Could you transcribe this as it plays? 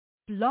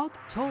Blog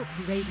Talk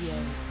Radio.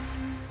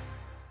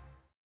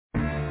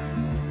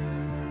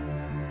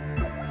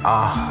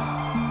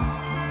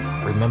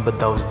 Remember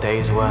those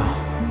days where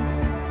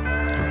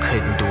you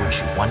couldn't do what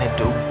you wanted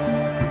to do?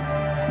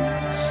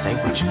 Say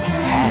what you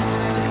had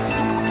to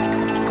say,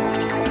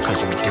 because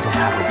you didn't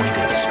have a way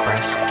to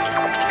express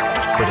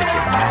what it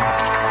did now.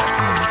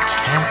 You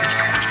can't.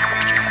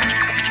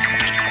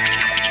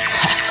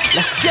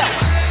 Let's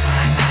go!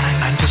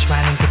 I'm just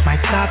riding with my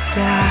top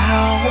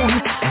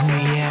down, and the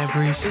air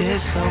breeze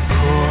is so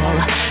cool.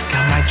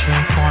 Got my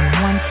drink on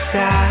one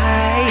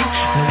side,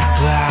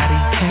 nobody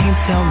can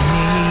tell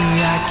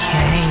me I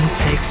can't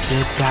take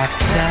sip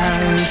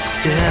after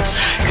sip,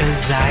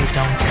 'cause I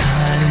don't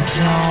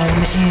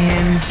condone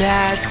in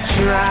that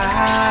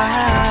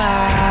drive.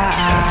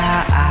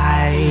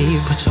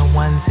 Put your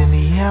ones in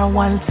the air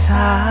one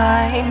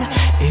time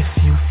if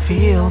you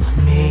feel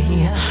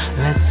me.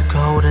 Let's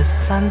go to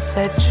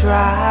Sunset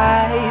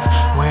Drive,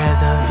 where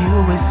the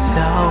view is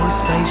so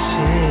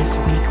spacious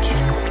we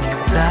can see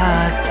the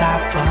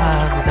top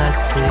of the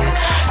city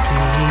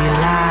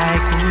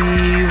like we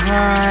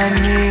run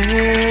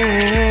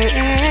it.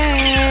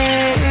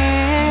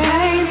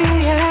 Baby,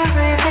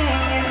 everything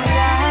is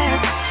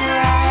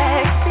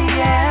abstract,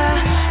 yeah.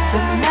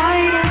 The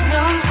night is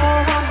young, so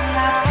I'm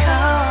not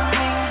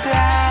coming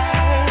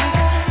back.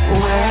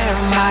 Where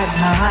my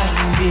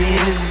mind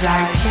is,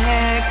 I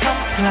can't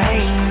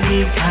complain,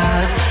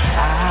 because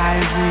I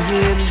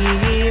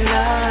really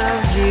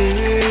love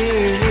it.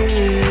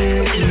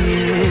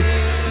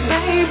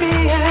 Baby,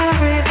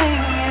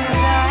 everything is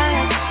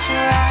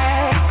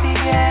abstract,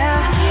 yeah.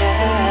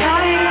 The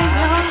night is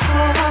young, so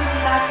I'm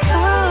not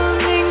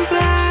coming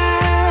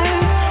back.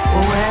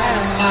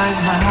 Where my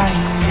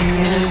mind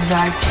is,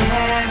 I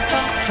can't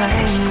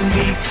complain,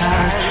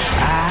 because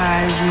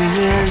I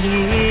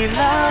really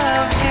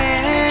love it.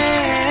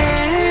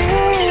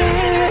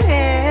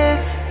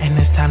 And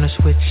it's time to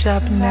switch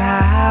up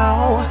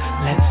now.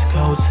 Let's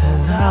go to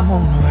the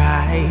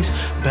moonrise.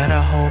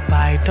 Better hope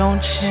I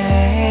don't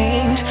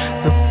change.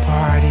 The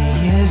party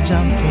is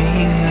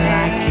jumping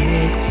like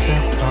it's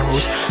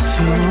supposed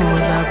to.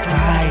 The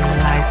bright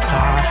lights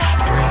are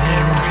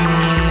bringing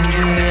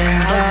in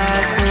the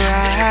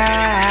crowd.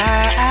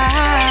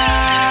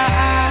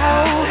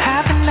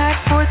 Have a night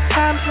for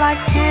times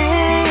like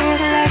this.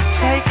 Let's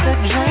take a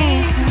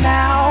drink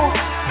now.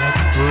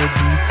 Let's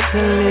boogie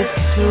till it's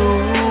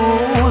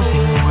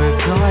soothing. We're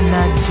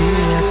gonna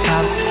dip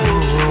out to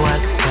a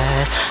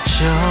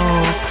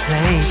special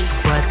place,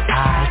 but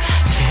I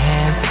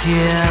can't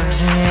give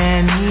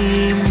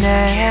any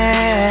name.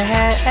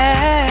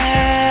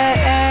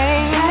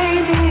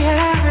 Baby,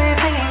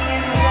 everything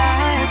is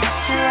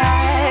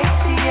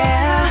abstract,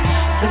 yeah.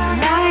 The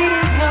night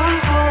is young,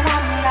 so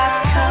I'm not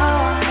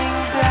coming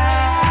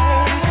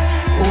back.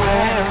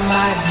 Where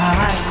my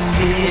mind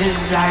is,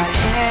 I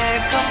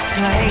can't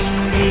complain,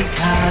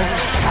 because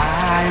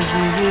I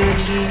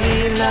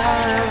really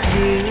love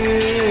it.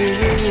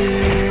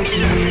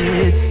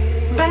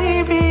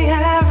 Baby,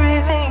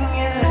 everything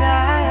is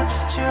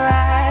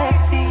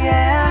abstract,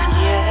 yeah.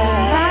 The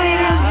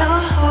night is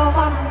young, so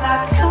I'm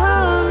not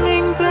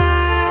coming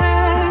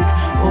back.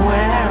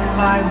 Where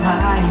my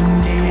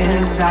mind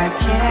is, I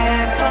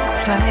can't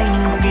complain,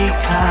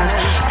 because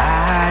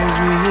I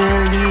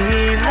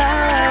really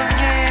love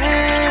it.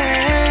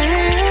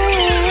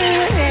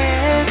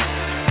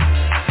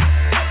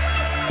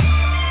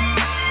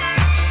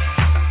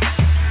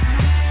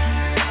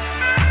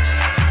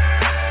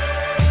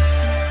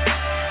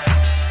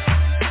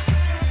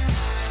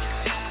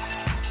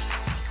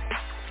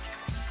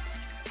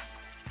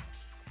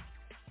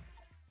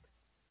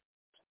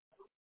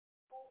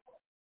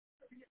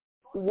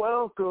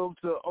 Welcome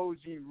to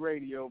OG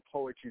Radio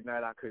Poetry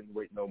Night. I couldn't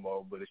wait no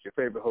more, but it's your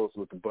favorite host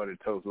with the Butter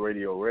Toast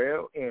Radio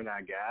Rail, and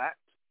I got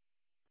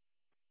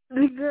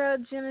the girl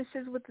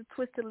Genesis with the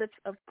twisted lips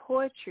of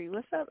poetry.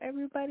 What's up,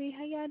 everybody?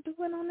 How y'all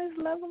doing on this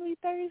lovely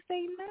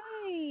Thursday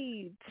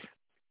night?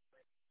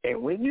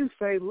 And when you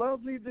say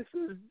lovely, this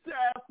is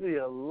definitely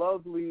a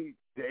lovely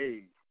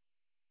day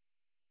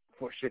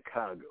for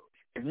Chicago.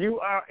 If you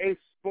are a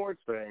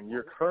sports fan,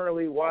 you're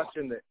currently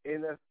watching the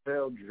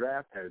NFL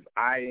draft as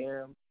I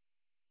am.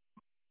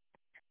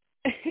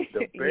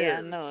 The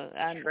Bears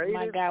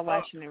my guy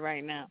watching it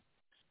right now.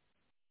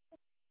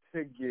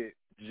 To get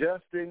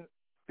Justin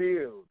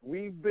Fields.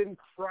 We've been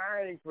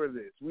crying for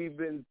this. We've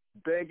been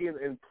begging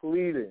and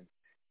pleading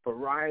for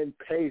Ryan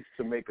Pace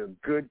to make a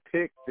good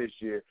pick this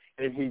year,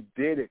 and he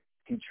did it.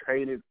 He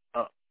traded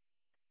up,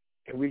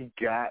 and we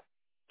got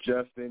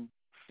Justin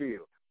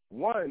Fields.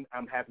 One,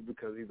 I'm happy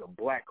because he's a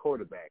black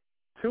quarterback.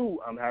 Two,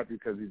 I'm happy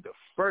because he's the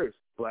first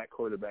black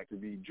quarterback to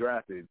be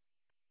drafted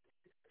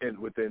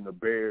within the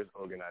Bears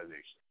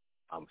organization.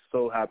 I'm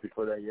so happy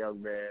for that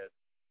young man.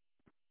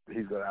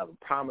 He's going to have a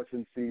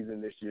promising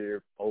season this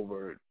year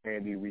over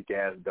Andy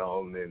Weak-Ass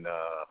Dalton and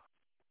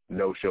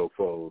no-show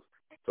foes.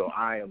 So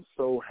I am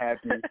so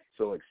happy,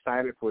 so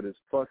excited for this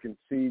fucking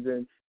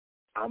season.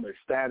 I'm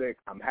ecstatic.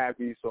 I'm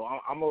happy. So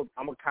I'm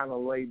a kind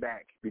of lay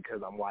back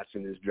because I'm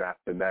watching this draft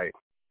tonight.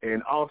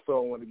 And also, I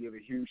want to give a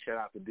huge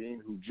shout-out to Dean,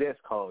 who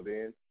just called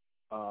in.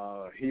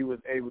 He was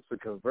able to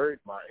convert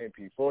my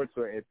MP4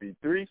 to an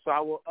MP3, so I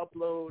will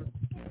upload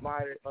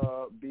my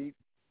beat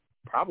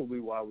probably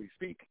while we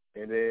speak.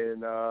 And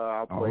then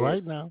I'll play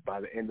it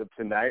by the end of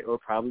tonight or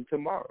probably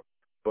tomorrow.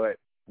 But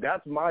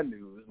that's my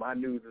news. My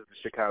news is the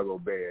Chicago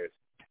Bears.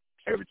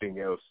 Everything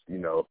else,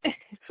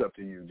 it's up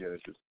to you,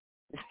 Genesis.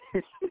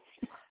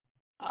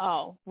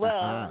 Oh,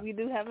 well, we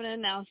do have an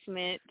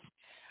announcement.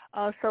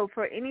 So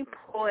for any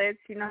poets,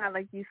 you know how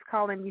like you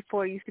called in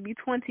before, it used to be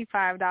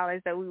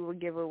 $25 that we will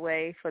give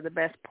away for the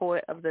best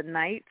poet of the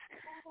night.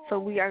 So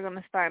we are going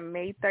to start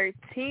May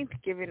 13th,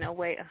 giving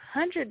away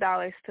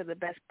 $100 to the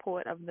best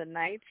poet of the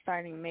night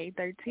starting May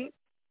 13th.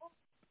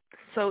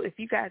 So if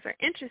you guys are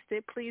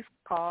interested, please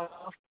call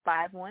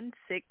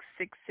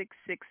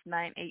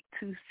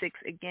 516-666-9826.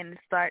 Again, it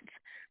starts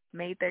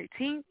May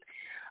 13th.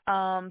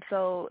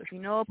 So if you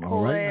know a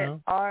poet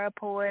or a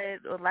poet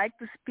or like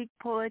to speak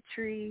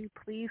poetry,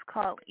 please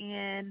call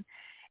in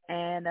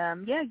and,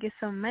 get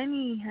some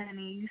money,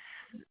 honeys.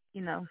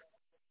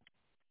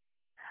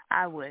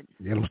 I would.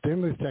 Yeah, the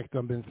stimulus checks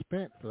have been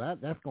spent, so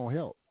that's going to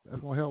help.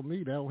 That's going to help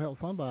me. That will help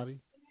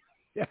somebody.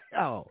 Yeah.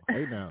 Oh,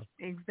 hey now.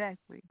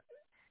 Exactly.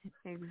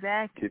 Get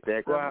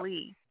that guap.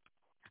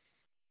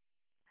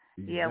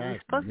 Yeah, we're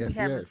supposed to be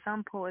having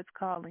some poets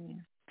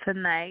calling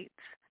tonight.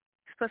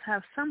 We're supposed to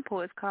have some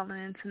poets calling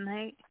in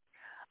tonight.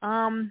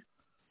 I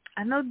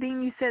know,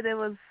 Dean, you said there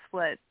was,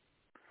 what,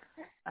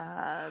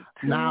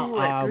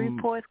 three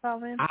poets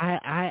calling?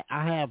 I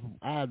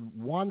had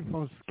one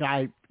from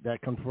Skype that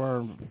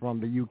confirmed from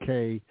the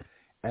UK,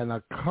 and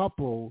a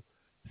couple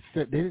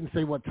said they didn't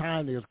say what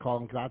time they was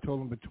calling because I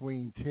told them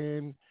between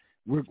 10.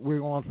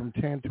 We're on from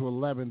 10 to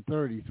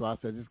 11:30, so I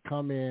said just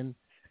come in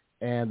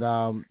and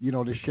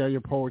to share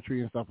your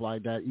poetry and stuff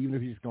like that, even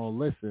if you're just gonna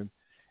listen.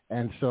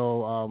 And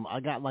so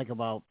I got like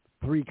about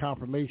 3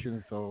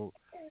 confirmations. So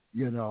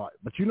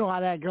but you know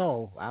how that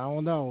go. I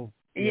don't know.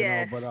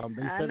 Yeah, but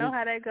they said I know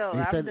how that go.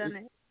 I've done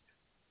it.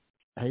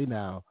 Hey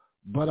now,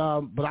 but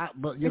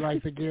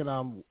like again,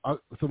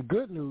 some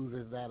good news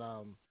is that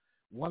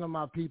one of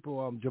my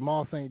people,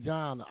 Jamal St.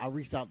 John, I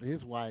reached out to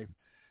his wife.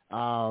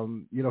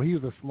 He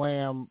was a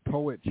slam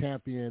poet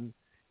champion.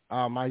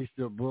 I used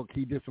to book.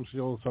 He did some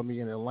shows for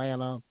me in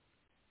Atlanta,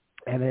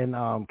 and in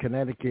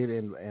Connecticut,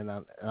 and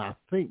I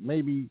think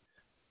maybe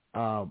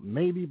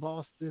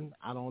Boston.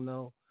 I don't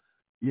know.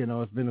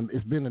 It's been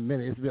a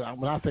minute. It's been,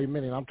 when I say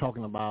minute, I'm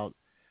talking about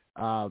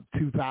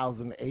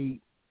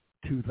 2008,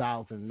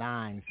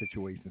 2009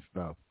 situation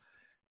stuff.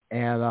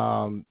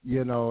 And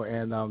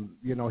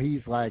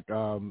he's like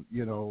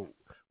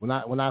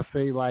when I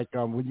say like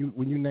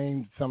when you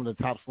name some of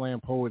the top slam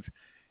poets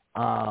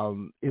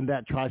in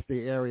that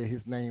tri-state area,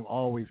 his name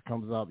always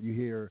comes up. You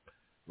hear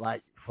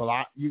like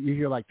you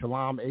hear like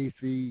Talam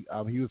AC.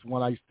 He was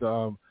one I used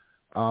to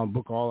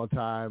book all the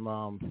time.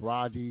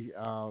 Faraji,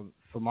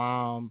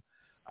 Salam,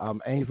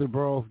 Ainsley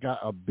Burroughs got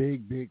a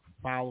big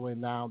following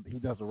now. He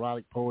does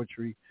erotic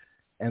poetry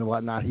and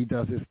whatnot. He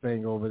does his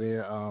thing over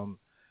there.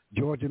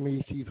 Georgia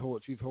Me, she's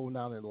holding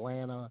down in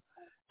Atlanta.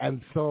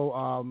 And so,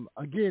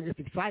 again, it's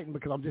exciting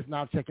because I'm just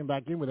now checking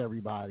back in with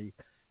everybody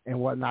and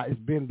whatnot. It's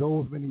been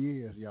those many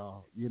years,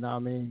 y'all. You know what I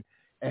mean?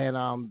 And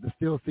to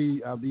still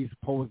see these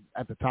poets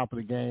at the top of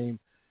the game,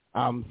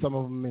 some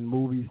of them in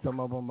movies, some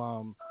of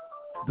them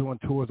doing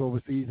tours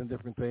overseas and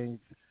different things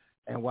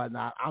and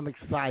whatnot. I'm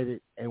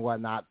excited and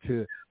whatnot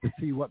to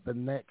see what the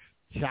next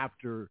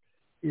chapter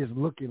is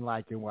looking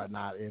like and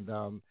whatnot. And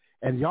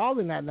y'all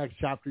in that next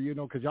chapter,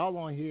 because y'all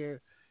on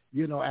here,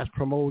 as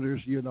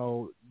promoters,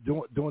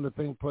 doing the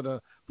thing for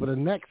the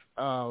next,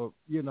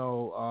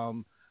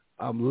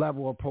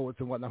 level of poets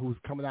and whatnot who's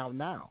coming out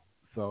now.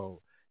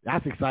 So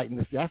that's exciting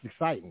to see. That's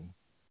exciting.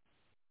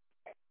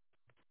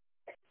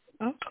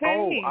 Okay.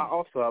 Oh, I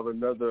also have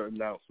another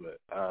announcement.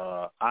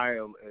 I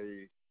am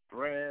a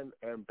brand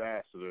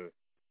ambassador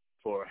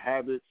for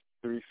Habits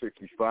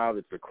 365.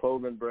 It's a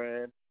clothing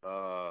brand.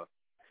 I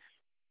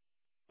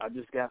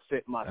just got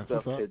sent my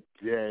stuff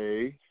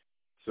today.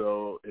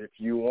 So if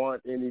you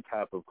want any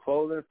type of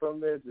clothing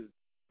from this,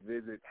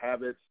 visit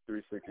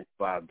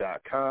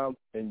habits365.com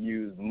and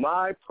use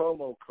my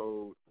promo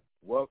code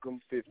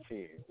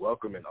WELCOME15.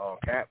 Welcome in all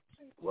caps.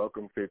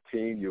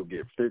 WELCOME15. You'll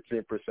get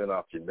 15%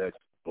 off your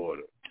next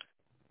order.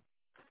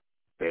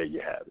 There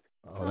you have it.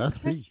 Oh, that's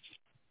peach.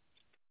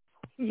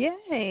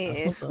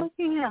 Yay.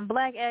 Looking at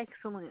Black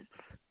excellence.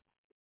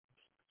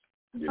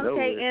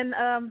 Okay, and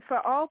for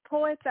all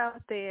poets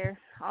out there,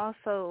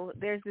 also,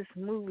 there's this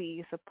movie.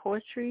 It's a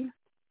poetry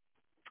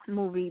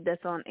movie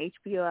that's on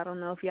HBO. I don't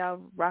know if y'all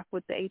rock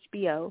with the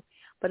HBO,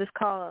 but it's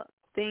called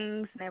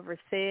Things Never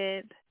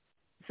Said.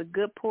 It's a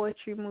good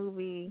poetry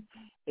movie.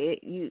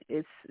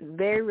 It's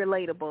very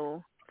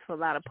relatable to a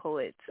lot of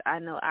poets. I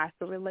know I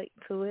can relate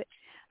to it.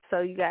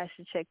 So you guys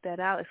should check that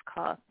out. It's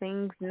called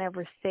Things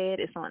Never Said.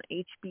 It's on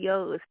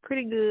HBO. It's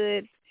pretty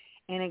good.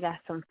 And it got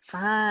some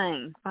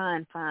fine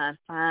men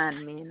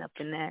up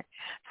in there.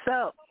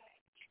 So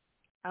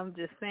I'm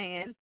just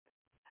saying,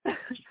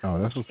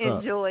 oh, that's what's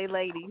enjoy,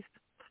 ladies.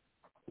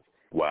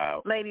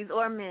 Wow. Ladies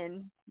or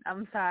men.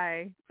 I'm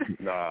sorry.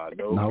 Nah,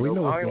 no, we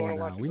know what's I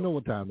going on. We know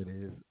what time it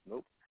is.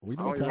 Nope. We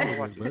know what time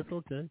it is, but it's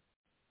okay.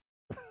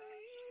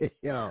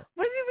 Yo.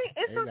 What do you mean?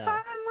 It's some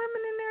fine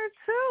women in there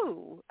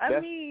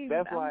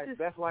too.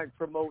 That's like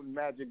promoting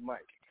Magic Mike.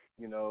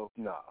 You know,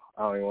 no,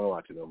 I don't even want to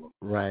watch it no more.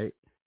 Right.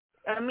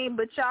 I mean,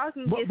 but y'all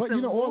can get but some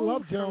you know, or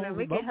Love moves Jones. from them.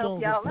 We Love can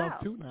help Jones y'all is tough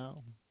out too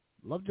now.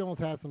 Love Jones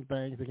has some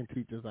things they can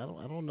teach us. I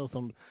don't know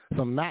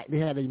some Mac. They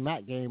had a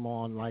Mac game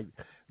on, like,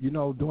 you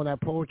know, doing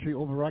that poetry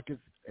over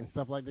records and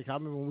stuff like that. I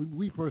remember when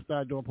we first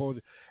started doing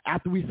poetry.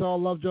 After we saw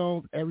Love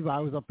Jones,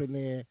 everybody was up in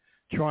there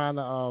trying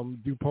to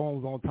do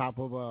poems on top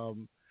of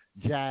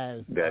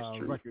jazz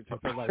records and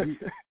stuff like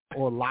that,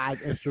 or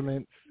live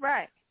instruments.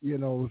 Right. You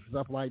know,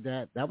 stuff like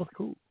that. That was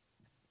cool.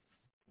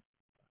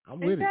 I'm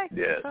with it.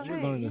 Yes.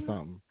 You're learning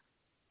something.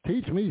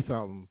 Teach me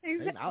something.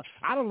 Exactly.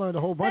 I done learned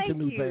a whole bunch of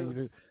new you.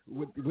 things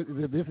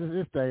with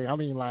this thing. I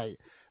mean, like,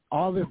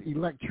 all this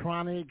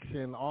electronics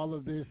and all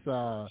of this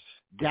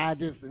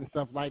gadgets and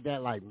stuff like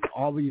that, like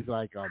all these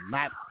like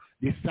maps,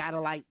 these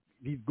satellite,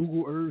 these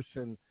Google Earths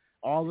and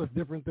all this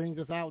different things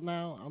that's out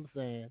now. I'm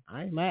saying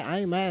I ain't mad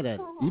at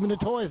it. Even the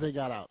toys they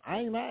got out,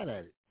 I ain't mad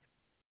at it.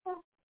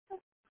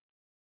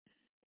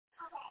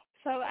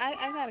 So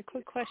I got a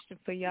quick question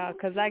for y'all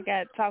because I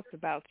got talked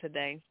about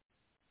today.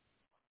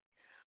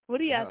 What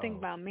do y'all think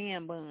about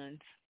man buns?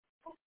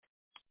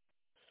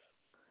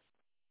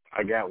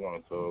 I got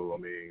one, so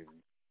I mean,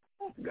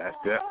 that's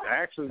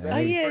actually. Oh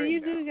yeah,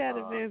 you do got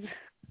a business.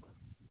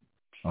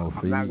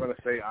 I'm not gonna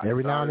say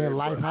every now and then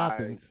life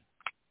happens.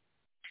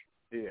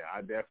 Yeah,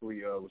 I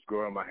definitely was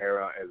growing my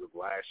hair out as of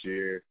last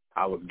year.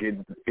 I was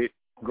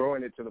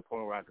growing it to the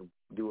point where I could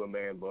do a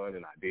man bun,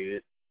 and I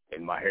did.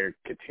 And my hair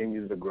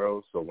continues to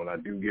grow, so when I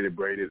do get it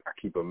braided, I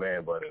keep a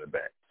man bun in the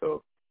back.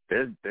 So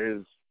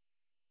there's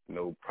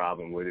no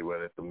problem with it,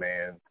 whether it's a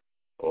man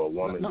or a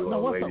woman doing a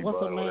lady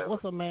bun.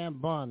 What's a man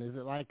bun? Is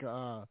it like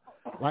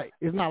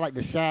it's not like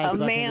the shag? A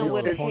man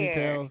with a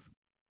hair.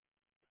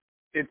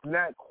 It's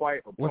not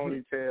quite a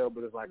ponytail,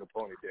 but it's like a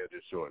ponytail,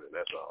 just shorter.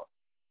 That's all.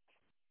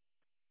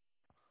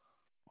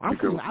 I've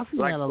seen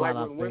that a lot. Like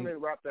when women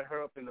wrap their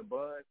hair up in the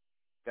bun,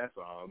 that's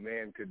all. A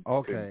man could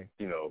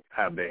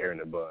have their hair in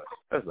the bun.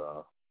 That's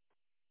all.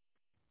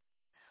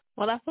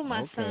 Well, I put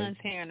my son's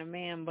hair in a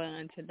man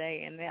bun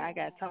today, and then I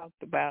got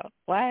talked about.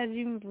 Why is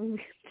you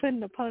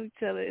putting a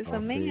ponytail? It's a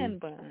man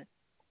bun.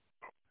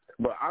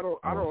 But I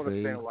don't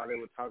understand why they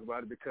would talk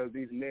about it, because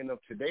these men of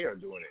today are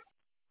doing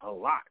it a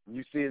lot.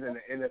 You see it in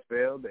the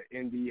NFL, the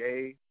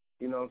NBA.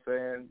 You know what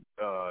I'm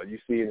saying? You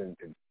see it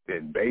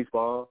in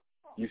baseball.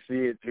 You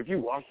see it if you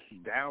walk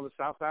down the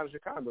south side of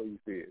Chicago. You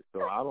see it.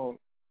 So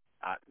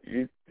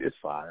it's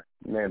fine.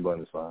 Man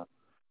bun is fine.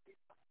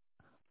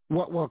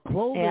 Well,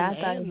 clothing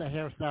and the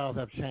hairstyles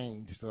have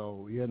changed,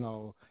 so you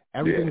know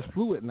everything is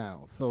fluid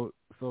now. So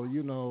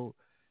you know,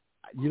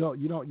 you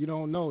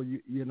don't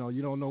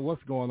know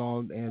what's going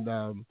on, and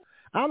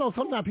I don't know.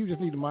 Sometimes people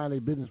just need to mind their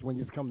business when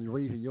it's coming to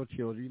raising your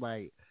children.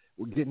 Like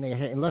getting their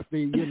hair, unless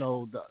they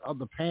the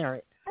other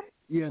parent,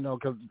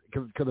 because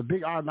a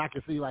big argument I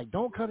can see like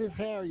don't cut his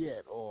hair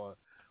yet or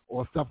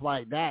stuff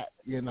like that.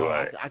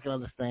 Right. I can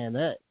understand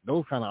that,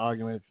 those kind of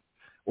arguments.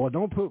 Or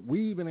don't put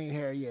weave in their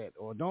hair yet,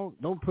 or don't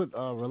put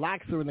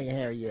relaxer in their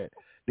hair yet.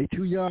 They're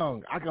too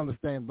young. I can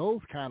understand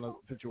those kind of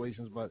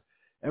situations, but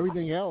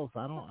everything else,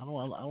 I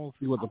don't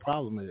see what the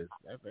problem is.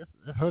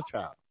 That's her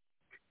child.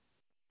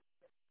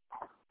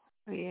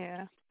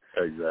 Yeah.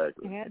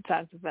 Exactly. Yeah, I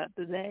talked about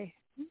today.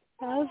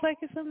 I was like,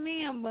 it's a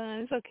man bun.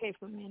 It's okay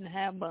for men to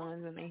have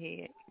buns in their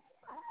head.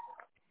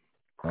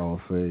 Oh,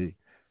 see.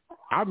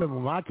 I remember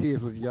when my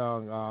kids was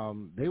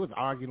young, they was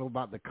arguing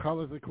about the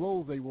colors of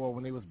clothes they wore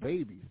when they was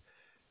babies.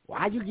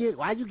 Why you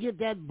get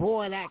that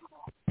boy that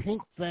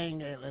pink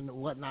thing and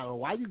whatnot, or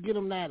why you get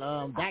him that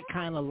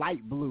kind of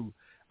light blue?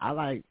 I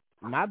like,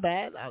 my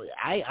bad.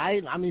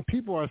 I mean,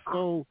 people are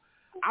so.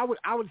 I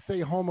would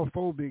say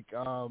homophobic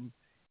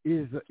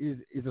is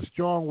a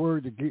strong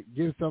word to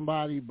give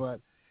somebody, but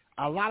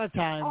a lot of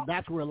times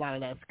that's where a lot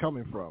of that's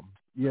coming from.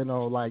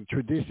 Like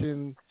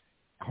tradition,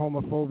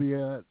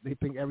 homophobia. They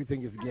think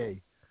everything is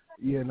gay,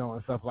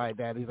 and stuff like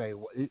that. He's like,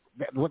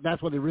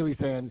 that's what they're really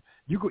saying.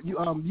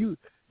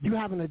 You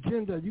have an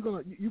agenda.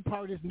 You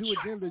part of this new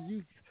agenda.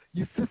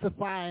 You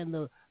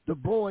sissifying the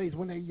boys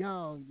when they're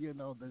young.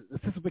 The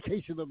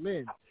sissification of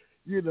men.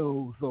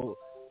 So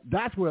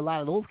that's where a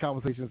lot of those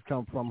conversations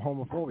come from.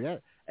 Homophobia,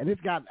 and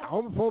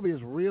homophobia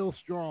is real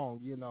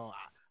strong.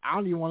 I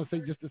don't even want to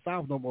say just the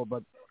South no more,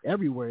 but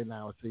everywhere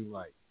now it seems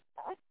like.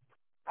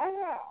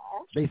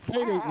 They say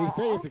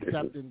it's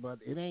accepted, but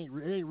it ain't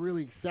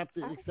really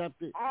accepted,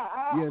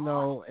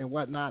 and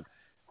whatnot.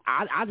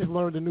 I just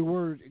learned a new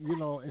word,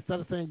 instead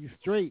of saying you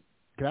straight,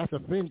 cause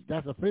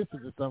that's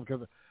offensive to some.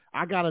 Because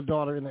I got a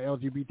daughter in the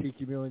LGBT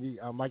community,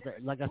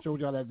 like I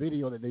showed y'all that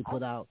video that they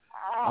put out,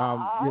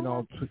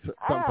 something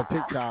for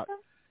TikTok,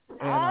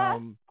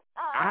 and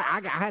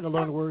I had to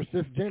learn the word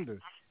cisgender.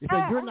 They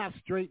say you're not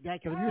straight,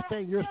 because if you're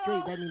saying you're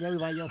straight, that means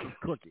everybody else is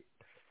crooked.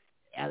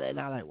 And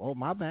I'm like, well,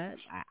 my bad.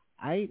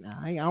 I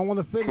don't want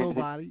to offend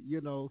nobody,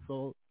 you know.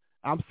 So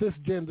I'm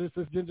cisgender.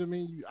 Cisgender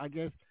means I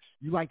guess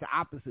you like the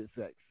opposite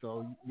sex.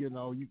 So you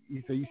know, you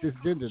say you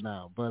cisgender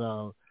now. But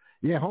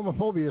yeah,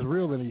 homophobia is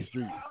real in these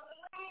streets.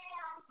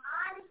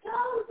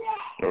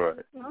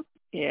 Right.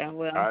 Yeah.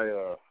 Well,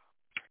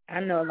 I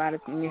know a lot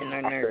of men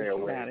are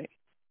nervous about it.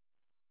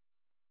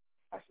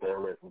 I stay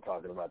away from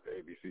talking about the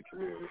ABC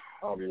community.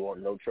 I don't be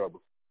wanting no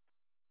trouble.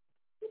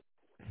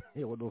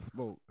 Yeah, with no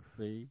smoke.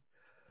 See.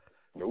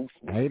 No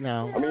smoke. Hey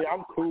now. I mean,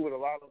 I'm cool with a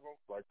lot of them.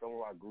 Like some of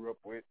them I grew up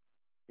with.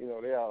 You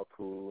know, they all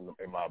cool.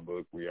 In my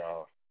book, we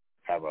all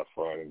have our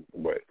fun.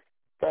 But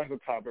that's a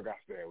topic I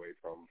stay away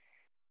from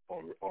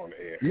on the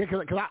air. Yeah,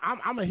 because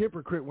I'm a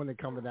hypocrite when it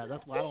comes to that.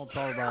 That's why I don't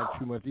talk about it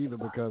too much either,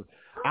 because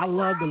I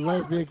love the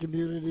lesbian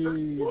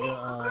community,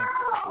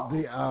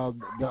 the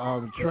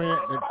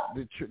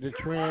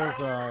trans,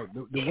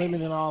 the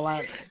women and all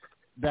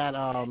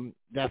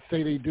that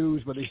say they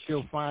dudes, but they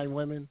still find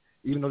women,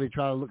 even though they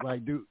try to look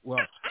like dudes.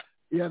 Well,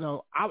 you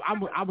know,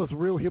 I was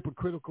real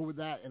hypocritical with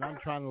that, and I'm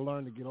trying to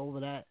learn to get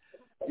over that.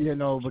 You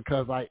know,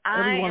 because like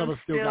every one of us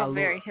still got. I am still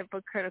very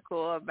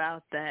hypocritical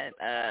about that.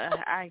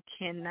 I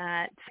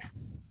cannot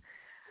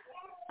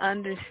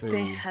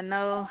understand. I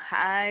know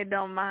I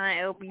don't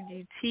mind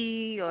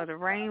LBGT or the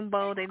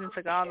rainbow. They didn't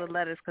took all the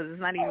letters because it's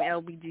not even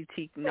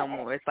LBGT no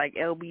more. It's like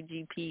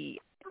LBGPQ.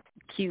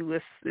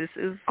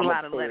 It's a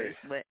lot of letters,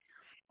 but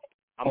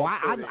I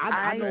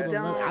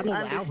don't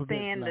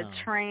understand the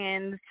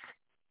trans.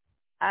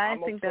 I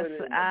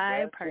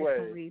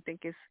personally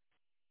think it's.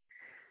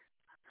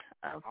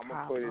 I'm going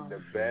to put it the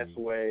best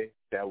way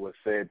that was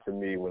said to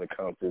me when it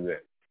comes to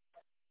this.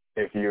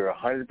 If you're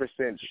 100%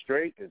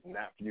 straight, it's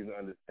not for you to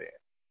understand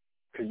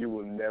because you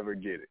will never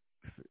get it.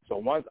 So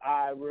once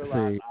I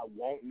realized I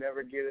won't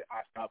never get it,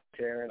 I stopped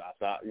caring. I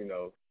stopped, you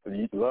know,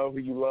 you love who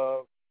you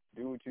love,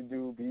 do what you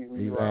do, be who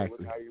you are,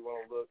 look how you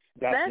want to look.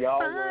 That's y'all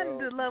fine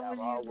world, to love who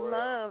you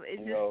love.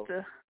 It's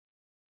just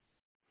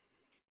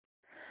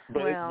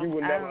you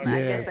will never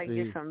I guess I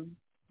get some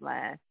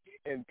laugh.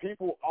 And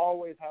people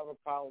always have a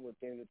problem with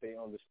things that they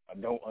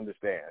don't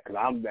understand. Because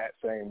I'm that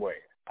same way.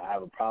 I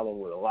have a problem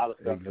with a lot of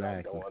stuff that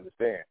I don't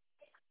understand.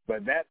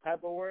 But that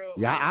type of world.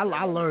 Yeah, I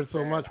learned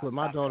so much with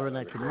my daughter in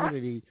that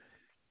community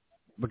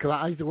because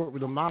I used to work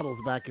with the models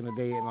back in the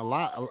day, and a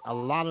lot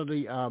of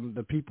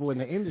the people in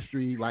the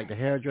industry, like the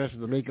hairdressers,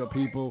 the makeup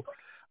people,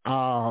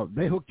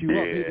 they hooked you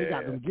up. They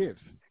got them gifts.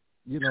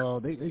 You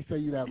know, they sell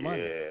you that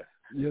money.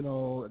 You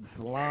know, the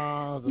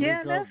salons,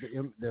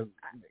 the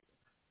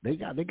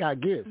makeup, They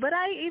got gifts. But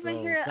I even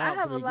hear I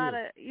have a lot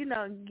of, you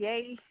know,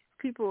 gay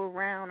people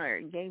around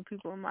or gay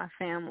people in my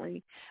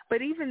family.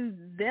 But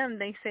even them,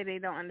 they say they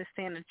don't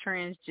understand the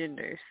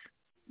transgenders.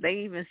 They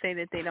even say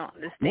that they don't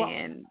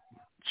understand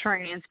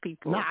trans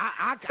people. No,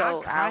 I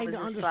kind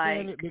of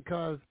understand it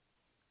because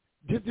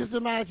just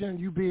imagine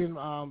you being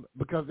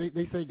because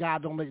they say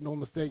God don't make no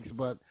mistakes,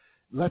 but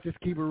let's just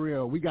keep it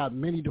real. We got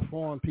many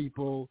deformed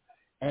people.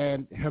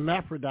 And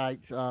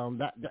hermaphrodites,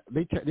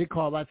 they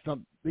call that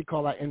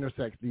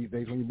intersex these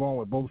days. When you're born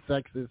with both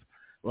sexes,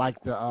 like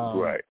the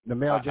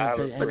male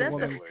gender and the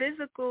woman.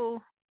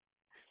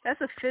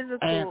 That's a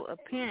physical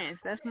appearance.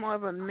 That's more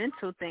of a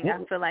mental thing.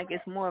 I feel like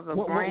it's more of a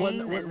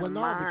brain than a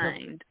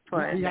mind for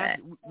that.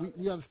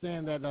 We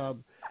understand that,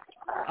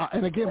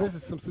 and again, this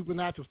is some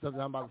supernatural stuff that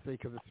I'm about to say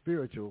because it's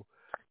spiritual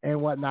and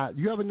whatnot.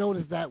 You ever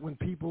notice that when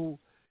people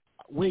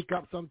wake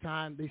up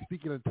sometime, they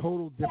speak in a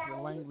total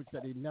different language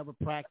that they never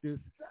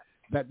practiced,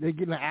 that they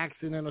get an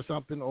accent in or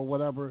something or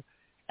whatever,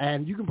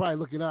 and you can probably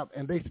look it up,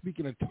 and they speak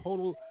in a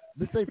total,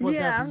 let's say, for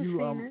example,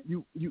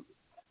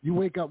 you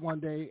wake up one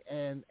day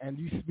and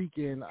you speak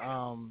in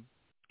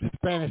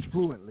Spanish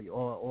fluently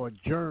or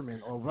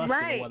German or Russian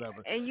or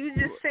whatever. And you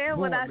just said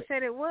what I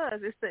said it was.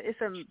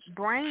 It's a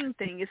brain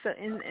thing. It's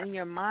in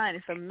your mind.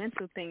 It's a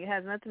mental thing. It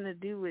has nothing to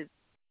do with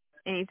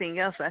anything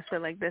else. I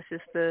feel like that's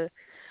just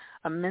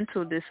a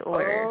mental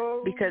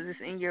disorder because it's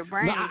in your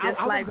brain. If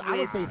somebody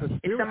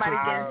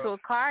gets into a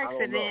car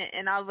accident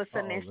and all of a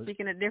sudden they're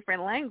speaking a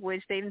different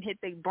language, they didn't hit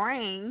their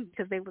brain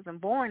because they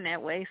wasn't born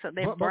that way. So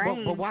their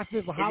brain but watch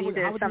this. How would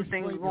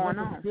something you going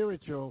on.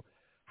 Spiritual.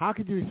 How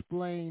could you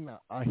explain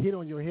a hit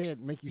on your head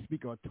and make you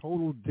speak a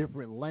total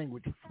different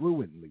language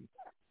fluently?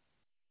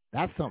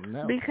 That's something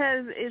else.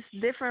 Because it's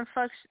different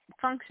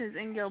functions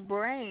in your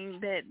brain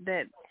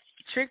that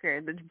trigger.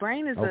 The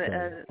brain is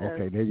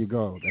okay, there you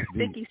go. That's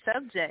sticky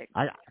subject.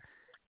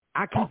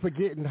 I keep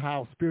forgetting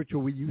how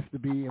spiritual we used to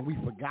be, and we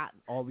forgot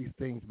all these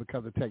things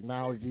because of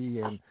technology,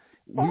 and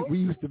we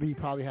used to be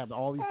probably have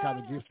all these kind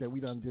of gifts that we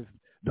just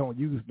don't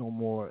use no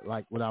more,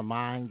 like with our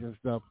minds and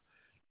stuff,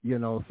 you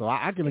know. So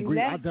I can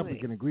agree. I definitely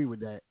can agree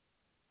with that.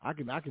 I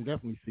can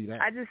definitely see that.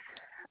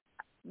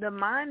 The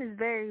mind is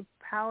very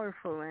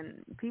powerful,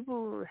 and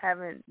people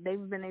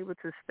they've been able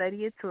to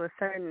study it to a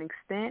certain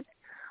extent,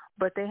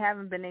 but they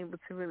haven't been able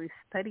to really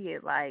study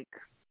it like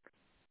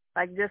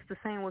just the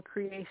same with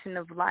creation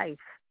of life,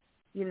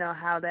 you know,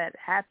 how that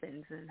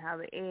happens and how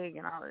the egg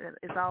and all that.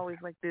 It's always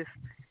like this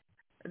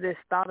just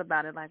thought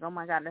about it like, oh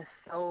my God, that's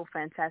so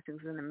fantastic.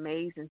 It's an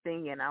amazing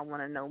thing, and I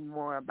want to know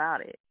more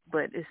about it.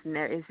 But it's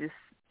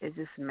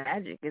just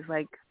magic. It's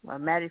like a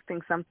magic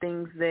thing. Some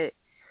things that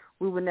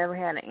we would never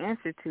have an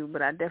answer to,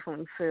 but I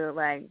definitely feel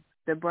like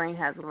the brain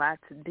has a lot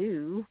to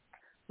do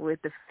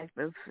with the fact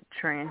of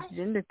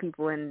transgender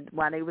people, and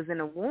while they was in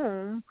the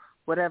womb,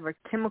 whatever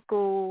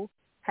chemical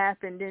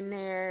happened in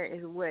there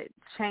is what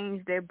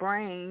changed their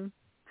brain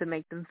to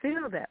make them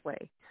feel that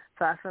way.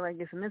 So I feel like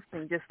it's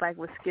missing, just like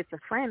with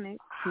schizophrenic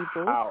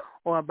people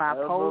or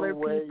bipolar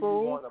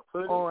people,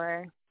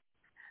 or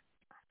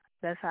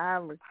that's how I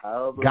look.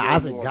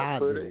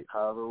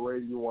 However way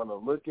you want to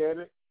look at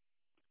it,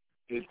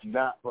 it's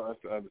not for us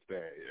to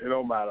understand. It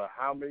don't matter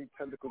how many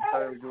technical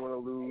terms you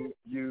want to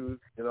use.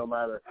 It don't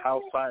matter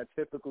how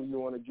scientific you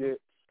want to get.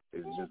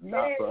 It's just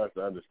not for us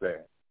to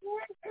understand.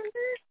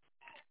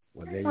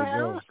 Well, there you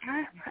go.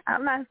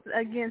 I'm not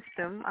against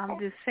them. I'm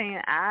just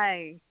saying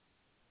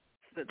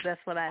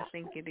that's what I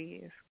think it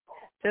is.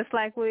 Just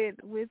like with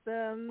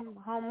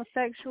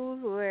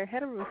homosexuals or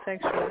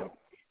heterosexuals,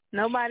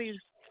 nobody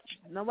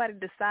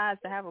decides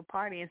to have a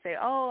party and say,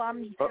 "Oh,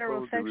 I'm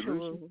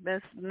heterosexual."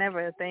 That's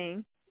never a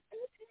thing.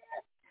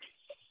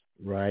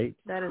 Right.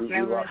 That is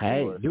never a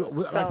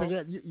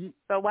thing.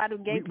 So why do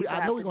gay people?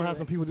 I know we're gonna have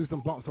some people do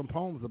some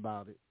poems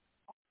about it.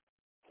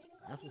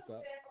 That's what's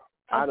up.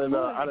 I don't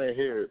know. I didn't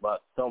hear it,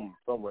 but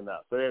someone now.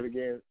 Say it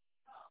again,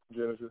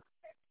 Genesis.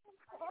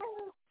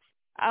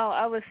 Oh,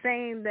 I was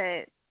saying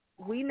that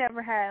we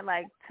never had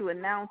to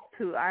announce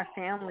to our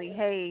family,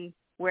 hey,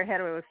 we're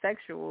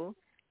heterosexual.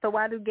 So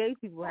why do gay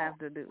people have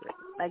to do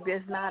it?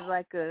 There's not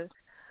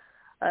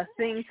a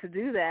thing to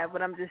do that,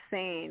 but I'm just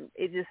saying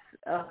it's just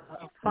a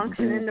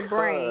function in the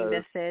brain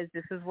that says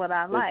this is what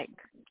I like.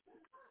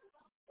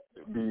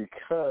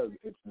 Because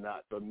it's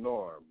not the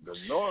norm. The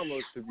norm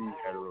is to be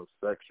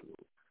heterosexual.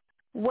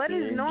 What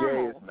is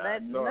normal?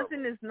 Normal?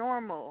 Nothing is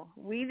normal.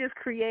 We just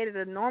created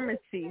a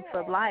normacy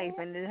for life,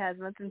 and it has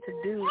nothing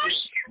to do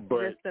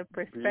with just the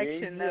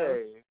perception of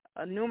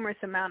a numerous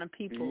amount of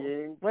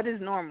people. What is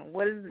normal?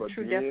 What is the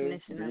true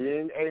definition of it?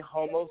 Being a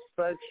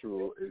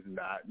homosexual is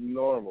not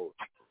normal.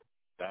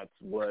 That's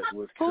what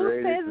was Who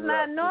created. Who says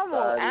not normal?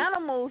 Society.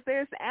 Animals.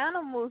 There's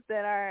animals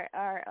that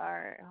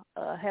are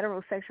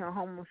heterosexual and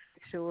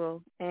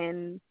homosexual,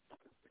 and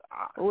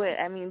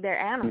they're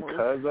animals.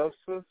 Because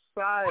of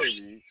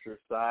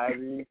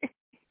society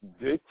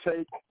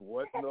dictates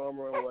what's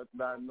normal and what's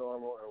not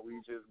normal, and we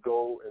just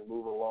go and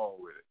move along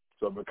with it.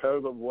 So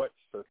because of what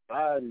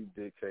society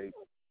dictates,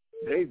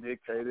 they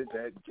dictated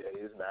that gay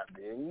is not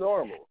being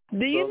normal.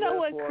 Do you know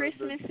what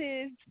Christmas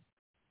is?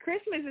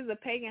 Christmas is a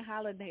pagan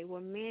holiday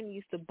where men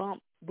used to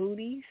bump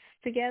booties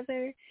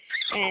together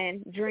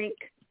and drink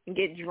and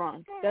get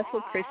drunk. That's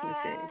what Christmas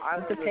is.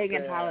 It's a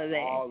pagan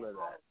holiday. All of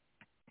that.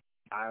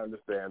 I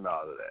understand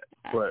all of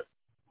that. But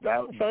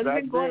that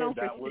been going on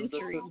for was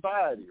centuries. The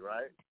society,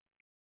 right?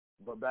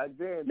 But back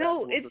then,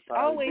 it's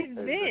always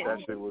been. That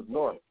shit was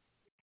normal.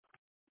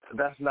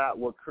 That's not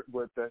what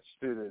that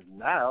shit is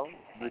now,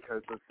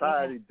 because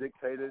society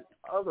dictated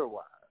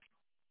otherwise.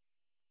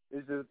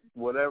 It's just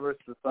whatever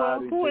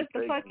society. Well, who is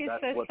the fucking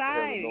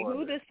society?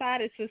 Who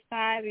decided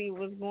society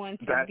was going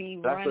to be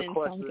running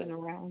something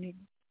around here?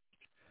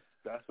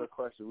 That's a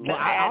question. Well,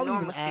 I'll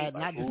even add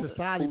not just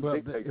society,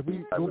 but if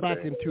we go back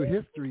into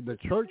history, the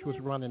church was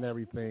running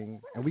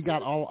everything, and we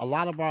got a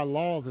lot of our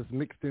laws is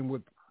mixed in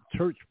with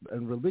church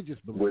and religious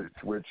beliefs.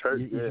 With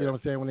church, you see what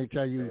I'm saying? When they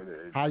tell you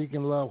how you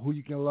can love, who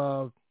you can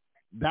love,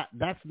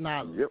 that's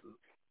not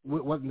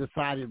wasn't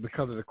decided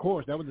because of the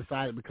course. That was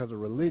decided because of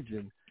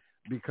religion.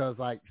 Because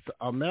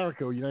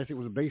America, the United States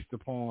was based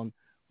upon,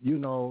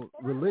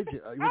 religion.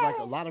 It was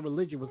a lot of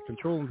religion was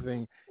controlling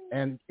things.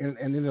 And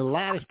in the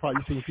latter part,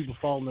 you see people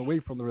falling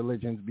away from the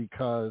religions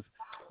because,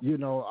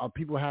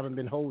 people haven't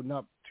been holding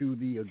up to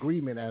the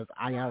agreement, as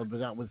Ayala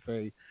Bajat would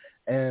say.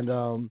 And,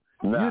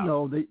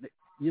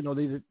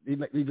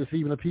 they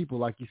deceiving the people.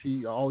 Like you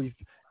see all these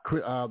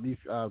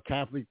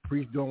Catholic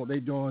priests doing what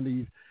they're doing,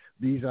 these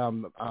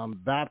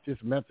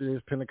Baptist,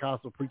 Methodist,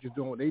 Pentecostal preachers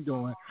doing what they're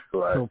doing.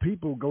 Right. So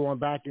people going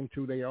back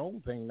into their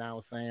own thing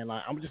now, saying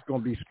I'm just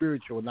going to be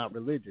spiritual, not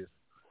religious,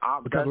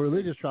 because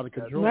religious try to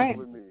control me.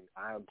 With me,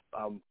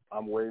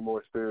 I'm way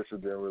more spiritual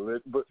than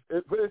religious, but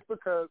it's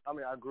because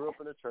I grew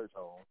up in a church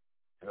home.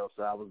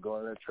 So I was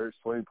going to church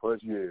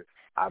 20+ years.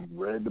 I've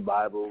read the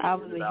Bible. I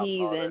was a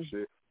heathen. All that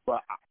shit.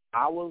 But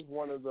I was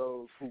one of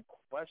those who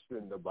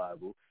questioned the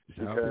Bible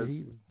because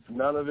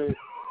none of it.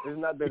 It's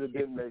not that it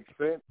didn't make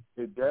sense.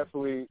 It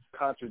definitely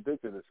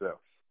contradicted itself.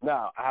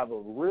 Now, I have a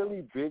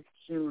really big,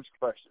 huge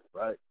question,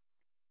 right?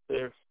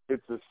 If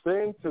it's a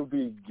sin to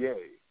be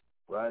gay,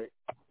 right,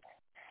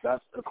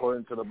 that's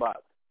according to the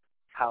Bible.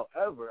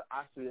 However,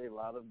 I see a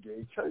lot of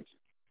gay churches.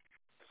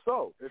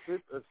 So, if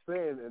it's a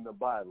sin in the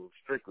Bible,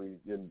 strictly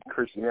in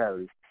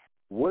Christianity,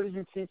 what are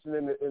you teaching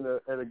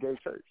at a gay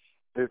church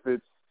if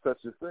it's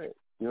such a thing?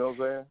 You know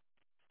what I'm saying?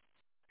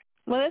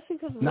 Well, that's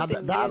because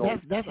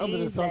that's under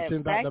the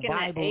assumption that the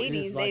Bible in the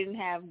 80s, is they didn't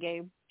have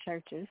gay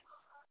churches.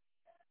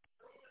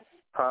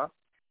 Huh?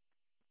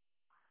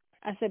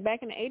 I said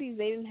back in the 80s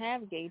they didn't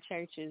have gay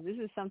churches. This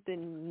is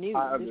something new.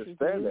 I this is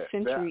understand new that.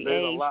 century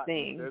There's age a lot,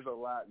 thing. There's a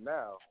lot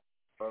now.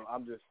 But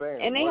I'm just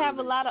saying. And they what have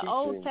are a lot of teaching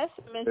Old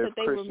Testaments if that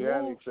they Christianity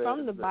removed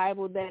from the says that-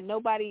 Bible that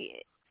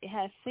nobody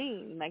has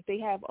seen. Like they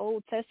have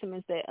Old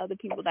Testaments that other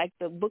people, like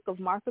the Book of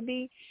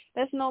Maccabee,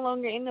 that's no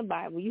longer in the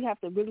Bible. You have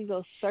to really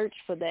go search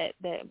for that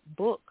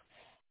book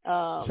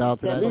that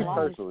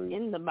belongs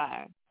in the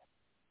Bible.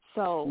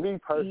 So me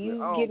personally,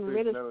 you I don't getting think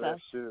rid of none of stuff.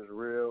 that shit is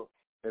real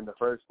in the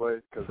first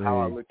place. Because how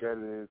I look at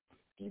it is,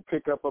 you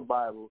pick up a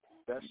Bible,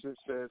 that shit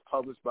says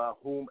published by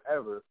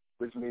whomever,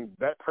 which means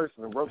that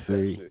person wrote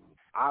that shit.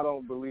 I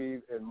don't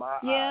believe in my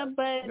eyes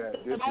but that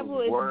the this Bible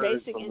was is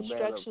words basic from the man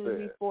instructions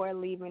upstairs. before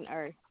leaving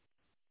Earth.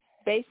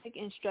 Basic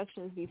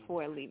instructions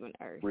before leaving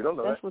Earth. We don't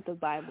know That's that. what the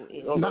Bible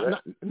is.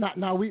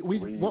 Now we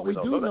what we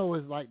do know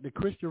is like the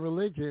Christian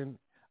religion.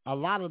 A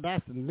lot of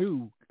that's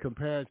new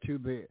compared to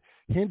the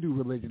Hindu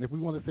religion. If we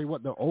want to say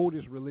what the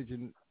oldest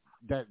religion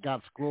that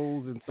got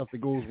scrolls and stuff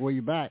that goes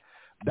way back,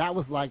 that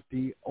was like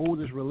the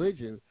oldest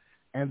religion.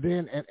 And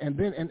then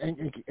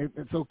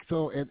so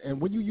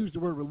when you use the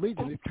word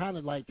religion, it's kind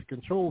of like to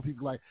control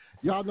people. Like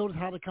y'all notice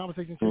how the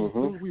conversation changes. As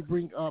soon as we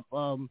bring up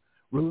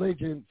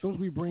religion, as soon as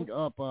we bring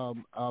up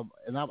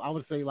and I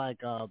would say like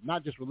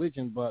not just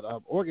religion but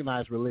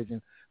organized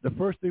religion, the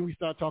first thing we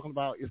start talking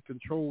about is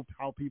control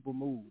how people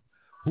move,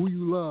 who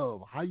you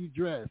love, how you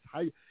dress,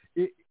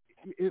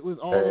 it was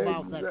all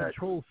about that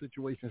control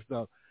situation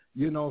stuff.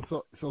 You know,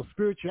 so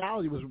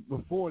spirituality was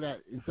before that.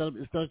 Instead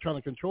of trying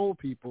to control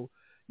people,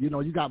 you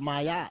know, you got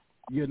Mayat,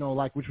 you know,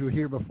 like which we were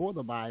here before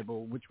the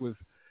Bible, which was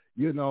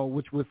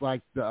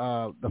like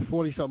the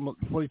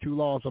 42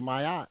 laws of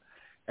Mayat.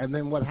 And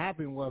then what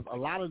happened was a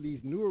lot of these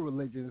newer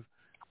religions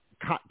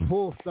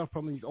pull stuff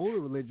from these older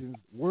religions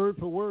word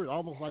for word,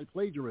 almost like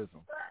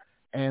plagiarism.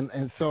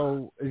 And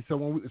so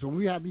when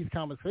we have these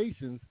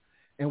conversations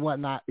and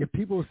whatnot, if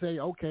people say,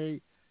 okay,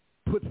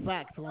 put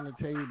facts on the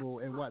table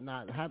and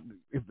whatnot,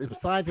 if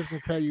scientists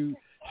can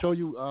show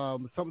you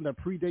something that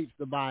predates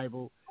the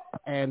Bible,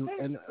 and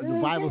the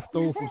Bible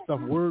stole some stuff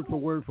word for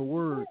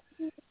word,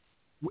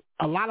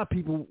 a lot of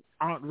people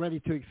aren't ready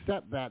to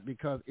accept that,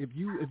 because if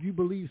you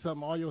believe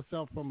something all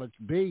yourself from a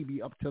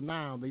baby up to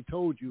now, they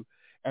told you,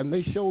 and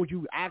they showed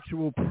you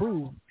actual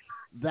proof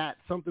that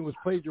something was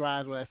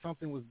plagiarized or that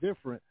something was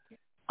different,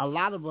 a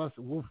lot of us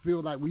will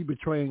feel like we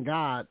betraying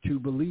God to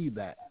believe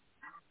that,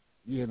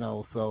 you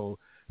know. So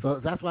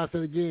that's why I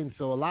said again.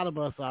 So a lot of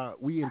us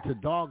we into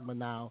dogma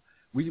now.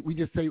 We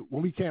just say,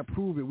 when we can't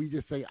prove it, we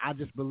just say, I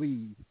just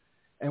believe.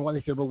 And when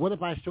they say, but what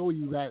if I show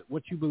you that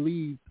what you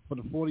believe for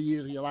the 40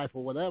 years of your life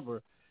or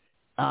whatever,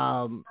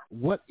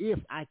 what if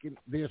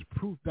there's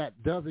proof that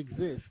does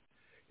exist,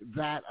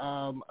 that,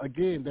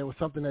 again, there was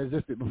something that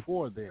existed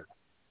before then,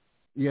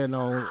 you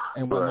know,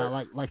 and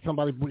whatnot, like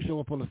somebody would show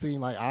up on the scene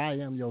like, I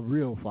am your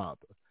real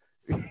father.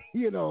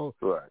 You know,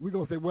 we're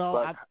going to say, well,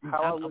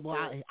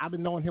 I've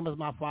been knowing him as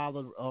my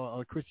father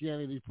or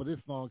Christianity for this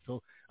long,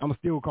 so I'm going to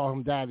still call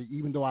him daddy,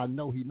 even though I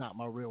know he's not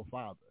my real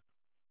father.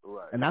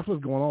 Right. And that's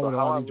what's going on with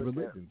all these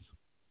religions.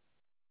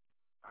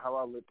 How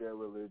I look at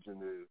religion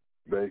is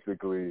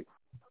basically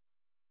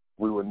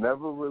we will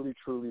never really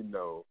truly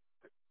know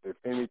if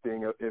any of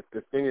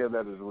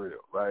that is real,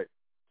 right?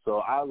 So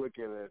I look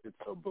at it as it's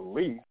a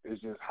belief.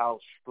 It's just how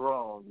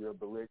strong your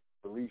belief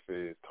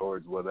is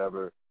towards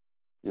whatever,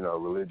 you know,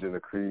 religion or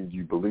creed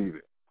you believe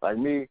in. Like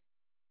me,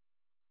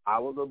 I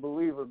was a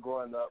believer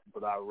growing up,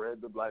 but I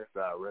read the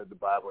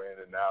Bible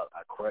in and out.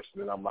 I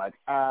questioned it. I'm like,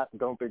 I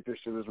don't think this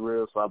shit is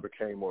real, so I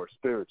became more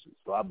spiritual.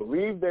 So I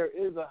believe there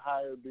is a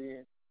higher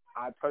being.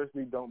 I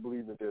personally don't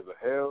believe that there's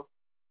a hell,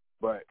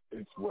 but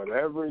it's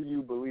whatever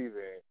you believe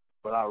in.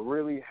 But I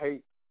really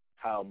hate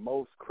how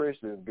most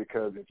Christians,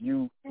 because if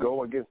you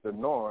go against the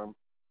norm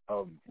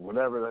of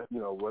whatever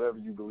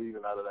you believe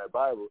in out of that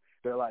Bible,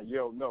 they're like,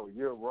 yo, no,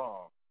 you're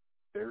wrong.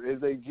 There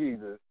is a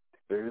Jesus.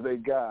 There is a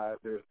God,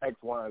 there's X,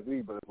 Y, and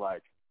Z, but it's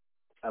like,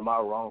 am I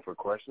wrong for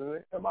questioning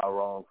it? Am I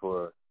wrong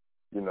for,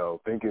 you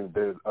know, thinking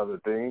there's other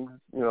things,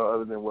 you know,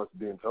 other than what's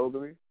being told to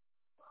me?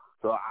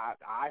 So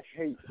I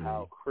hate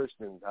how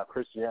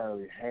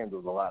Christianity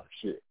handles a lot of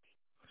shit.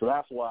 So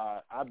that's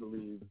why I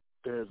believe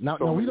there's Now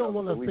we don't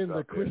want to offend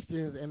the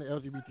Christians and the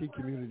LGBT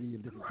community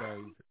in different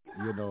ways.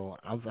 You know,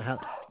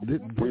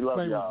 we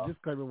love y'all.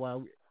 Disclaimer,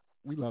 why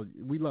we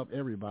love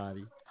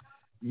everybody.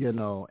 You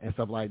know, and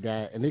stuff like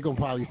that. And they're going to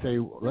probably say,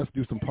 let's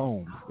do some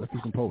poems. Let's do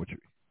some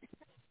poetry.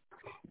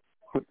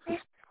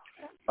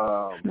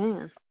 I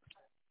don't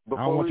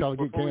want y'all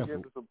to get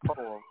canceled.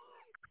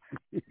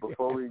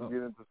 Before we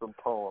get into some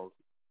poems,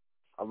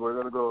 we're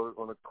going to go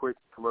on a quick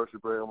commercial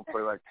break. I'm going to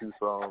play like 2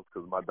 songs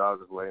because my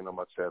dog is laying on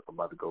my chest. I'm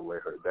about to go lay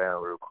her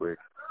down real quick.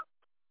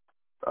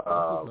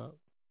 Try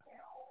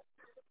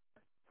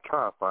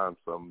to find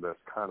something that's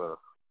kind of,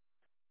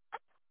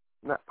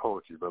 not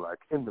poetry, but like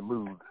in the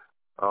mood.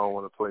 I don't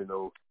want to play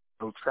no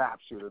trap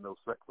shit or no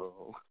sex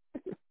song.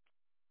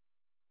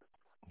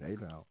 They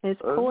know.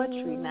 It's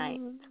poetry night.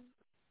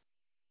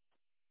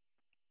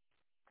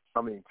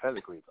 I mean,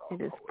 technically,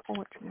 it is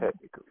poetry.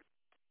 Technically.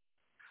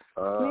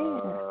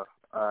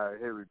 All right,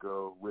 here we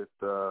go with,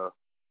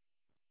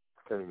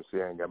 can't even see,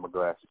 I ain't got my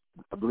glasses.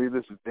 I believe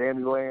this is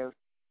Danny Land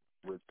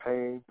with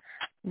Pain.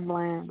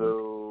 Bland.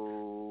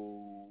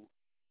 So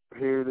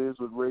here it is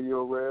with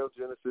Radio Rail,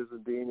 Genesis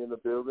and Dean in the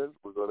building.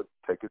 We're going to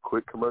take a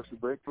quick commercial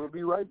break. We'll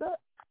be right back.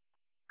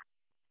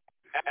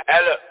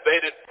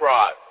 Elevated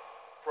prod.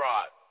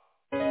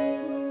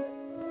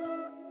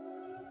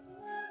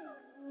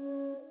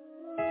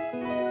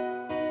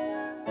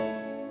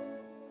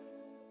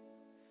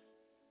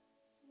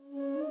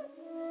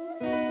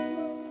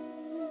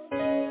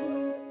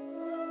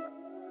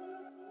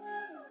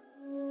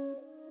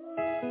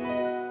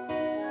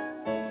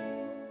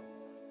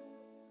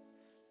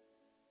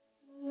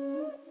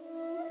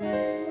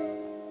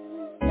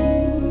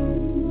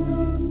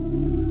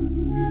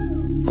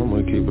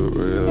 Keep it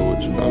real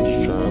with you, I'm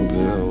just trying to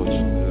build with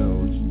you.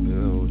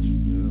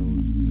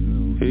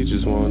 He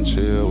just wanna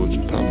chill with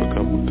you, pop a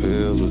couple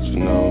pills with you,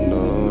 no.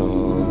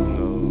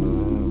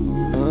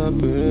 I've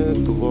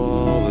been through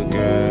all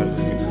again,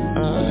 I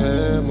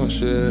had my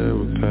share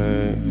of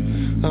pain.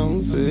 I'm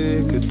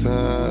sick and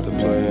tired of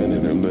playing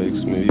and it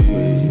makes me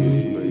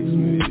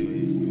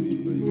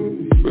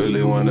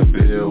really wanna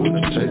build with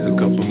you, chase a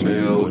couple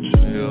mil with you.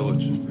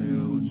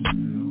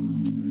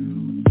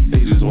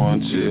 Just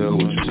wanna chill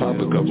with you, pop a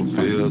couple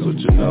pills with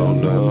you, no.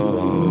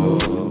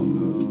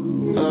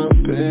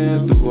 I've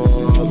been through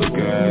all the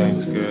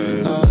games,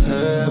 I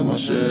had my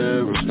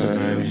share of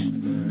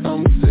pain.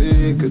 I'm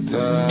sick and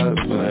tired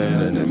of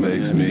playing and it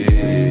makes me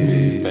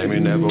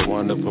never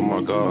wanna put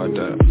my guard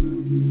down.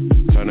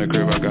 Turn the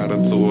crib I got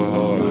into a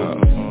hard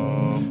house.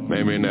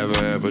 Made me never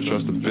ever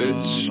trust a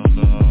bitch.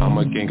 I'm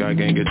a king, I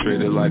can't get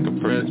treated like a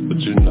prince, but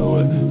you know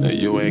it, and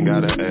you ain't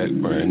gotta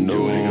act brand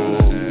new.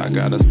 I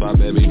got a spot,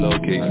 baby,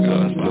 low-key,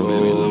 cause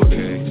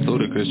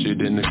ludicrous, you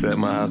didn't accept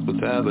my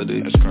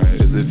hospitality. That's crazy.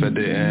 Cause if I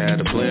didn't have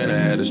a plan, I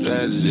had a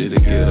strategy to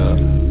get up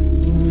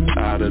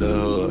out of the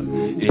hood.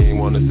 You ain't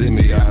wanna see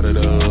me out of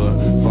the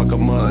hood. Fuck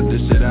 'em up,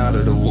 this shit out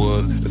of the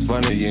wood. It's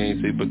funny you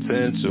ain't see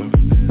potential.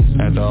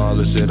 After all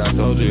the shit I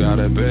told you, I'd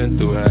have been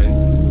through, hey.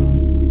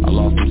 I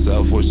lost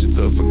myself, what she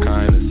took for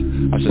kindness.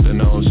 I should've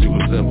known she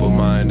was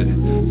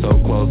simple-minded. So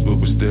close, but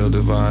we're still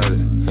divided.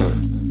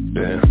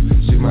 Damn,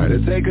 she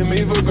might've taken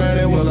me for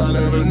granted, well I'll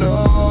never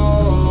know.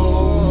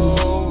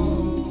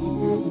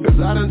 Cause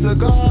I done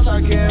took all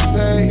I can't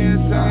pay.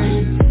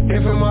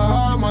 Came from my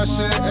heart, my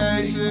shit,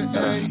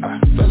 ayy. I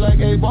feel like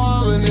a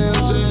ball in this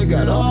shit,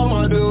 got all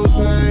my dues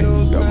paid.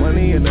 Got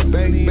money in the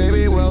bank,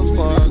 baby, Wells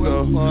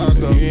Fargo.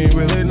 You ain't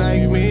really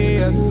like me,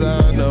 yes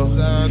I know.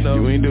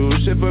 You ain't do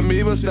shit for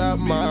me but stop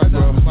my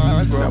growth.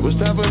 Now it's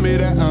time for me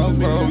to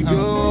outgrow you.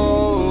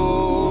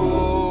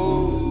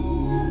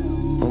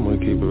 I'ma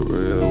keep it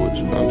real with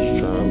you, I'm just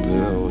trying to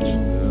build with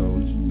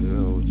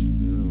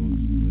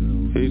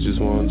you. He just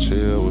wanna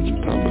chill with you,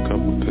 pop a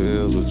couple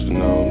pills with you, no.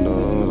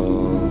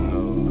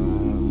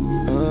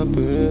 I've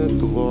been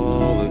through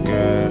all the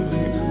games,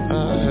 I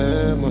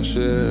had my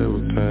share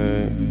of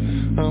pain.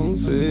 I'm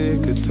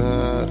sick and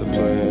tired of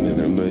playing and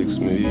it makes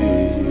me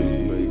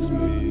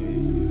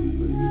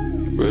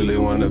really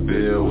wanna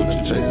build with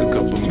you, chase a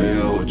couple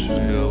mil with you.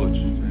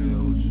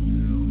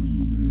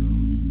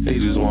 He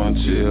just wanna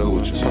chill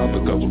with you, pop a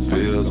couple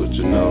pills with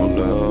you, no.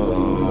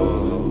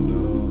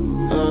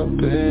 I've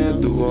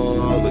been through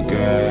all the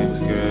games,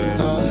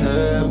 I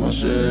had my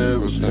share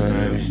of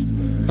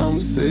pain. I'm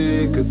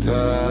sick and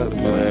tired of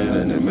playing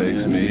and it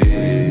makes me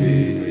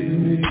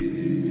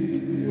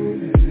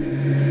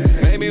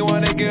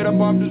wanna get up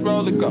off this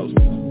roller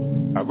coaster.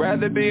 I'd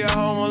rather be at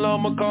home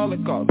alone, Macaulay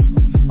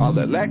Culkin. All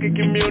that lack of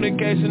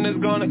communication is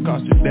gonna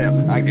cost you.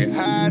 Damn, I get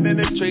high in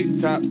the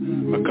treetops.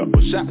 A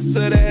couple shots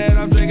to the head,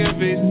 I'm drinking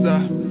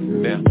Visa.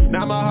 Damn,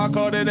 now my heart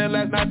colder than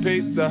last night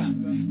pizza.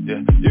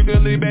 Yeah, you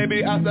can leave,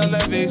 baby, hasta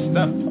la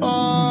vista.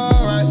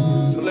 Alright,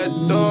 so let's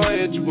do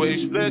it, you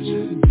way split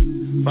you.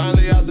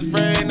 Finally out the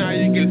frame, now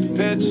you get the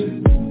picture.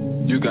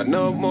 You got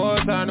no more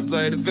time to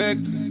play the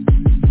victim.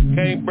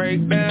 Can't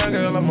break down,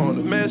 girl, I'm on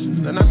a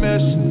mission, and I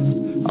miss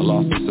you. I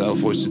lost myself,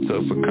 what she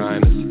took for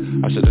kindness.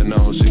 I should've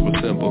known she was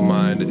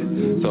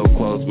simple-minded. So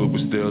close, but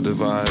we're still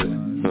divided.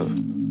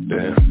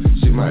 Damn,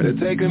 she might've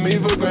taken me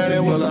for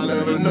granted, well, I'll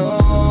never know.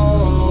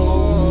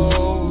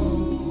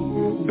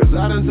 Cause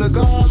I done took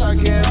all I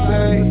can't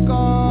pay.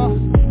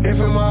 Came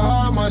from my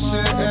heart, my shit,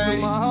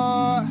 ayy.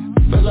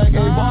 Feel like a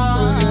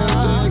ball in this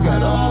shit,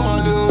 got all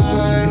my dues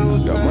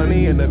paid. Got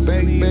money in the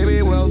bank,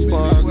 baby, Wells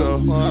Fargo.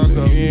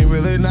 You ain't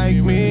really like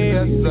me,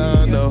 yes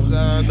I know.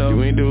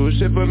 You ain't do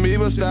shit for me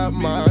but stop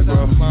my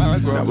growth.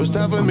 Now it's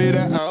time for me to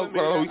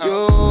outgrow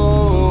you.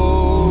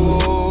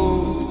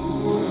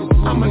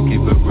 I'ma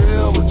keep it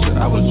real with you,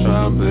 I was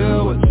trying to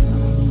build with you.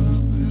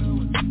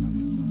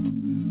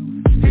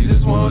 He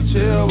just wanna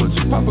chill with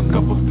you, pop a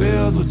couple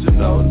pills with you,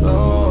 no.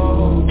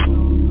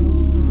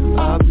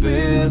 I've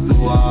been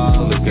through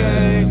all the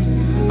games,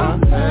 I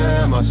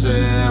had my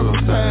share of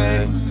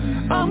pain.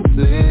 I'm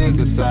sick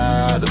and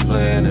tired of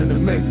playing and it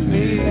makes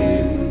me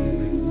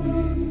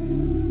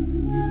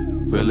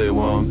really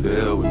wanna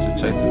build with you,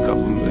 chase a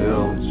couple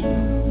mil with you.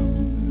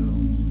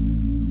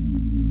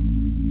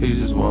 He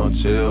just wanna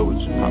chill with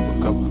you, pop a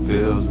couple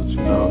pills, but you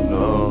don't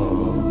know.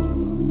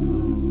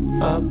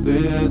 I've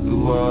been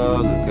through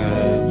all the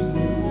games,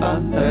 I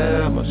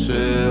had my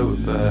share of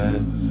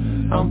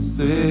pain. I'm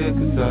sick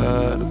and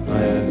tired of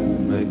playing,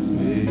 it makes me.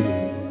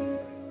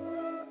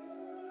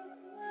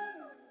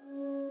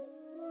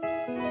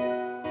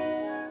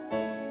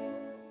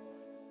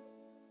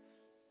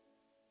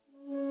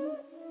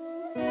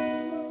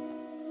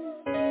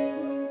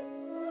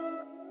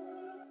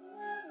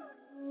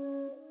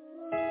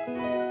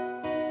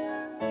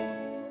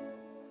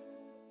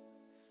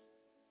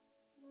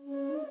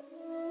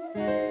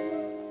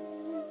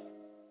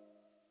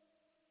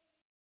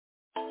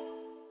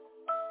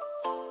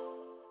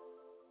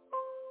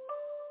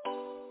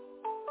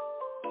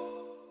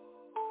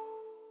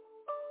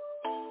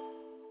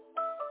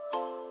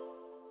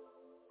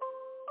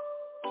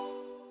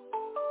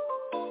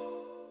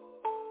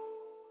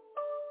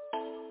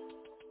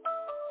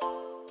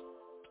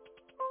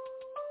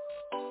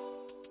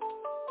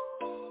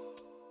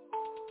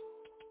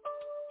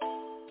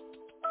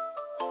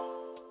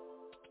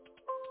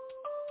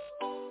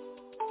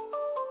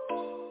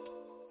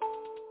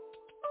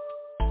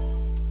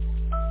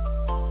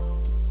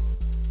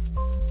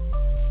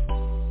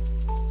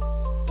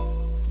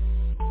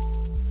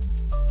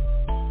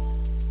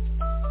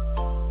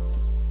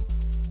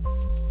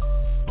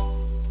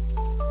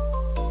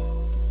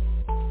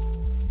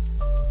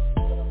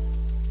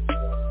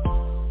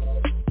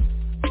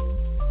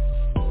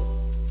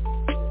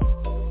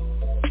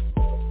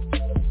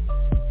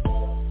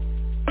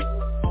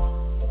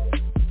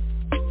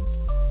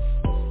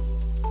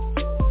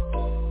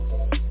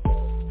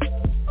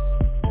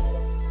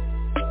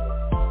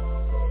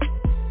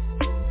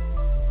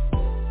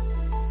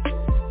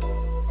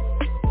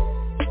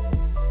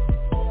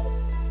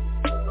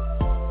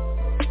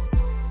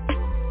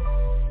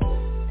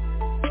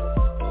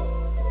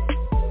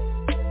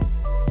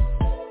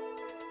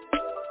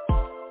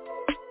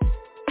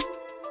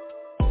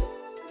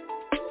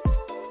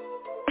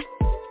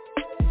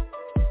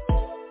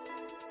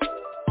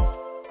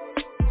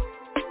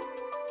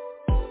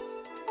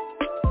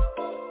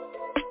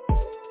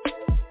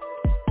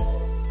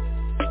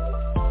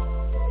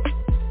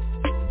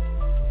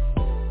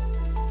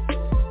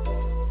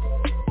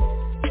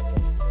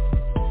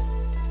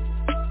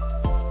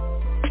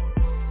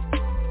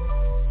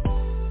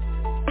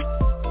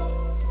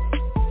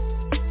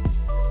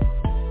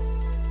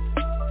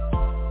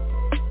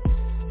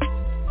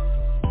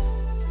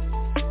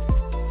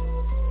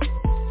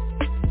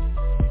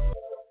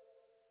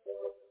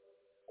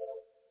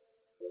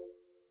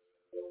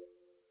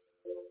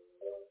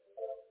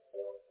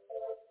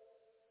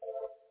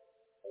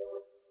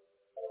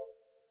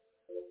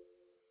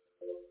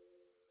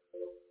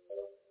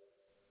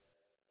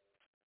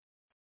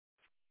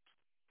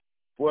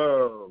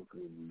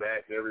 Welcome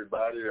back,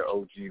 everybody, to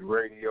OG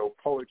Radio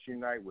Poetry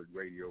Night with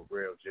Radio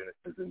Real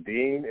Genesis and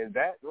Dean. And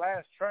that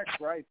last track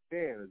right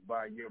there is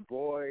by your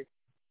boy,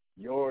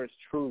 yours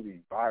truly,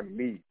 by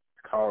me.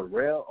 It's called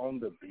Rail on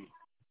the Beat.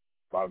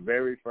 My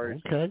very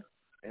first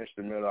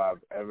instrumental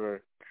I've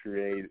ever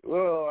created.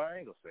 Well, I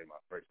ain't going to say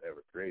my first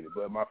ever created,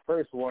 but my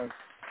first one.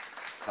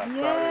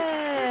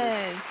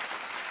 Yes.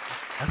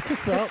 That's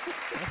what's up.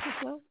 That's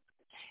what's up.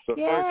 The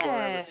first one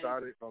I ever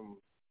started from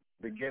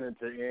beginning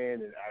to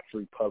end and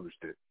actually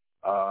published it.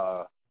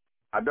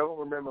 I don't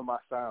remember my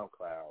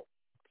SoundCloud,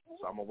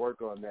 so I'm going to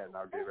work on that, and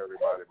I'll give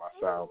everybody my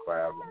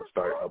SoundCloud. I'm going to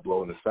start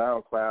uploading to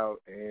SoundCloud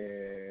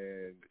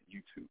and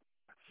YouTube.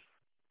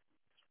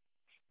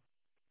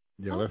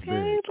 Yeah, that's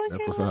big.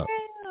 That's what's up.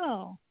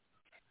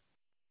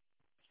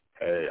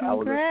 Hey, congrats. I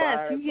was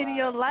inspired. You getting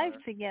your life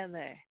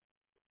together.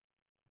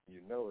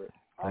 You know it.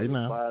 I was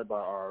inspired by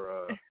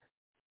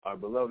our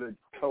beloved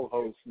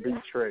co-host, B.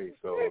 Trey,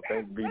 so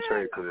thanks, B.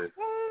 Trey, for this.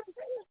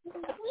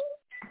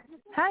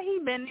 How he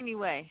been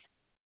anyway?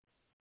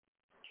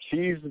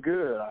 He's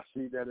good. I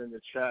see that in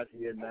the chat.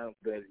 He announced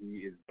that he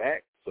is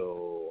back,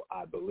 so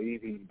I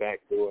believe he's back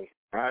doing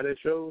Friday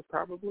shows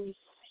probably,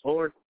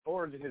 or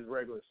his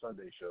regular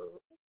Sunday shows.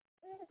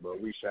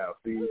 But we shall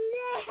see.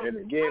 And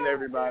again,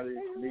 everybody,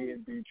 me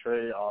and B.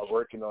 Trey are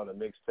working on a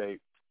mixtape,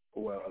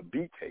 well, a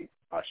beat tape,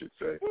 I should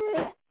say.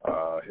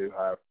 He'll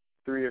have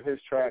 3 of his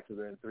tracks and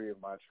then 3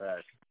 of my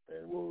tracks,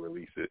 and we'll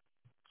release it.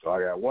 So I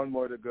got 1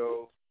 more to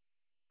go,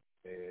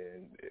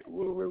 and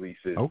we'll release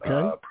it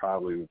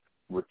probably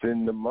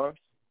within the month.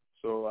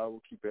 So I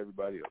will keep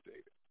everybody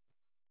updated.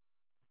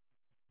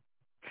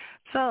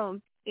 So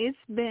it's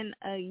been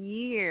a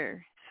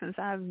year since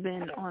I've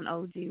been on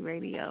OG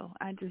Radio.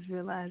 I just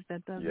realized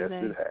that the other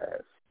day. Yes, it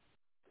has.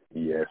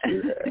 Yes,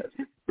 it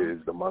has. It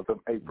is the month of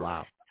April.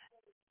 Wow.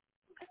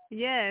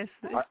 Yes,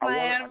 it's my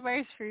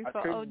anniversary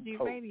for OG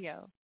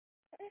Radio.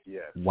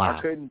 Yes. Wow.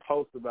 I couldn't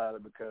post about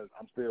it because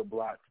I'm still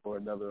blocked for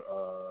another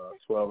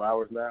 12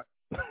 hours now.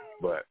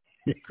 But,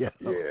 yeah.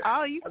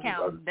 Oh, you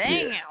count down.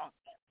 Yeah.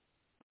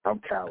 I'm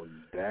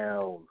counting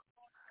down.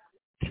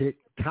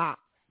 Tick-tock,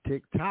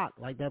 tick-tock,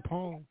 like that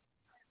poem.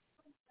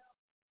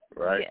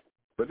 Right?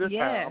 But this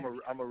time,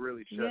 I'm gonna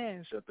really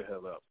shut the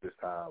hell up. This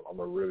time, I'm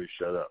gonna really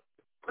shut up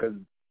because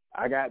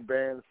I got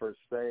banned for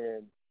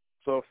saying.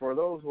 So for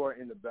those who are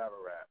into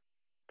battle rap,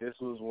 this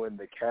was when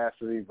the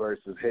Cassidy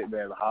versus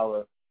Hitman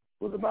Holla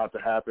was about to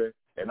happen,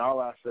 and all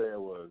I said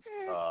was,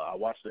 I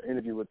watched the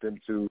interview with them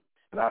too,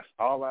 and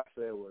all I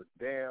said was,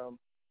 damn,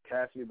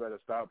 Cassidy better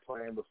stop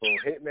playing before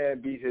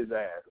Hitman beat his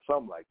ass, or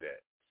something like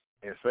that.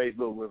 And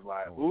Facebook was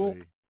like,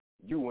 ooh,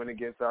 you went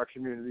against our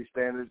community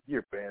standards,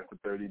 you're banned for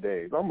 30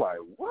 days. I'm like,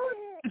 what?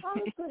 I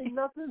didn't say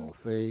nothing.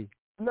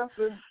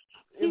 Nothing.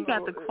 You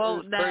got the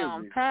quote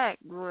down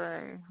packed,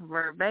 boy,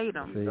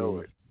 verbatim. You know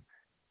it.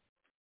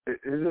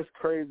 It's just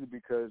crazy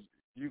because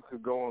you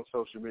could go on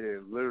social media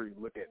and literally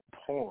look at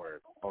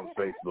porn on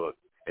Facebook,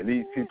 and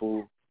these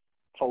people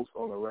post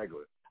on a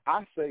regular.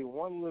 I say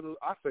one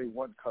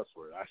cuss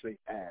word. I say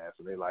ass,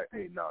 and they like,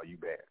 hey, no, you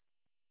banned.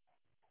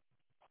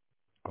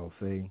 Oh,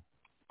 see.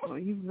 Well,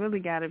 you really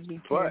got to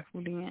be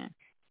careful then.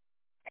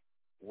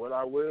 What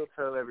I will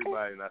tell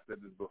everybody, and I said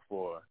this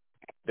before,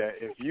 that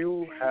if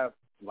you have,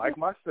 like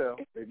myself,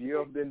 if you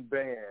have been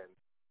banned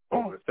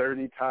over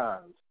 30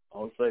 times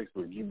on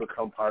Facebook, you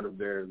become part of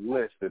their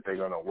list that they're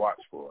going to watch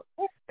for.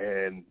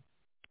 And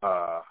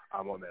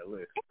I'm on that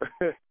list.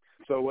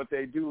 So what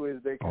they do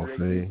is they create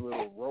these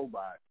little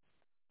robots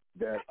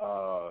that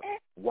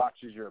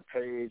watches your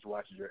page,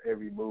 watches your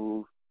every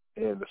move,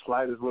 and the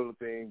slightest little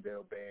thing,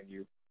 they'll ban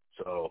you.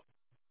 So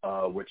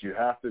what you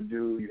have to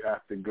do, you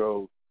have to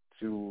go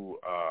to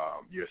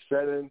your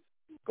settings,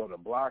 go to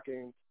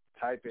blocking,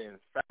 type in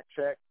fact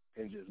check,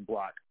 and just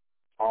block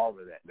all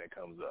of that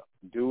comes up.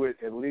 Do it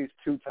at least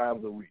 2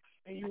 times a week,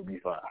 and you'll be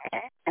fine.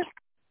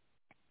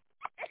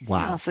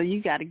 Wow. So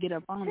you got to get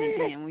up on it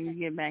then when you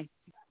get back.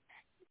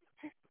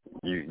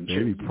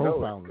 You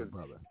profiling,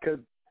 brother. Because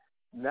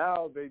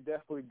now they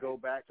definitely go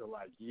back to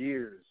like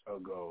years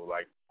ago,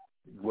 like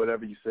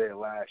whatever you said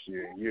last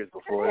year and years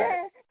before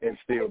that, and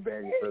still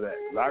ban you for that.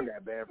 I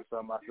got banned for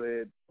something I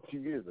said 2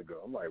 years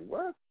ago. I'm like,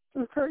 what?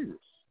 This is crazy.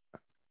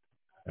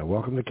 And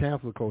welcome to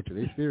cancel culture.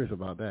 They serious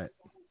about that.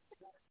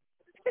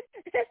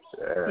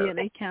 Yeah,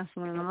 they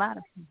canceling a lot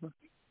of people.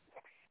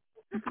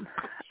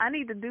 I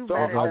need to do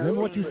better.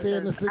 Remember what you said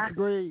in the 6th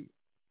grade?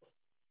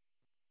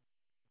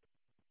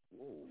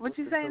 What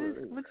you saying?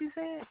 What you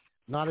said?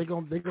 No, they're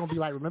gonna be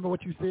like, remember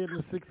what you said in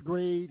the 6th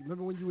grade?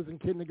 Remember when you was in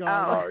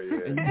kindergarten? Oh,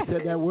 yeah. And you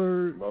said that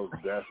word? Most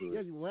definitely.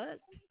 Yeah, you what?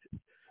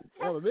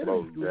 Elementary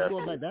school, you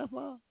going back that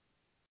far?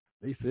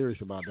 They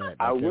serious about that.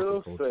 I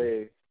will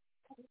say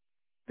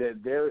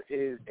that there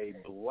is a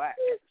black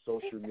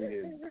social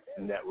media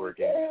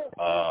networking.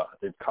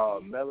 It's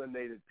called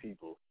Melanated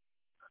People.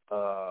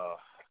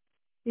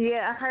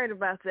 Yeah, I heard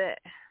about that.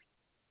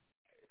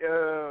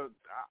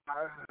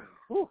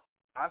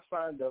 I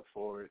signed up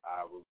for it.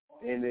 I was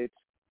in it.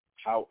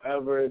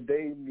 However, it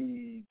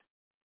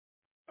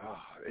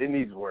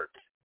needs work.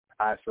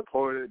 I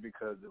supported it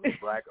because it was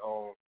black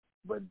owned,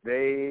 but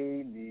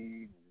they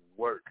need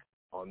work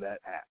on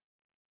that app.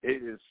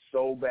 It is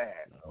so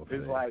bad. Okay.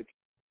 It's like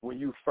when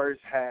you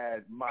first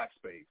had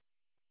MySpace.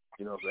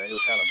 You know what I'm saying? It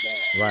was kind of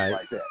bad. Right.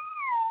 Like that.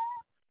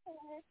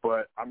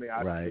 But, I mean,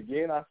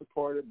 I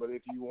support it, but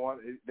if you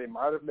want, they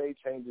might have made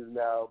changes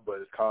now,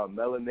 but it's called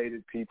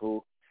Melanated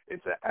People.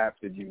 It's an app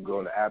that you can go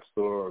in the App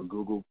Store or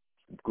Google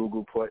Store.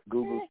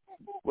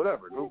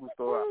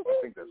 I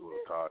think that's what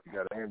it's called. You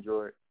got an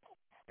Android.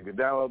 You can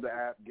download the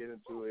app, get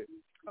into it.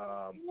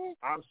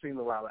 I've seen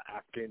a lot of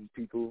African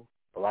people,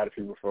 a lot of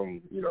people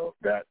from,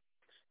 that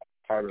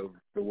part of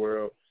the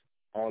world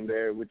on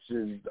there, which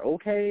is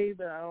okay,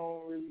 but I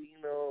don't really,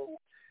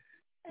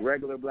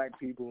 regular black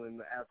people and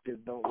the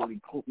Africans don't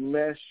really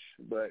mesh,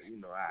 but,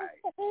 all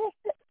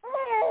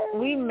right.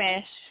 We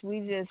mesh. We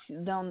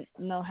just don't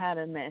know how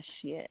to mesh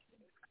yet.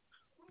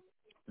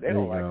 They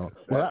don't like it.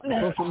 Well,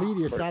 social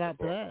media, shout out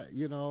to that.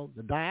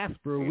 The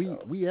diaspora,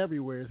 we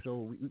everywhere,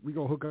 so we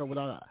going to hook up with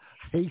our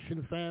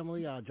Haitian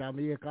family, our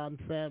Jamaican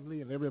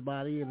family, and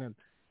everybody, and then,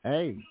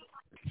 hey,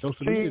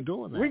 social media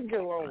doing that. We can get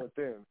along with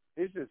them.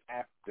 It's just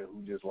Africa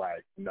who just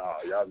like, nah,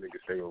 y'all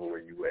niggas stay over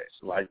where you at.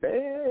 Like,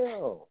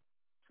 damn,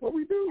 what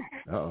we do.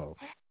 Uh-oh.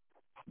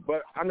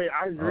 But, I mean,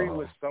 I agree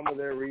with some of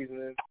their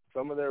reasoning.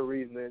 Some of their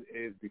reasoning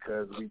is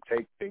because we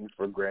take things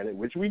for granted,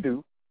 which we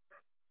do,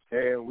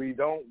 and we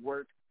don't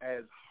work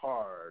as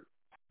hard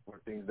for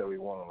things that we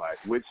want in life,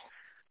 which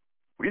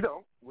we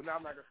don't. Well,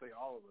 I'm not going to say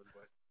all of us,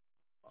 but...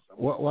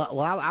 Well,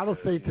 I would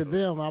say to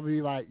them, I'll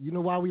be like, you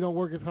know why we don't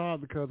work as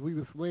hard? Because we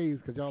were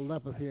slaves, because y'all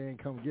left us here and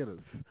come get us.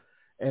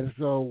 And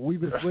so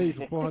we've been slaves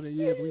for 400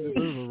 years. We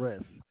deserve a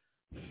rest.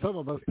 Some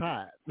of us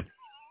tired.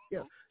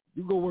 Yeah,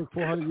 you go work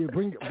 400 years.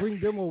 Bring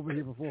them over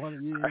here for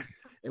 400 years,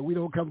 and we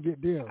don't come get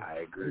them. I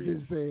agree. And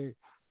just say,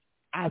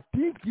 I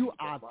think you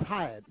are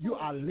tired. You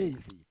are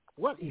lazy.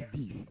 What is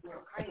this?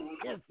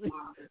 Yes,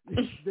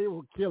 they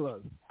will kill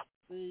us.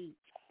 See,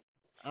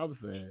 I'm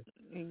saying.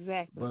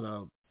 Exactly.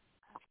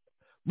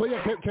 But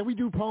yeah, can we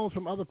do poems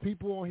from other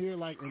people on here?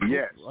 Like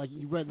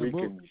you read the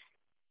book?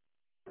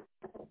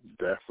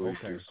 Definitely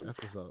do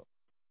some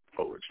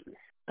poetry.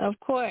 Of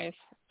course.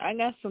 I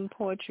got some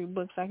poetry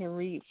books I can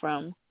read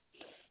from.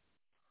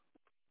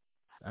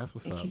 That's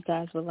what's if up. you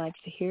guys would like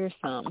to hear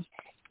some.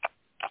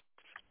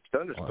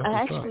 Thunderstorm.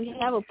 I actually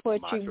have a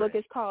poetry book.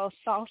 It's called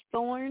Soft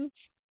Thorns.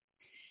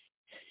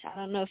 I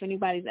don't know if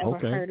anybody's ever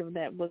heard of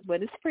that book,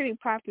 but it's pretty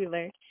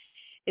popular.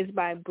 It's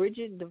by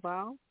Bridget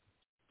DeVos.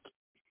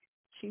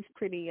 She's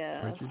pretty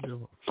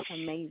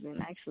amazing.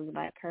 I actually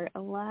like her a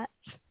lot.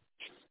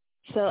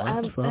 So I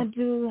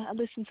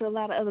listen to a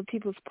lot of other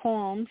people's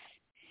poems,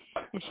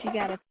 and she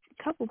got a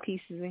couple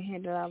pieces in here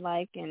that I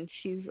like, and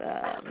she's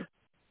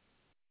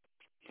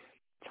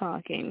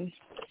talking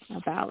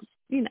about,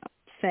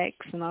 sex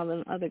and all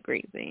them other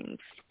great things.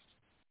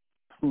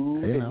 Hey,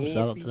 now,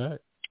 shout out to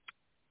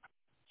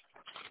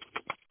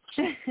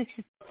that.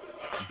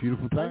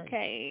 Beautiful thing.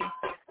 Okay.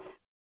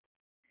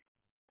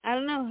 I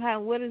don't know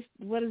what is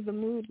the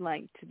mood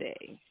like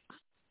today?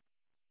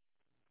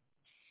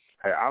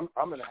 Hey,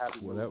 I'm in a happy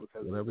mood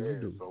because whatever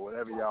you do. So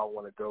whatever y'all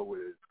want to go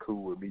with is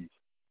cool with me.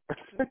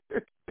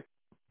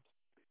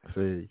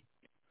 See.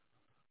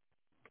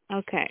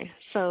 Okay,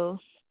 so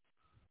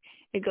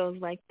it goes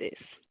like this.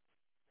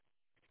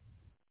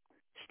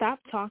 Stop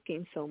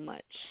talking so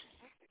much.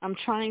 I'm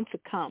trying to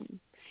come,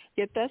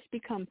 yet thus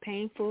become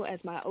painful as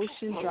my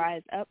ocean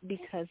dries up,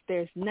 because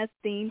there's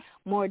nothing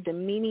more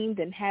demeaning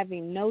than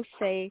having no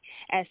say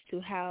as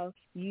to how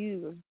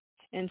you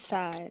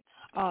inside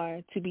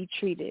are to be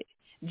treated.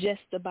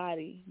 Just a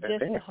body,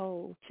 just a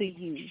hole to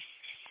you.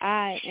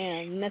 I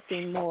am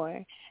nothing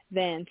more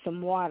than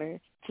some water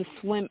to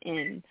swim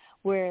in.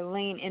 We're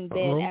laying in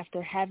bed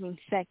after having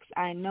sex.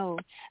 I know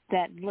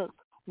that look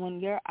when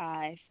your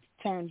eyes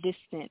turn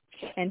distant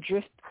and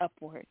drift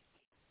upward.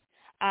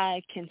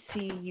 I can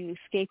see you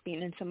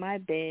escaping into my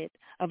bed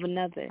of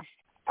another,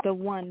 the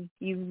one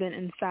you've been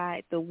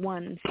inside, the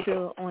one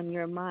still on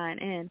your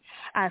mind, and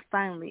I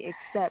finally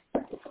accept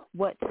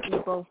what we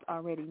both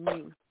already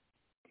knew.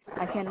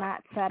 I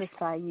cannot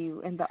satisfy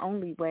you in the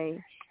only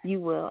way you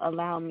will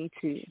allow me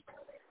to.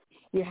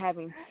 You're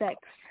having sex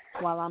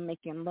while I'm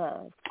making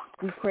love.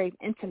 We crave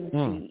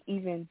intimacy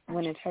even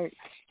when it hurts.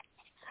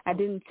 I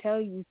didn't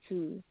tell you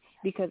to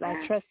because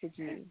I trusted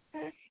you.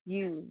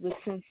 You would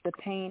sense the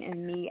pain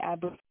in me. I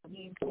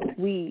believe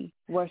we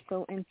were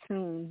so in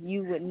tune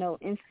you would know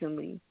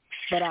instantly,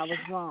 but I was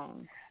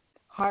wrong.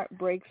 Heart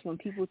breaks when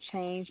people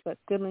change, but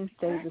feelings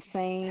stay the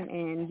same,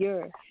 and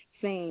you're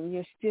saying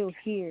you're still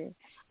here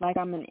like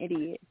I'm an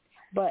idiot,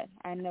 but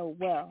I know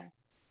well.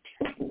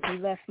 You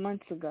left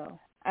months ago.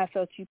 I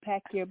felt you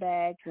pack your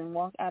bags and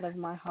walk out of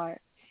my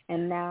heart,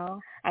 and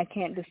now I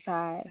can't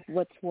decide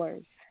what's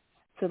worse,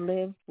 to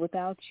live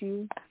without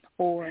you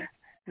or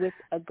with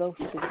a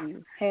ghost of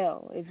you.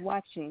 Hell is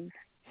watching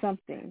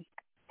something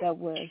that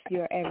was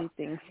your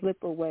everything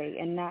slip away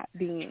and not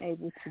being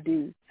able to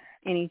do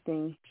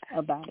anything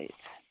about it.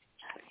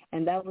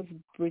 And that was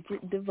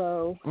Bridget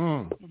DeVos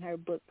in her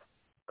book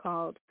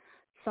called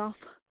Soft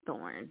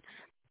Thorns.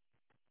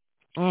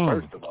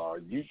 First of all,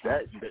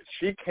 that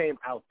she came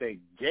out the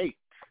gate.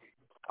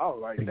 I was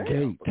like, the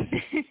damn.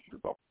 Gate.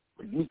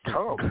 You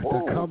come.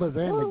 The covers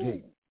and the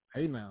gate.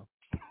 Hey now.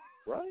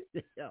 Right?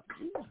 Yeah.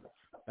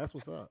 That's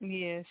what's up.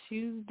 Yeah,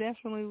 she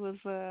definitely was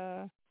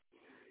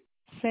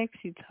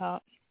sexy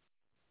talk.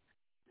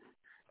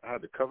 I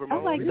had to cover my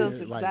I like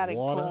those like exotic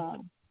water.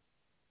 poems.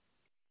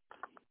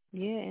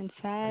 Yeah,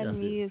 inside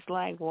me is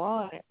like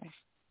water.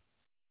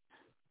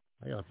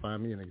 I gotta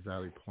find me an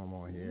exotic poem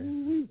on here.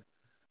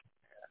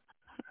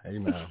 Hey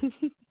now,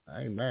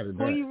 I ain't mad at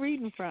that. Who are you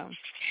reading from?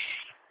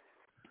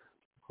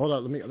 Hold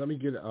on, let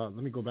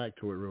me go back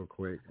to it real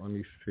quick. Let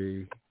me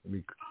see. Let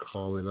me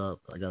call it up.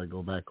 I gotta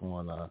go back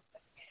on.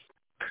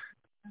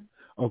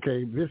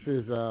 Okay, this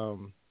is let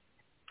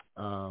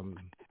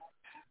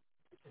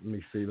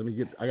me see.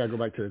 I gotta go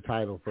back to the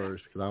title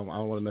first because I don't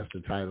want to mess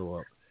the title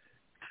up.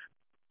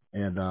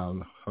 And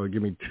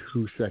give me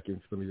 2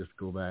 seconds. Let me just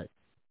go back.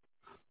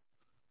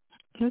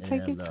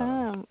 Take your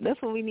time.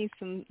 That's what we need,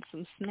 some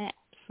snaps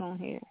on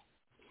here.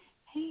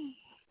 Hey.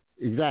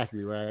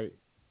 Exactly, right?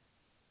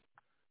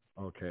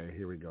 Okay,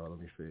 here we go. Let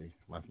me see.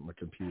 My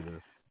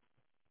computer.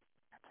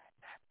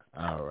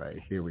 All right,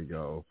 here we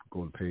go.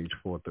 Go to page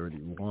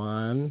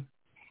 431.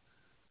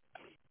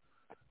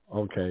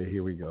 Okay,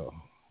 here we go.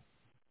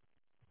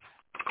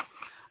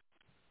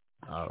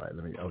 All right,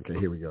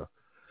 here we go.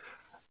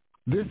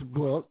 This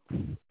book,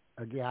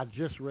 again, I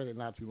just read it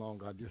not too long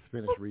ago. I just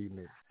finished reading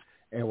it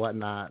and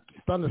whatnot.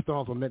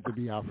 Thunderstorms were meant to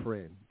be our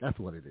friend. That's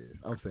what it is.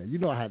 I'm saying,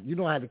 I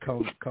had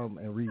to come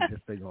and read this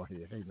thing on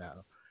here. Hey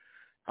now.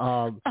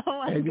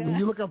 And when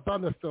you look up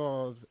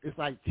thunderstorms, it's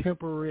like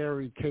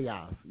temporary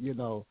chaos,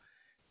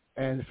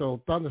 And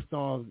so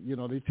thunderstorms,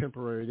 they're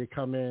temporary. They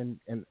come in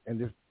and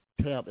just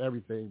tear up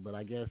everything. But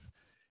I guess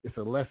it's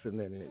a lesson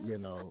in it,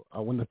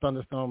 When the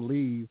thunderstorm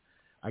leaves,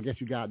 I guess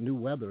you got new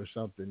weather or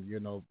something,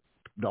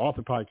 The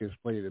author probably can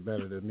explain it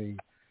better than me,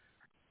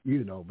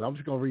 But I'm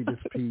just going to read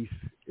this piece.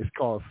 It's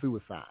called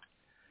Suicide.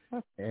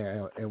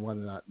 And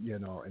whatnot,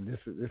 and this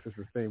is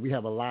the thing. We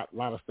have a lot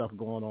of stuff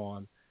going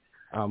on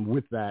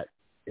with that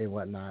and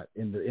whatnot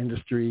in the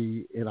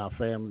industry, in our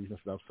families and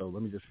stuff. So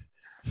let me just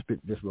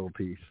spit this little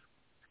piece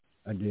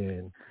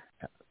again.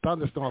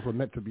 Thunderstorms were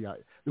meant to be our.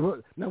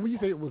 Now, when you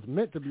say it was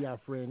meant to be our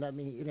friend, that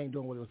means it ain't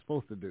doing what it was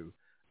supposed to do,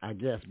 I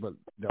guess. But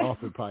the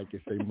author probably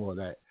could say more of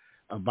that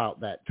about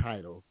that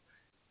title.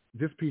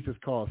 This piece is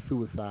called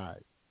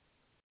Suicide.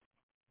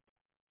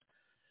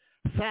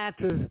 Sad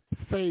to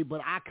say,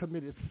 but I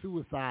committed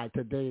suicide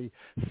today.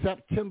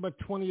 September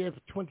 20th,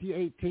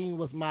 2018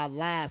 was my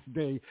last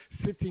day,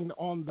 sitting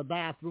on the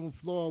bathroom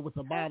floor with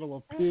a bottle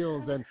of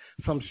pills and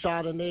some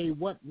Chardonnay.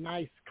 What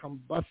nice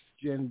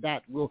combustion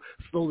that will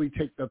slowly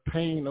take the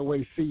pain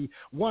away. See,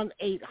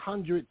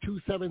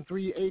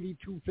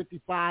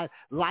 1-800-273-8255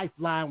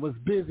 Lifeline was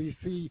busy.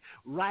 See,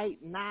 right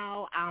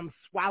now I'm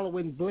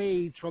swallowing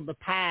blades from the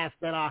past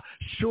that are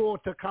sure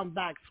to come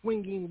back,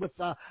 swinging with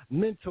a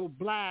mental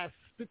blast,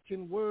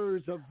 spitting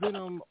words of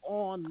venom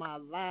on my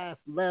last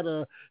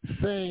letter,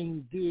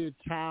 saying, dear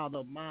child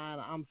of mine,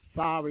 I'm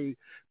sorry.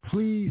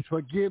 Please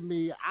forgive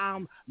me.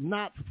 I'm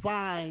not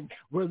fine.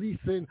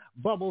 Releasing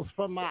bubbles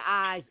from my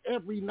eyes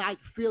every night,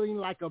 feeling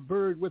like a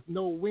bird with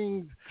no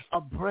wings,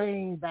 a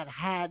brain that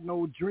had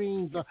no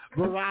dreams, a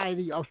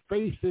variety of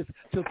faces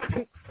to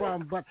pick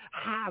from but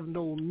have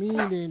no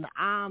meaning.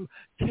 I'm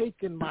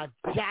taking my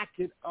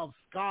jacket of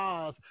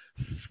scars,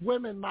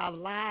 swimming my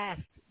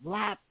last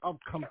lap of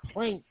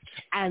complaints,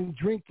 and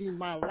drinking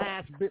my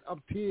last bit of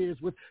tears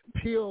with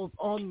pills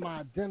on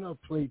my dinner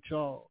plate,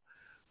 y'all.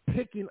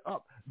 Picking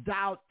up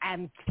doubt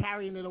and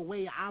carrying it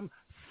away. I'm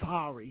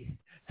sorry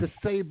to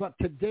say, but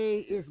today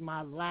is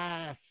my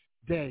last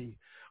day.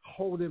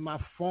 Holding my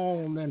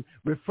phone and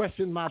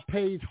refreshing my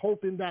page,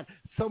 hoping that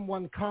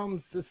someone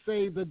comes to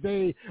save the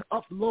day.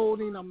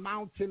 Uploading a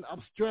mountain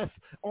of stress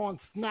on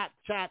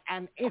Snapchat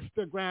and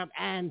Instagram,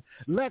 and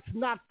let's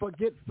not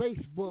forget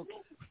Facebook.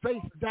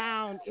 Face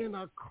down in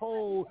a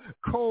cold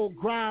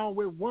ground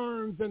with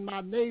worms in my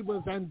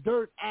neighbors and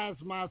dirt as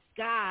my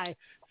sky.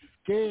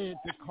 Scared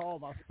to call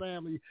my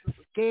family,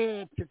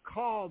 scared to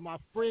call my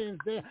friends.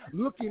 They're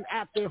looking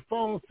at their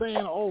phone saying,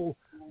 oh,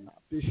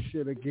 not this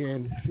shit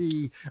again.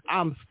 See,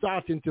 I'm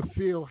starting to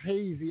feel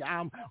hazy.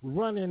 I'm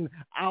running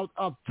out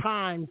of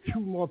time.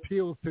 2 more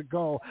pills to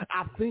go.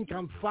 I think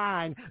I'm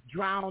fine.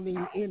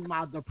 Drowning in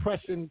my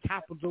depression.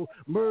 Capital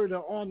murder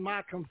on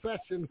my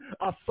confession.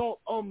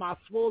 Assault on my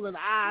swollen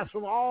eyes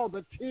from all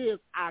the tears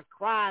I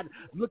cried.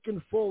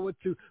 Looking forward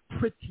to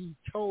pretty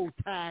toe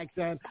tags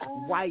and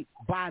white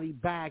body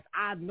bags.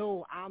 I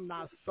know I'm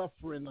not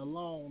suffering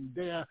alone.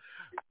 There are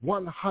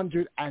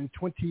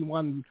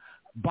 121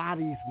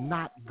 bodies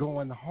not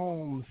going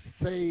home,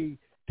 say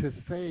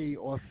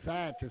or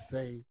sad to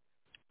say,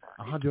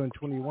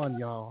 121,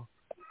 y'all.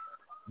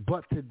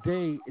 But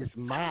today is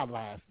my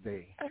last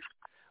day.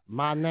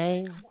 My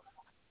name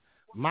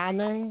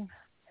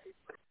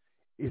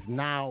is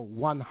now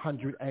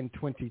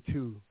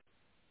 122.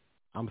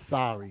 I'm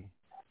sorry.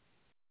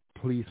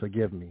 Please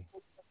forgive me.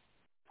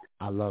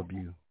 I love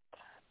you.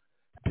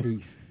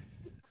 Peace.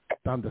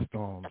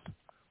 Thunderstorms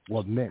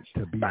were meant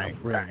to be our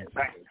friends.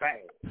 Bang,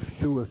 bang.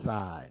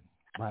 Suicide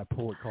by a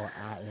poet called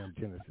I Am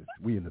Genesis.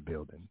 We in the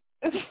building.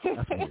 That's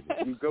what it is.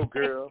 You go,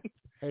 girl.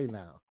 Hey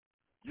now.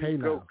 You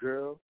go,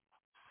 girl.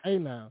 Hey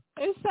now.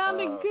 It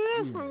sounded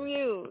good from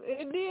you.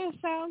 It did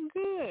sound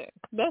good.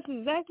 That's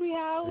exactly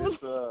how I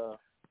was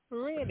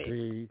ready.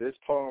 See, this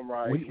poem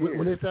here.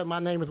 When they said my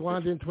name is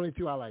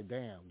 122, I like,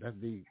 damn, that's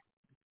deep.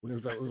 When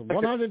it was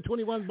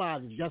 121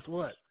 bodies, guess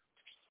what?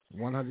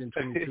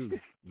 122.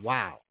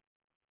 Wow.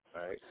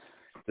 All right.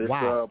 This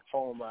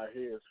poem right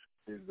here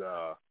is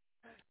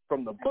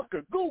from the Book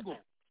of Google.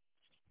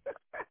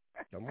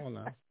 Come on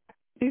now.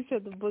 He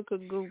said the Book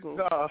of Google.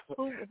 No.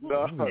 Who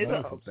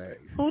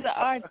the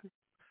artist?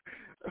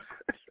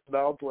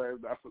 No, I'm playing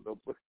that for the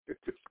book.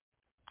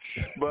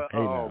 But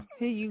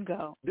here you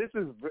go. This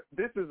is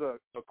a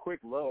quick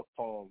love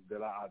poem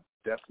that I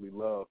definitely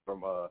love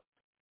from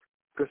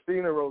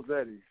Christina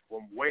Rossetti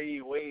from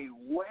way, way,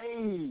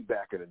 way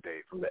back in the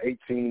day, from the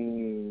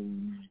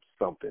 1800s,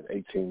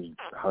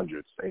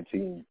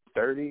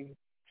 1830,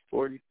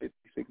 40, 50,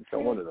 60,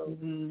 some one of those.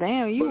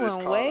 Damn, you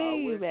went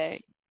way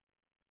back.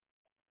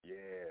 Yeah,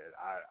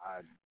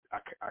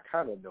 I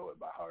kind of know it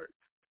by heart.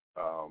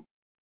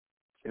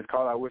 It's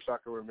called I Wish I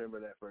Could Remember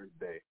That First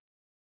Day.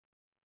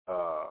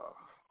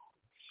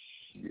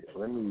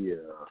 Let me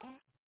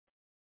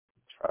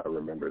try to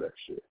remember that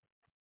shit.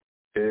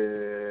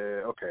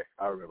 Okay,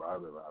 I remember.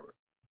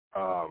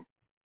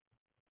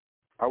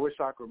 I wish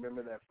I could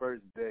remember that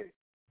first day,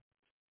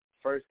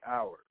 first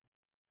hour,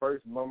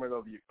 first moment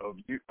of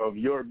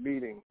your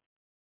meeting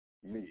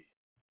me.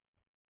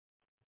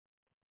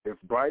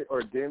 If bright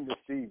or dim this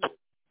season,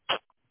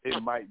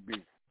 it might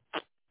be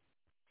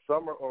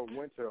summer or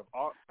winter of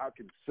aught I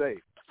can say.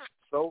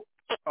 So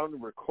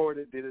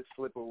unrecorded did it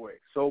slip away.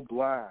 So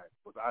blind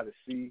was I to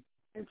see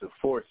into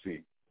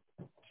foresee.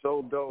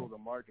 So dull the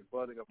market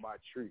budding of my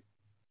tree.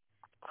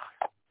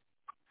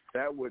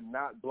 That would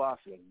not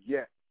blossom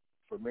yet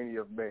for many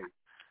of May.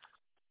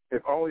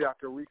 If only I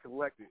could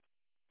recollect it,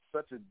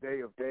 such a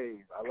day of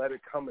days, I let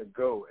it come and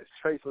go, as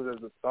traceless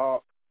as the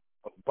thaw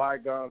of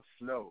bygone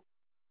snow.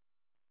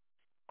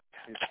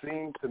 It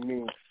seemed to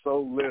mean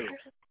so little,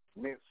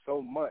 meant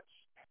so much.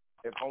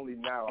 If only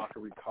now I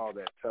could recall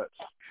that touch.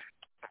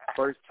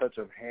 First touch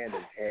of hand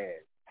in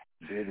hand,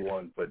 did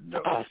one but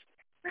no.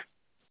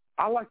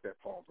 I like that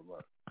poem from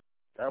her.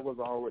 That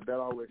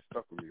always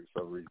stuck with me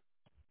for some reason.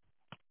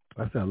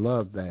 That's a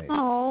love thing.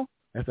 Oh.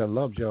 That's a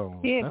love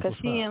Jones. Yeah, because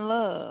he in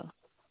love.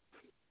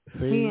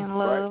 See? He in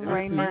love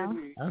right now.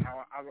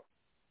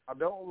 I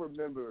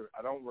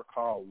don't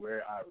recall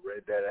where I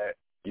read that at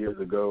years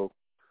ago,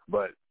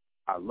 but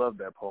I love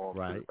that poem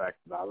for the fact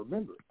that I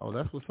remember it. Oh,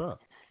 that's what's up.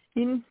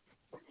 You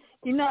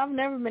know, I've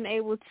never been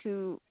able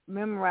to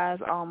memorize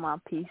all my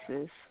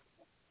pieces.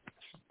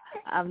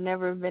 I've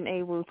never been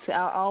able to.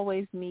 I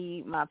always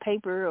need my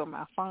paper or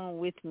my phone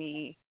with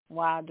me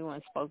while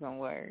doing spoken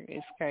word.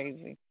 It's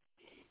crazy.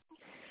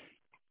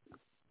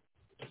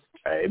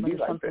 Hey, but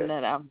it's something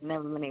that I've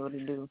never been able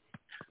to do.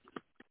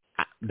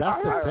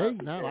 That's the thing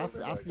now.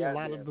 I see a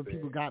lot of the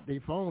people got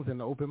their phones in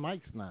the open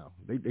mics now.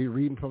 They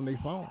reading from their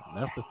phone.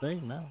 That's the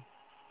thing now.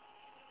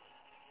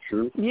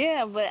 True.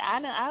 Yeah, but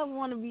I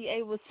want to be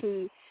able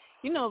to,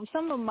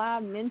 some of my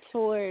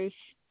mentors,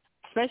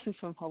 especially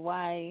from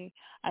Hawaii,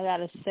 I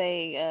gotta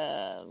say,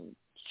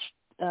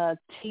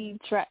 T.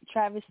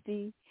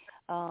 Travesty,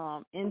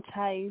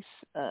 Entice,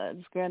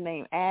 this girl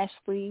named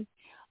Ashley.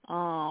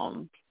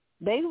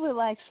 They were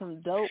like some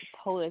dope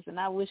poets, and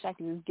I wish I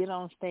could just get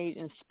on stage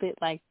and spit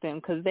like them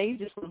because they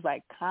just was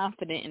like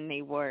confident in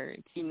their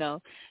words,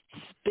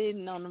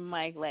 spitting on the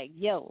mic like,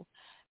 yo,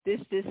 this,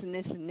 and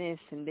this, and this,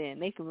 and then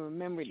they could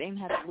remember. They didn't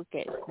have to look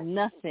at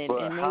nothing,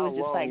 but and they were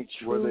just like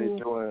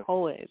true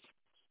poets.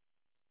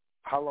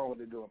 How long were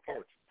they doing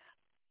poetry?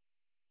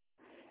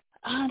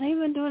 They've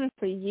been doing it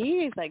for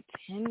years, like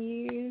 10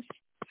 years.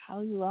 How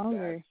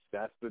longer?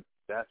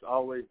 That's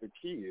always the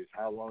key is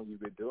how long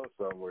you've been doing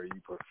something where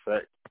you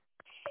perfect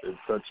in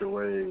such a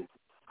way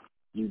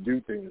you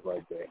do things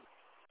like that.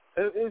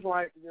 It's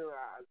like,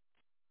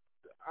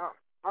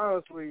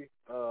 honestly,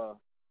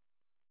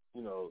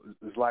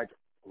 it's like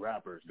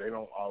rappers. They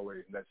don't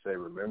always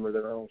necessarily remember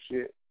their own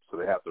shit, so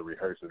they have to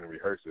rehearse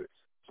it.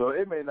 So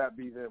it may not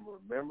be them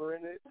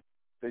remembering it.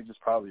 They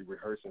just probably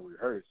rehearse,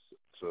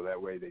 so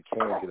that way they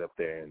can get up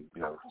there and,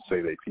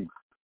 say they peak.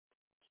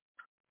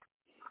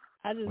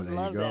 I just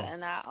love that,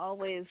 and I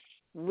always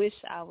wish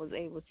I was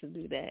able to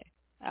do that.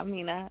 I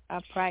mean, I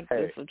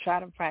practice or try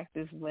to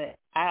practice, but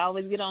I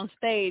always get on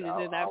stage and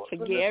then I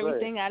forget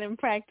everything I didn't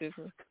practice.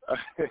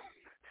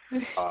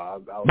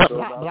 I'll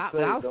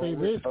say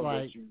this,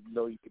 like, you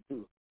could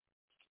do.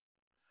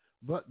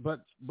 But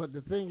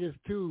the thing is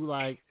too,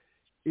 like,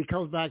 it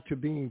comes back to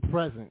being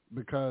present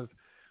because,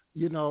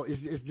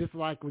 it's just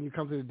like when you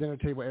come to the dinner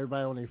table,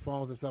 everybody on their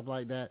phones and stuff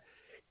like that.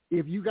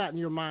 If you got in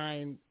your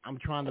mind, I'm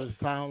trying to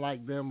sound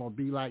like them or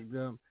be like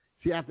them,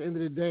 see, at the end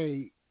of the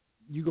day,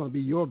 you're going to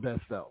be your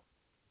best self.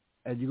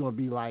 And you're going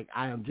to be like,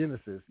 I am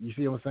Genesis. You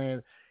see what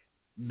I'm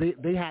saying?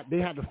 They had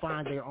to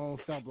find their own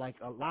self. Like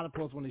a lot of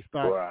poets when they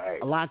start,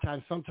 a lot of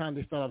times, sometimes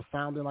they start off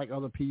sounding like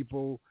other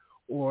people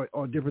or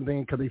different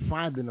things because they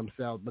find in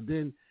themselves. But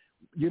then,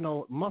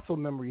 muscle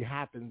memory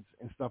happens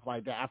and stuff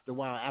like that after a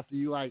while. After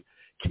you like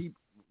keep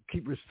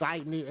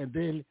reciting it and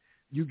then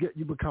you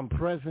become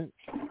present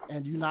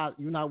and you're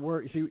not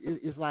worried. See,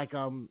 it's like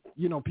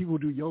people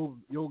do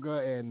yoga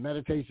and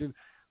meditation.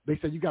 They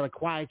say you got to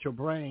quiet your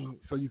brain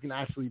so you can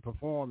actually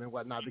perform and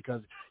whatnot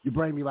because your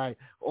brain be like,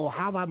 oh,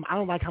 I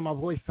don't like how my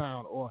voice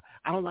sound, or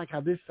I don't like how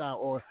this sound,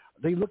 or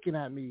they looking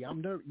at me.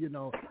 I'm nervous,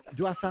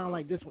 do I sound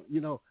like this?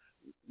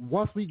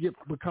 Once we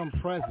become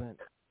present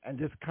and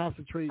just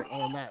concentrate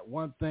on that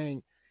one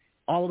thing,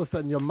 all of a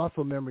sudden your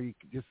muscle memory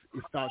it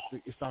starts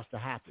to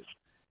happen.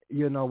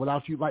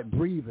 Without you like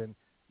breathing,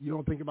 you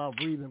don't think about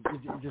breathing.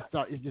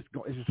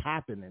 It's just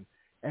happening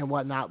and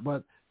whatnot.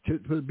 But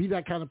to be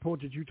that kind of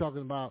poet that you're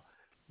talking about,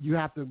 you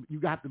have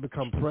to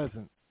become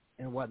present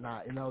and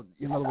whatnot. In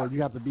other words,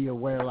 you have to be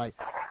aware. Like,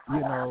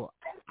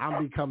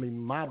 I'm becoming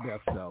my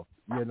best self.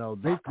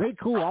 They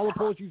cool. All the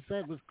poets you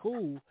said was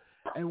cool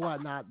and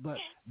whatnot, but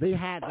they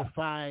had to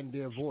find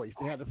their voice.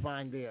 They had to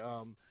find their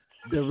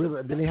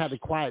rhythm. Then they had to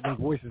quiet their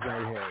voices in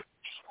their head.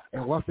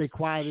 And once they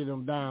quieted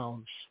them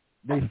down,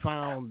 they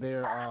found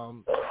their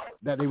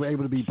that they were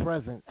able to be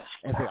present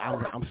and say,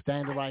 I'm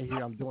standing right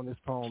here. I'm doing this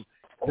poem.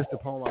 This is the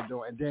poem I'm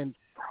doing. And then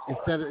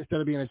instead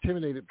of being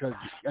intimidated, because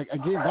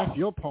again, that's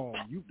your poem.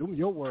 You doing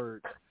your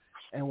words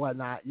and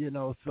whatnot.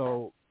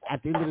 So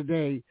at the end of the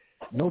day,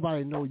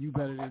 nobody know you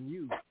better than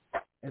you.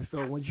 And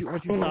so once you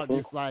start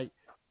just like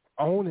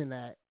owning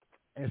that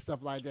and stuff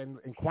like that,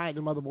 and quiet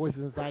them other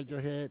voices inside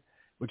your head,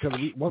 because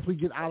once we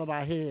get out of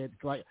our head,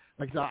 like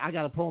I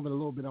got a poem in a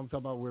little bit. I'm talking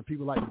about where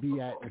people like to be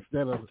at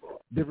instead of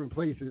different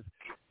places.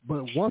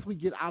 But once we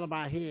get out of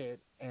our head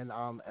and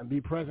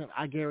be present,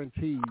 I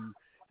guarantee you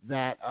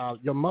that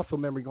your muscle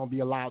memory gonna be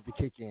allowed to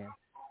kick in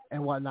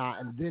and whatnot,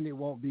 and then it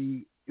won't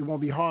be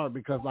hard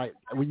because like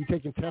when you're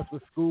taking tests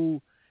with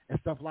school and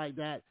stuff like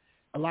that,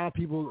 a lot of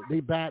people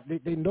they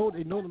know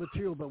the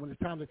material, but when it's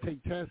time to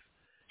take tests,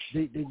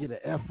 they get an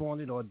F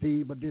on it or a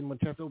D. But then when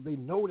tests over, they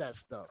know that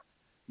stuff.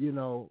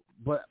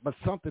 But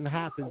something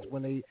happens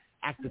when they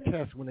act the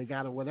test, when they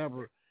got or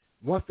whatever,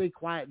 once they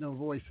quiet their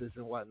voices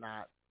and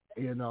whatnot,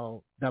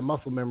 that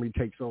muscle memory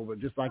takes over,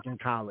 just like in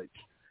college,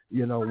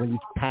 when you're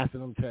passing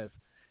them tests.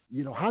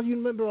 How do you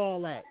remember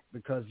all that?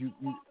 Because you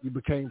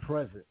became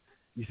present.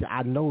 You said,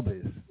 I know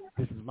this.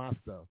 This is my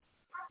stuff,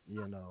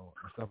 and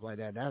stuff like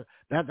that.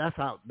 That's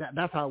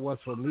how it was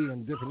for me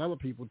and different other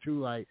people too.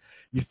 Like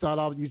you start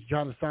off, you're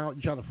trying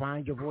to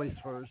find your voice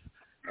first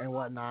and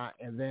whatnot,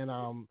 and then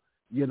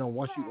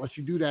once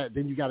you do that,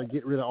 then you got to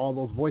get rid of all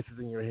those voices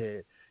in your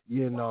head.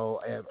 And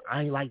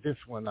I ain't like this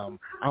one. I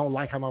don't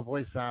like how my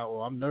voice sounds,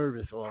 or I'm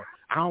nervous, or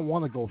I don't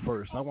want to go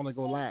first. I want to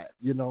go last.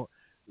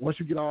 Once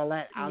you get all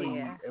that out of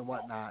you and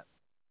whatnot,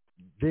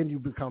 then you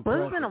become present.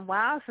 Well, it's been a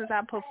while since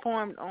I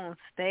performed on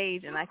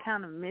stage, and I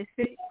kind of miss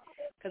it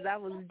because I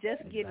was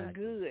just getting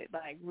good,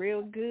 like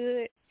real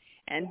good.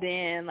 And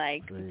then,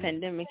 the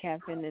pandemic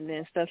happened, and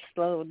then stuff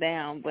slowed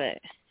down. But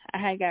I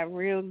had got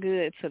real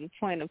good to the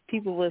point of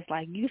people was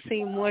like, you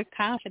seem more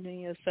confident in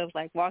yourself,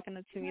 like walking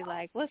up to me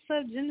like, what's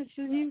up, Genesis?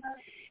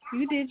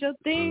 You did your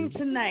thing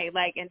tonight.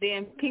 And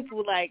then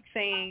people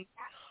saying,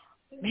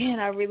 man,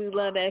 I really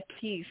love that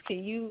piece.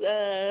 Can you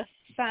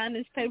sign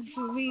this paper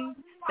for me?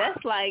 That's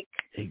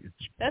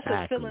that's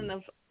a feeling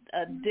of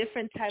a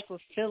different type of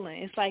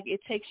feeling. It's like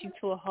it takes you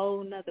to a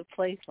whole nother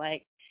place.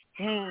 Like,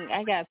 dang,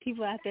 I got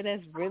people out there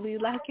that's really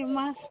liking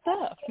my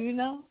stuff,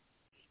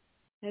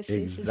 It's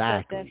just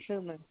that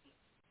feeling.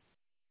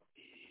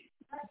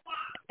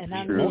 And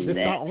I know that.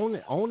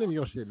 Start owning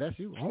your shit. That's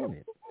you. Own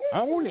it.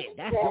 Own it.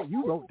 That's what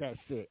you wrote that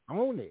shit.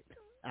 Own it.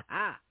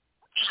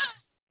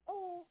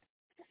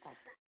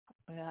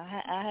 Well,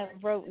 I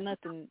haven't wrote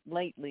nothing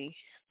lately.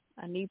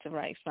 I need to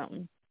write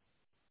something.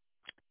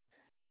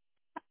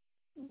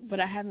 But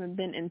I haven't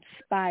been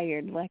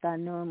inspired like I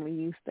normally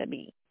used to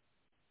be.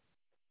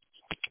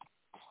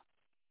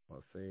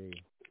 Well, see,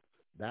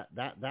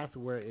 that's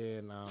where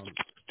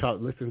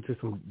start listening to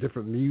some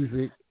different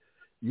music,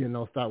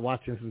 start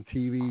watching some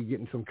TV,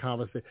 getting some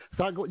conversation.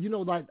 Start go,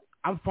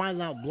 I'm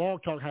finding out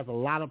Blog Talk has a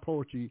lot of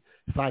poetry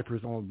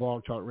ciphers on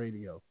Blog Talk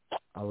Radio,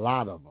 a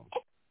lot of them.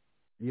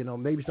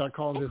 Maybe start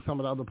calling in some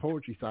of the other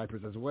poetry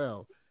ciphers as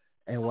well,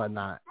 and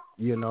whatnot.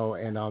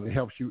 And it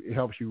helps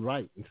you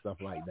write and stuff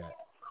like that.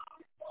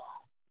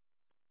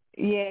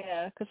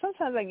 Yeah, because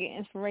sometimes I get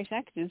inspiration.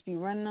 I could just be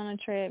running on a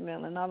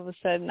treadmill, and all of a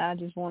sudden I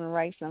just want to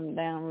write something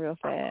down real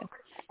fast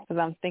because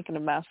I'm thinking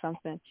about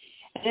something.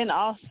 And then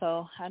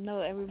also, I know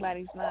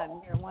everybody's not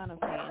marijuana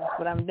fans,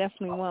 but I'm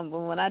definitely one.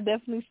 But when I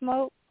definitely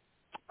smoke,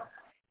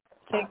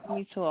 it takes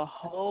me to a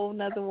whole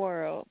nother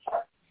world.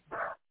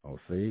 Oh,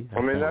 see?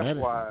 I mean, that's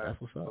why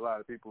a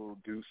lot of people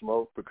do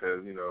smoke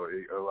because,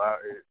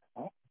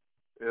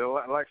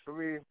 like for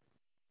me,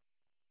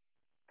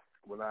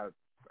 when I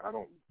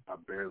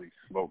barely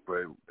smoke,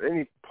 but at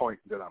any point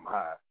that I'm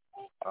high,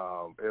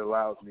 it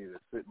allows me to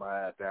sit my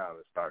ass down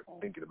and start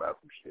thinking about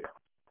some shit.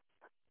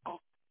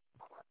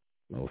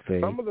 Okay.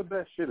 Some of the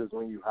best shit is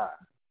when you high.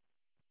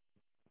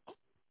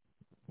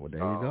 Well, there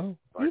you go.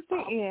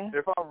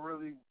 If I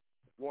really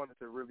wanted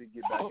to really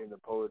get back into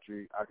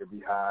poetry, I could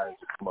be high and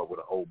just come up with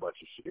a whole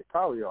bunch of shit.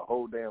 Probably a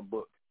whole damn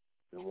book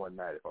in one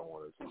night if I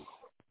wanted to.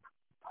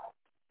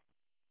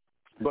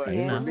 But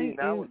for me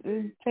nowadays,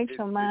 it takes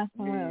your mind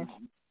somewhere else.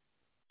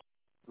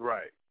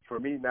 Right. For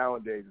me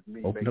nowadays, it's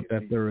me open making up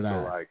that beats. third So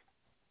eye.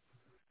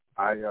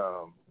 I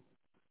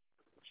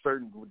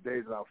certain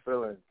days that I'm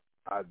feeling,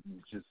 I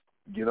just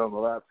get on the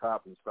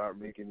laptop and start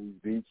making these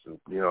beats. And,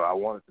 I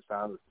want it to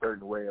sound a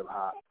certain way of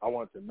how I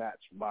want it to match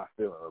my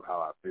feeling of how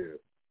I feel.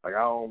 Like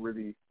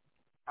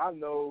I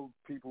know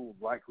people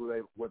like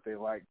what they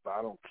like, but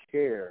I don't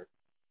care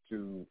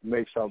to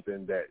make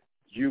something that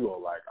you will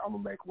like. I'm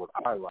gonna make what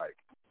I like,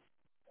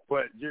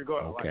 but you're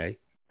gonna like it.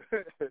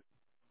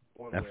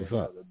 That's what's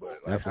up.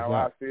 But how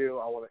I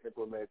feel, I want to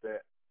implement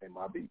that in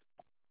my beats.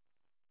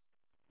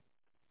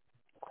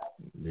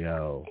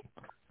 Yo,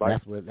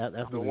 that's what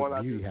the one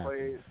I just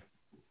played.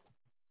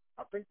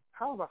 I think,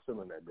 how was I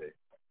feeling that day?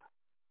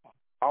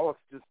 I was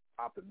just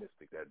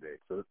optimistic that day.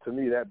 So to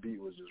me, that beat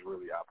was just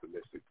really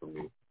optimistic for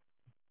me.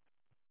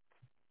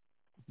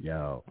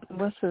 Yo,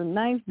 what's a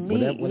nice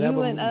beat?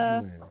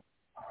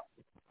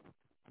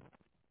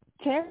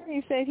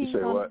 Terry said he's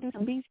going to do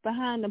some beats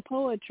behind the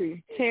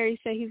poetry. Terry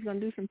said he's going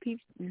to do some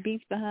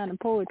beats behind the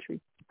poetry.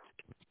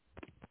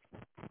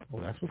 Oh,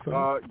 that's what's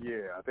up.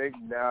 Yeah, I think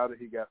now that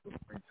he got some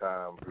free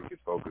time, we can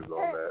focus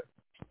on that.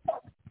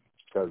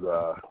 Because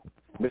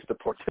Mr.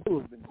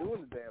 Portillo's been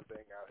doing the damn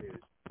thing out here,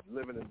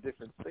 living in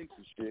different states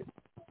and shit.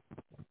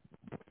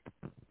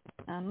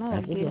 I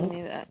know,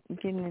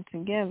 getting it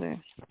together.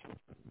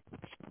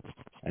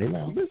 Hey,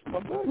 now. My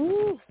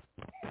buddy.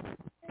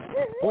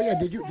 Oh yeah,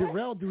 did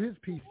Rel do his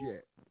piece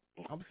yet?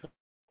 I'm sorry.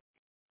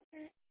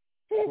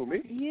 Who,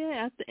 me?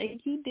 Yeah,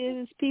 he did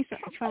his piece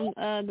from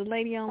the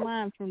lady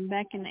online from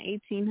back in the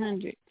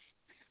 1800s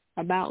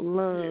about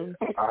love.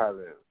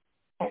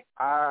 Yeah,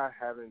 I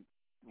haven't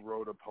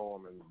wrote a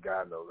poem in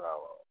God knows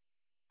how long.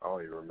 I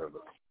don't even remember.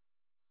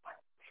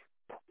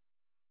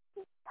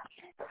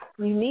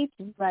 You need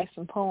to write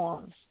some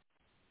poems.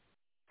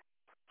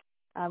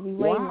 I'll be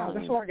waiting Wow, on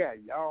that's you. what I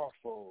got y'all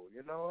for.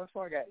 That's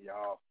what I got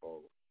y'all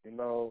for.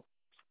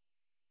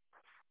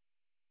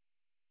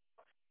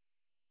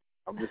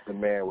 I'm just a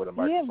man with a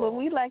microphone. Yeah, but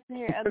we like to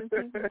hear other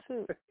people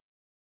too.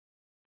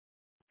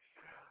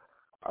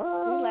 We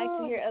like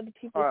to hear other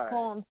people's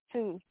poems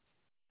too.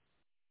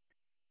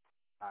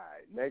 All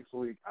right, next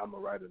week I'm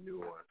gonna write a new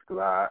one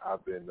because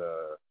I've been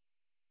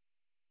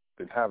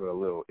having a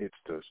little itch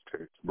to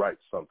write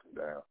something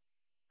down.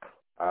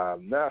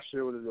 I'm not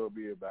sure what it's gonna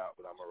be about,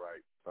 but I'm gonna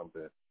write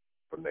something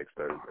for next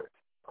Thursday.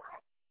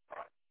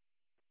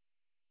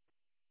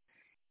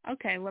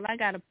 Okay, well I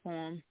got a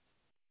poem.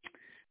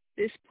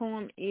 This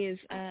poem is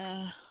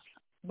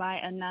by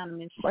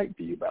Anonymous. Might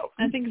be about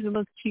me. I think it's a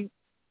little cute.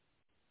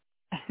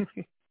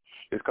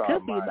 It's called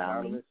Could be My about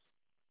Anonymous.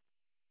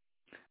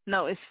 me.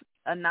 No, it's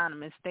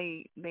anonymous.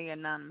 They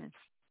anonymous.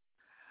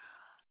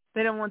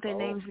 They don't want their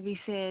names to be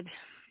said.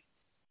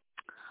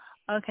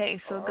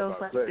 Okay, so it goes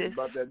like this.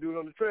 About that dude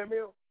on the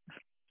treadmill?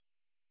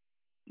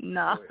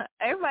 No,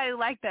 everybody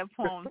like that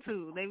poem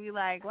too. They be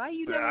like, "Why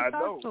you never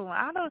talk to him?"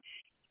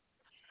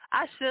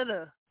 I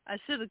shoulda,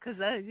 because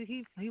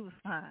he was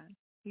fine.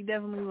 He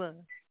definitely was.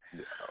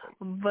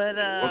 But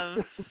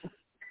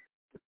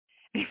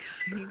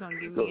you're gonna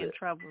get me in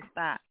trouble.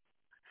 Stop.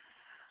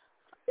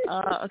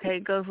 Okay,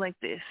 it goes like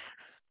this.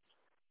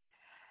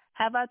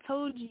 Have I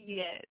told you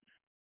yet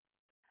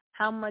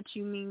how much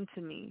you mean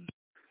to me?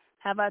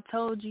 Have I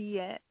told you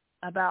yet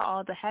about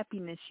all the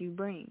happiness you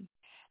bring?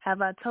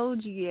 Have I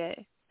told you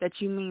yet that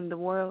you mean the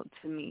world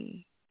to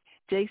me?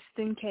 Just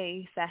in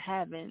case I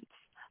haven't,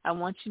 I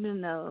want you to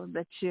know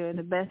that you're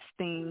the best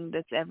thing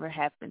that's ever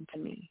happened to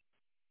me.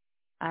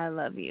 I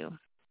love you.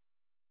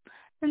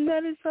 And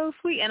that is so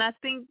sweet. And I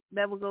think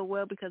that will go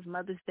well because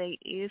Mother's Day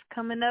is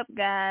coming up,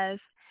 guys.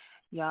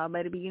 Y'all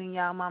better be getting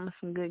y'all mama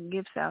some good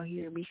gifts out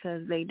here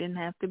because they didn't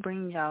have to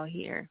bring y'all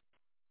here.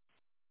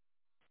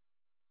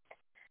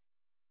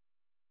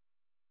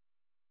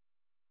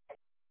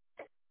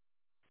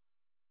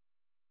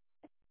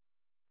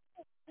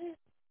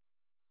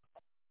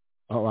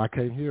 Oh, I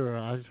can't hear her.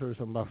 I just heard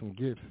something about some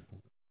gifts.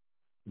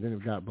 Then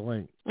it got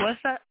blank.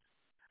 What's that?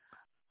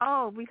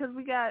 Oh, because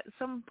we got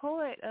some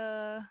poet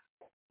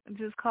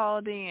just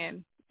called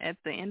in at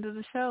the end of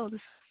the show. This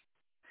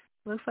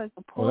looks like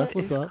a poet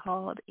is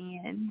called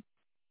in.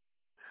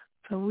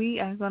 So we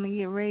are going to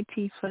get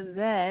ready for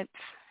that.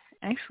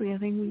 Actually, I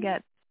think we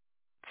got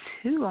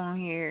 2 on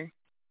here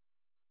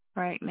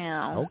right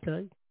now.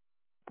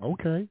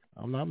 Okay.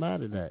 I'm not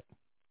mad at that.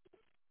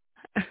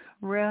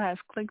 Real has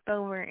clicked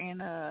over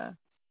and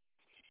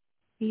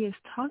he is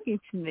talking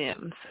to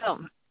them.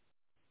 So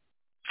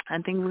I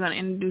think we're going to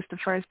introduce the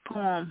first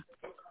poem.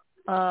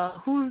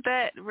 Who's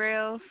that,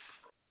 Rails?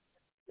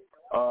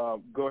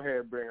 Go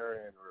ahead and bring her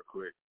in real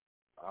quick.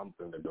 I'm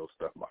finna go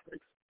stuff my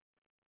face.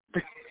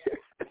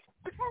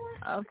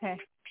 Okay.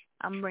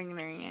 I'm bringing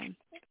her in.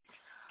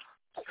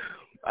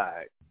 All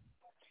right.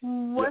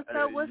 What's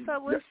up?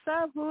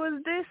 Who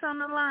is this on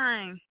the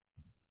line?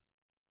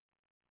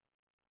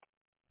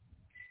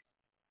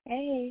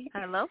 Hey.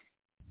 Hello?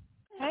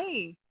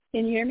 Hey.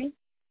 Can you hear me?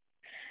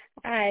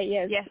 Hi,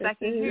 yes. Yes, I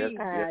can hear you.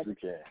 Yes, we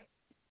can.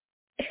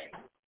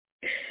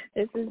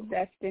 This is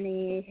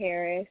Destiny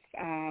Harris,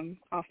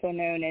 also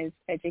known as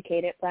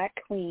Educated Black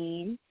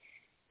Queen,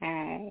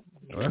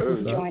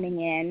 joining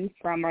in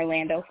from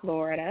Orlando,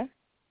 Florida.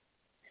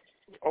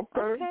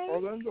 Okay.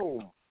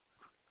 Orlando.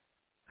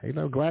 Hey,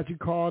 no, glad you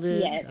called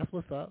in. Yes. That's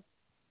what's up.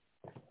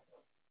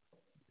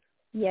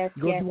 Yes.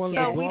 So we do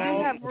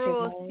have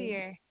rules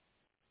here.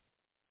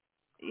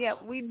 Yeah,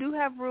 we do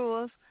have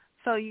rules.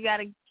 So you got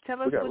to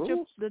tell us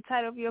what the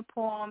title of your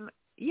poem.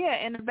 Yeah,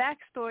 and the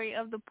backstory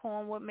of the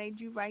poem. What made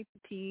you write the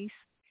piece?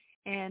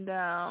 And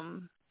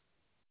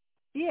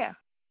yeah.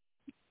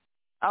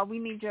 Oh, we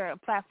need your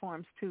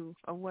platforms too,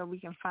 of where we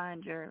can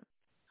find your.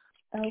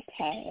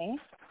 Okay.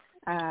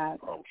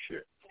 Oh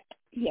shit.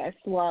 Yes.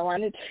 Well, I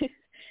wanted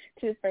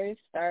to first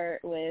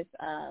start with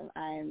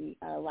I'm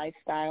a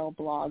lifestyle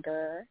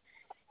blogger.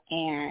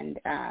 And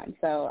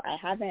so I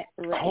haven't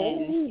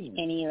written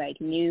any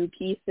new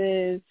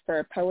pieces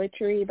for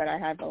poetry, but I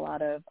have a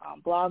lot of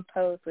blog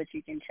posts, which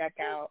you can check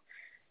out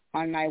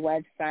on my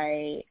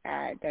website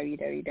at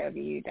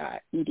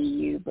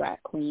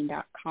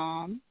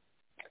www.edublackqueen.com.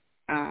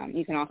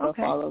 You can also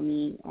follow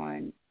me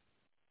on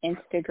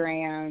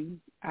Instagram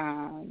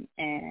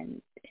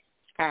and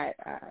at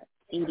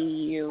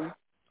edu_Cated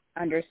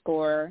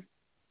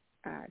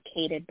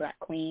Black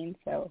Queen.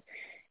 So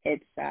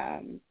it's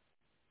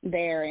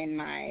there in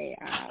my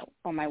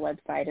on my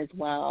website as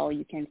well.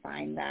 You can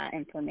find that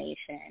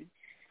information.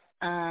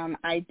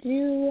 I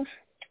do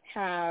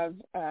have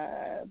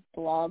a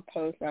blog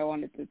post I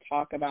wanted to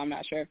talk about. I'm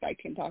not sure if I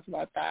can talk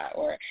about that,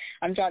 or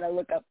I'm trying to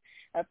look up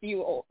a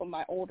few of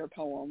my older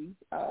poems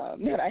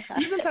that I have.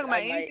 You can talk about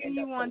anything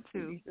you want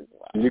to.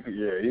 Well. You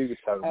can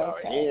talk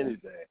about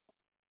anything.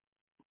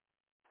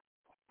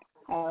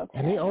 Okay.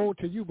 And they old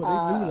to you, but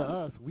they new to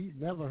us. We've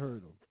never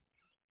heard them.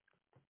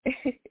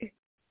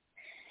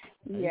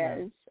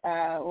 Yes.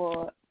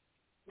 Well,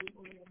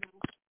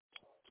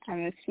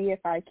 going to see if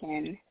I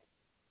can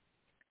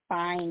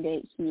find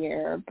it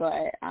here,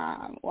 but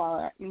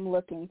while I'm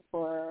looking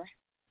for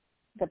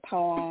the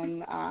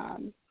poem,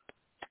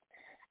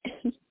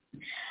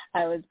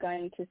 I was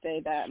going to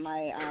say that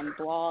my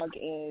blog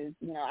is,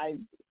 I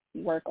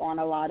work on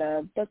a lot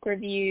of book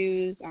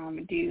reviews,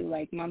 do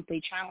like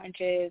monthly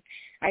challenges.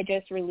 I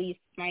just released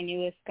my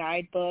newest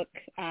guidebook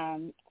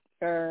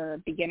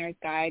for Beginner's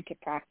Guide to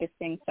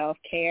Practicing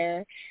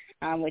Self-Care,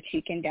 which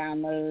you can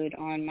download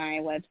on my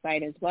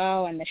website as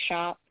well in the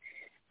shop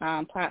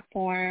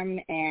platform,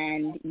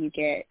 and you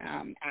get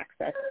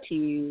access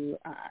to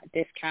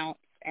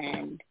discounts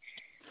and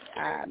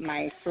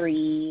my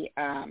free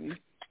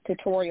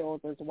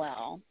tutorials as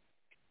well.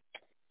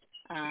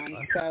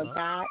 So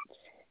that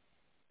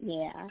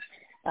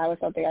was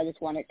something I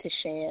just wanted to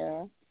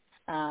share.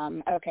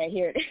 Okay,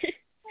 here.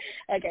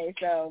 Okay,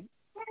 so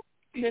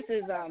this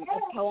is a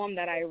poem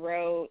that I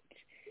wrote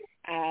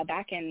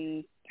back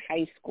in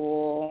high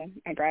school.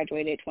 I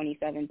graduated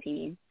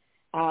 2017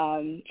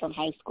 from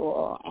high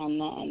school,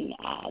 and then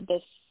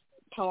this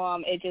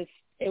poem, it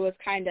was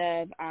kind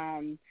of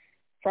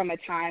from a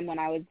time when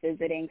I was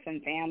visiting some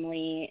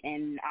family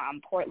in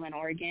Portland,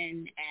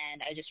 Oregon,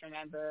 and I just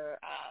remember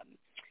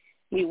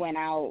we went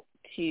out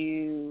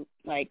to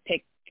like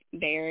pick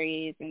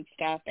berries and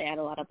stuff. They had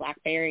a lot of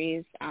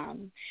blackberries,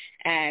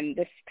 and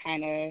this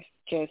kind of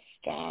just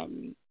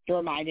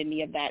reminded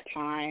me of that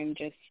time,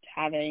 just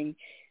having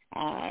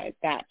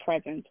that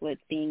presence with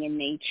being in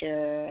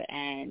nature.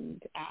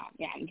 And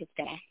I'm just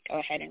gonna go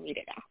ahead and read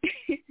it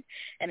out.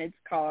 And it's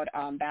called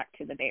Back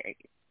to the Berries.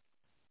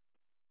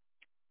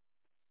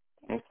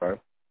 Okay.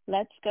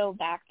 Let's go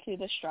back to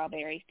the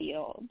strawberry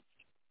fields,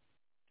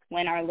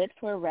 when our lips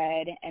were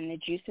red and the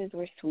juices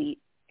were sweet,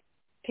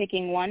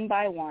 picking one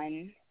by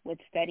one with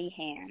steady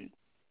hands,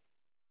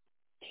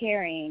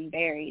 carrying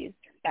berries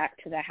back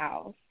to the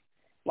house,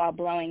 while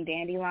blowing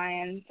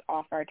dandelions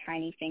off our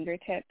tiny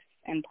fingertips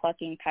and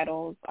plucking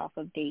petals off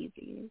of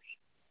daisies.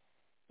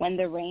 When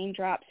the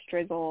raindrops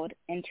drizzled,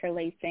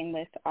 interlacing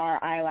with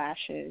our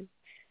eyelashes,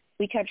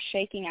 we kept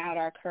shaking out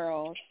our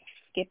curls,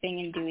 skipping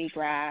in dewy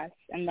grass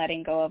and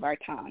letting go of our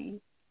tongues,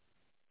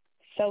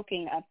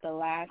 soaking up the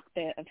last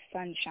bit of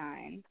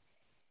sunshine,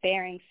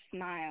 bearing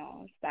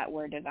smiles that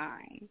were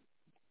divine.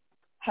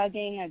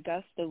 Hugging a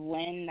gust of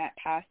wind that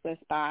passed us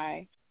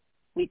by,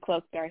 we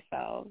cloaked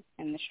ourselves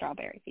in the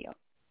strawberry field.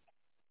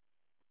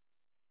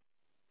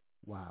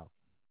 Wow.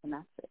 And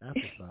that's it. That's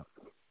what's up.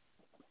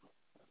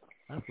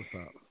 That's what's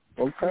up.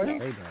 Okay. Hey,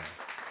 man.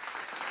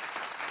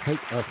 Take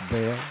us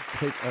there.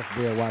 Take us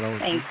there, why don't you?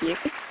 Thank you.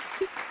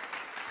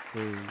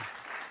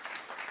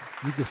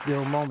 You can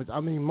feel moments. I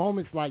mean,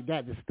 moments like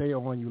that to stay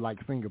on you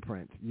like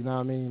fingerprints. You know what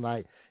I mean?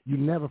 Like, you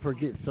never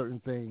forget certain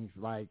things,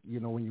 like,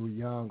 when you were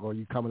young or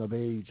you coming of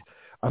age.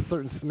 A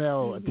certain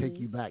smell will take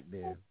you back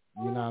there.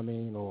 You know what I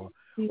mean? Or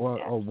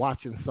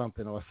watching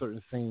something or a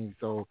certain scene.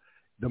 So,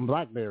 them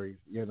blackberries,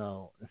 And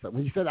so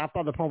when you said, I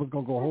thought the poem was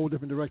going to go a whole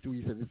different direction when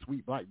you said the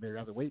sweet blackberry.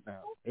 I said, wait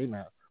now. Hey,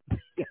 now.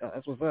 Yeah,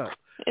 that's what's up.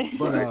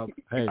 But,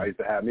 hey, I used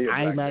to have me a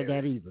I ain't mad at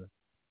blackberry. that either.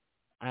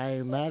 I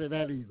ain't mad at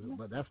that either,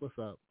 but that's what's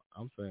up.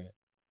 I'm saying.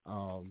 I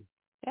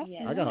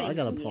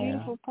got a poem.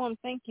 Beautiful poem.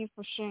 Thank you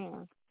for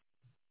sharing.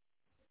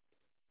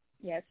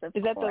 Yes, of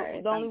Is that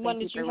course. the only one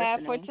that you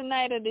have for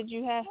tonight, or did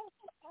you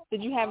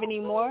have any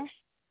more?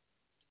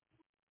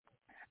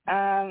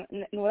 Well,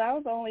 that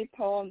was the only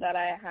poem that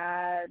I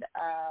had.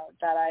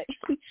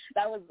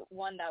 That was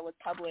one that was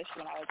published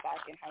when I was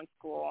back in high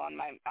school on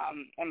my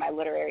in my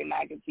literary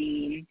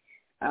magazine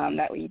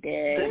that we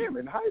did. Damn,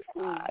 in high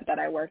school. That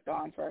I worked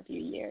on for a few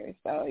years.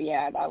 So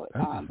yeah, that was.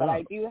 But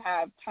I do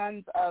have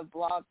tons of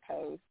blog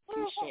posts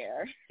to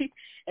share.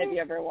 If you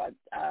ever want,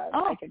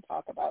 I can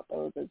talk about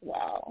those as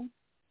well.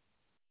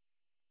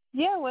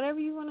 Yeah, whatever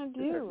you want to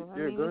do. I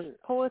mean, it's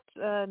Poets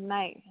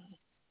Night.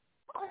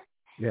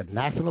 Yeah,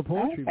 National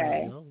Poetry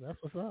Okay. Night. That's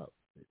what's up.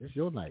 It's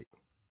your night.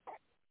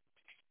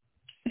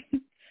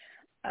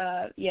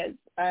 Yes.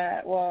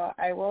 Well,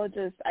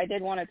 I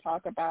did want to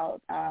talk about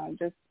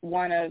just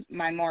one of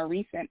my more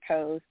recent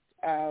posts,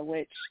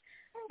 which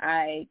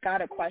I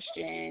got a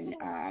question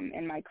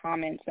in my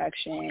comment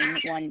section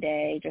one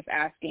day just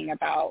asking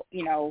about,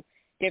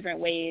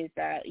 different ways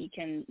that we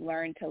can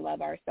learn to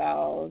love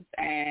ourselves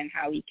and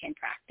how we can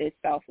practice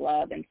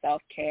self-love and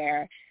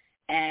self-care.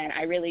 And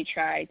I really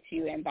try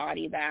to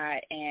embody that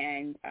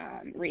and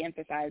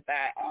reemphasize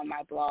that on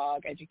my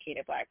blog,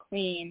 Educated Black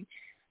Queen.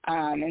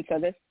 And so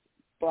this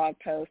blog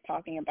post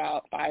talking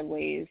about 5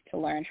 ways to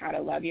learn how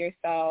to love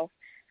yourself,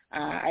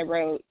 I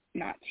wrote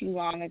not too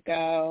long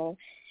ago.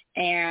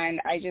 And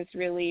I just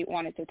really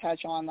wanted to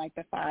touch on like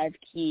the 5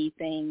 key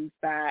things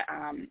that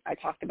I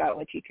talked about,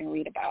 which you can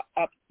read about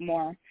up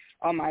more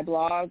on my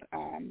blog.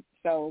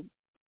 So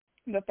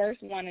the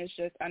first one is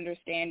just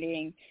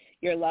understanding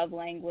your love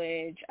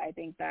language. I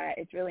think that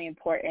it's really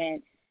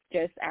important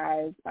just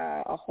as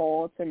a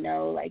whole to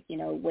know,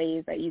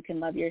 ways that you can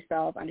love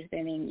yourself,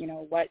 understanding,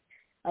 what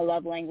a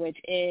love language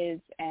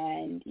is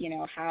and,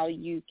 how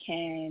you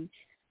can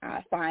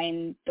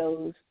find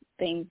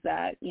things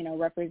that, you know,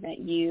 represent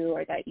you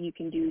or that you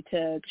can do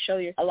to show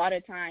your. A lot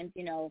of times,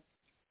 you know,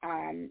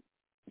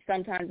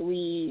 sometimes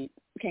we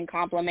can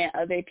compliment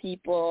other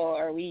people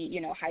or we,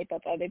 you know, hype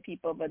up other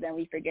people, but then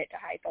we forget to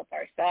hype up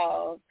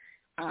ourselves.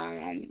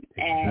 And,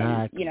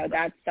 you know,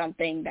 that's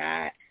something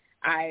that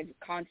I've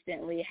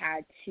constantly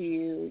had to,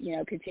 you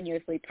know,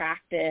 continuously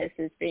practice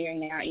is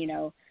figuring out, you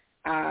know,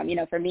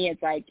 for me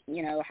it's like,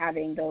 you know,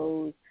 having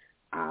those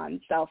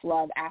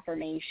self-love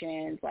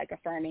affirmations, like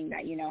affirming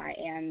that, you know, I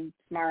am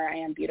smart, I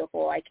am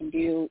beautiful, I can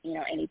do, you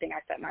know, anything I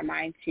set my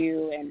mind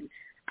to, and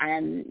I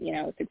am, you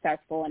know,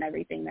 successful in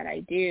everything that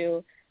I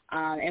do.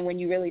 And when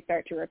you really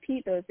start to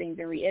repeat those things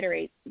and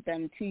reiterate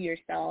them to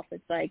yourself,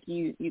 it's like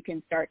you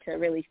can start to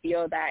really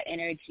feel that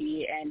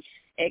energy, and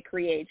it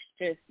creates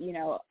just, you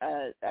know,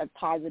 a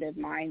positive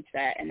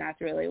mindset. And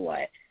that's really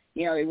what,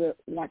 you know,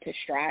 we want to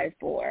strive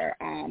for.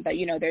 But,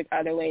 you know, there's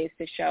other ways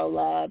to show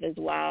love as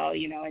well,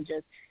 you know, and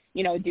just,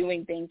 you know,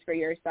 doing things for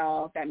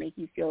yourself that make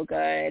you feel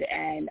good,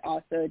 and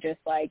also just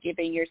like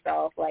giving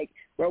yourself like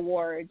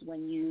rewards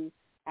when you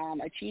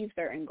achieve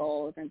certain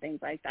goals and things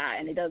like that.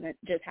 And it doesn't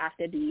just have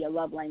to be a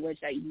love language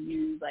that you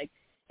use like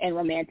in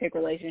romantic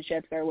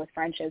relationships or with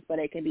friendships, but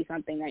it can be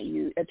something that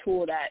a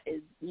tool that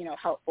is, you know,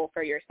 helpful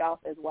for yourself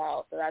as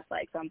well. So that's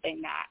like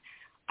something that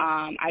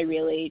I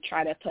really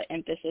try to put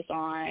emphasis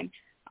on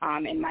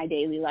in my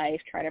daily life,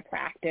 try to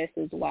practice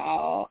as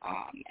well.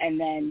 And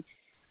then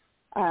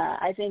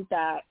I think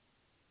that,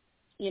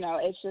 you know,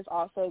 it's just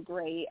also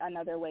great.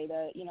 Another way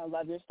to, you know,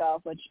 love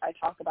yourself, which I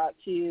talk about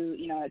too,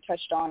 you know, I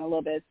touched on a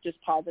little bit, just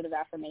positive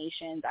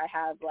affirmations. I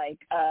have like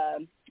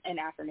an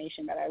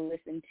affirmation that I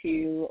listen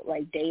to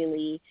like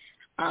daily.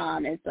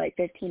 It's like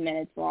 15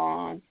 minutes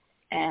long,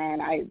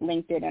 and I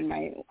linked it on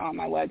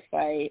my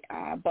website.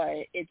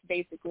 But it's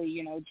basically,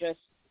 you know, just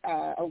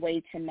a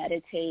way to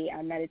meditate.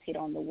 I meditate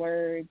on the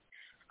words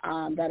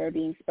that are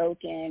being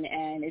spoken,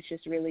 and it's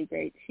just really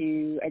great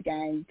to,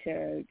 again,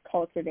 to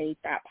cultivate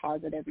that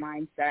positive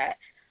mindset.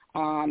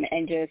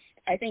 And just,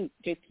 I think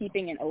just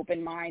keeping an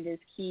open mind is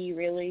key,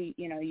 really.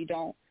 You know, you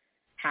don't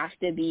have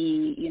to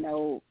be, you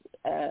know,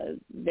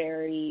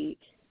 very,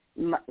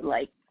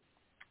 like,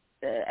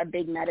 a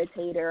big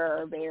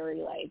meditator or very,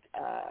 like,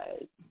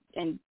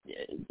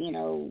 you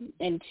know,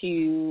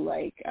 into,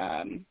 like,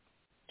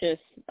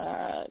 just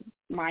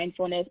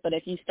mindfulness. But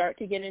if you start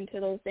to get into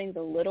those things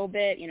a little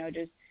bit, you know,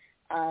 just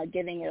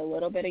giving it a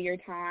little bit of your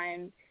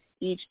time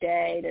each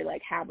day to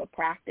like have a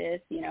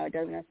practice, you know, it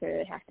doesn't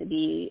necessarily have to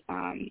be,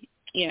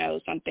 you know,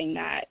 something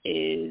that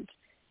is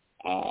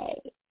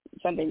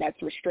something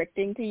that's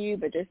restricting to you,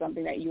 but just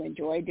something that you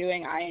enjoy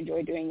doing. I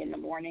enjoy doing in the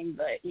morning,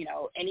 but, you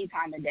know, any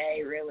time of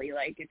day, really,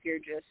 like if you're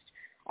just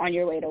on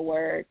your way to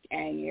work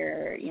and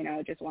you're, you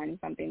know, just wanting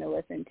something to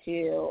listen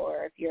to,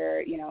 or if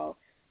you're, you know,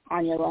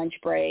 on your lunch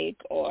break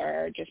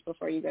or just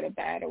before you go to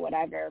bed or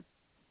whatever,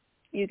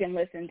 you can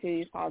listen to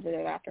these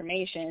positive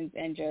affirmations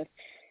and just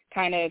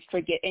kind of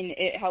forget, and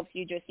it helps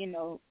you just, you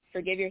know,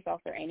 forgive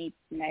yourself for any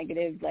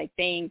negative, like,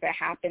 things that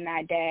happened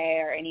that day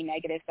or any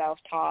negative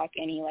self-talk,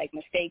 any, like,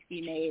 mistakes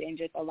you made, and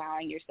just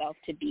allowing yourself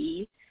to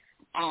be,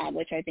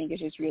 which I think is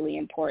just really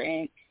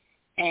important.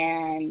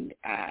 And,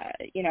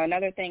 you know,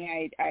 another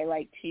thing I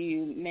like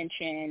to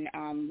mention,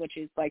 which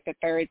is, like, the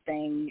third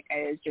thing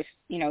is just,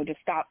 you know,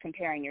 just stop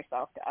comparing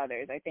yourself to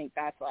others. I think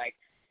that's, like,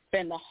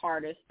 been the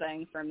hardest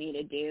thing for me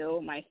to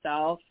do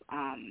myself.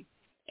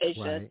 It's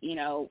right. just, you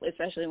know,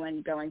 especially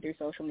when going through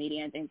social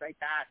media and things like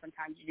that,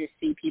 sometimes you just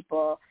see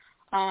people,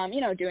 you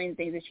know, doing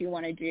things that you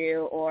want to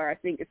do, or I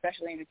think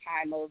especially in the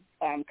time of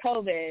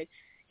COVID,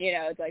 you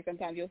know, it's like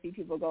sometimes you'll see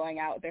people going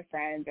out with their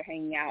friends or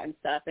hanging out and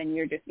stuff, and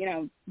you're just, you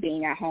know,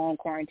 being at home,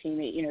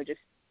 quarantined, you know,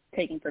 just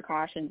taking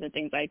precautions and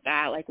things like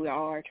that, like we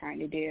all are trying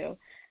to do.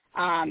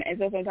 And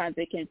so sometimes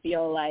it can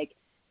feel like,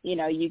 you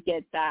know, you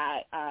get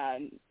that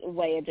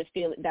way of just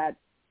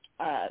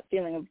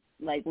feeling of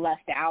like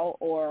left out,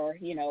 or,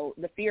 you know,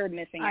 the fear of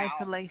missing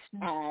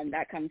isolation out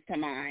that comes to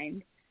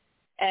mind.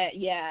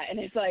 Yeah, and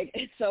it's like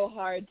it's so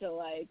hard to,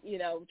 like, you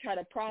know, try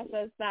to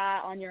process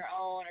that on your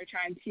own, or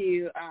trying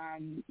to,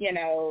 you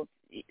know,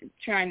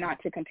 trying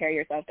not to compare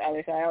yourself to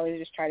others. So I always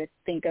just try to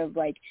think of,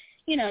 like,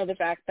 you know, the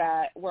fact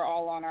that we're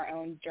all on our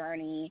own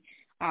journey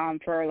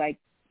for, like,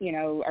 you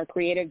know, our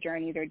creative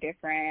journeys are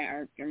different,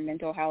 our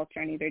mental health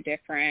journeys are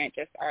different,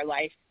 just our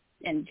life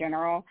in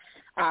general.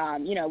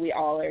 You know, we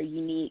all are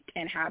unique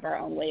and have our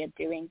own way of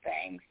doing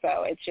things.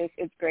 So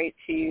it's great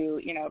to,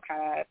 you know,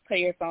 kind of put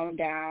your phone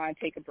down,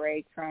 take a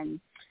break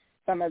from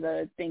some of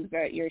the things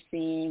that you're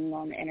seeing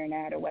on the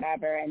internet or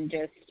whatever, and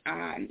just,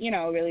 you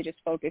know, really just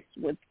focus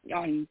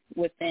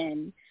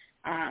within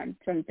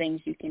some things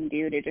you can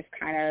do to just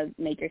kind of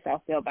make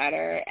yourself feel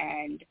better,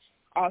 and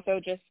also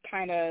just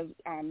kind of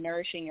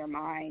nourishing your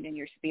mind and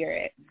your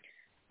spirit.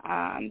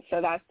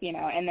 So that's, you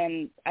know, and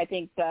then I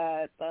think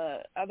the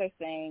other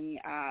thing,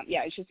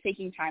 it's just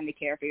taking time to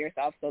care for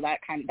yourself. So that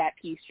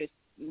piece just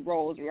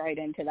rolls right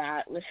into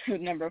that list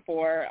number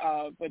 4,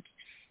 which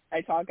I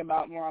talk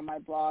about more on my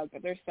blog,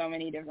 but there's so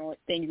many different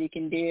things you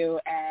can do.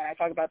 And I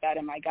talk about that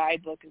in my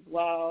guidebook as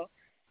well.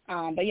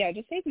 But yeah,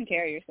 just taking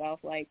care of yourself,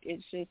 like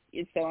it's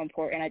so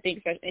important. I think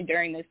especially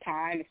during this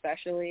time,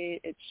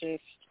 especially, it's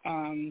just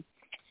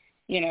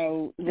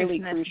really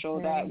crucial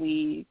that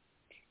we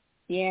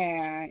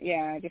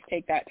just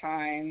take that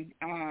time.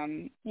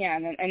 And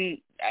I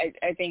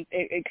think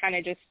it kind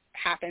of just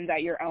happens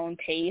at your own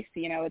pace.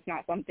 It's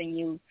not something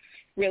you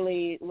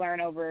really learn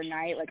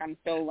overnight. Like I'm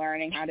still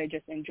learning how to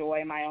just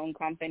enjoy my own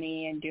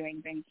company and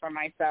doing things for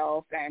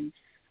myself and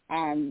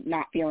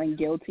not feeling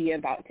guilty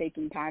about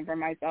taking time for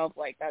myself.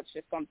 Like that's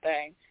just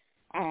something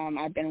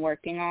I've been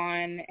working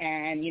on,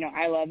 and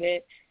I love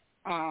it.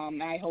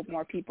 I hope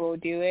more people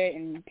do it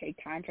and take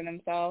time for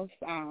themselves.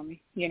 And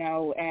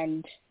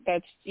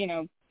that's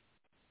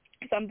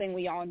something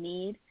we all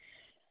need.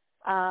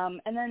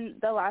 And then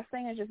the last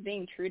thing is just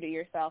being true to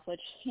yourself, which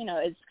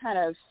is kind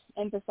of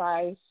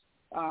emphasized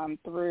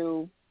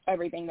through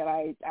everything that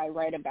I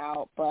write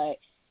about, but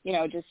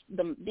just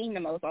being the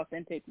most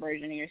authentic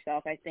version of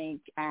yourself, I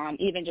think,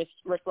 even just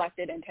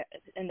reflected into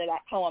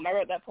that poem. I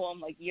wrote that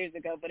poem like years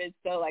ago, but it's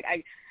still like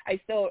I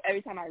still,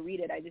 every time I read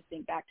it, I just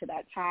think back to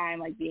that time,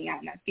 like being out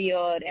in that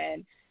field,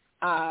 and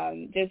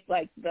just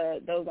like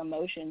those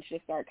emotions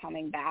just start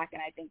coming back.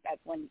 And I think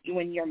that's when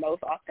you're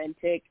most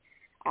authentic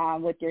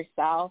with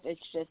yourself.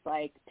 It's just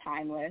like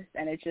timeless,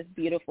 and it's just a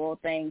beautiful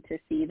thing to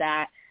see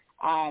that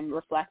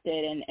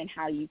reflected in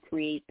how you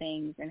create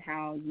things and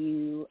how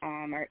you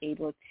are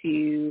able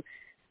to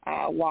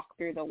walk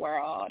through the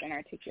world and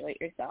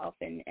articulate yourself.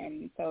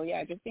 And so,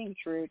 yeah, just being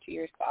true to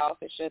yourself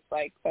is just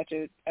like such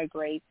a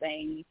great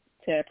thing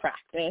to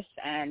practice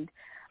and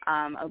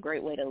a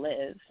great way to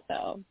live.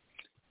 So,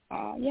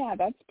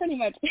 that's pretty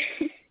much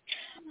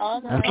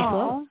all that I have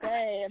to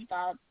say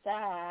about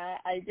that.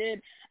 I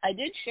did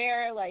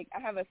share, like, I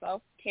have a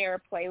self-care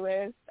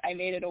playlist. I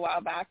made it a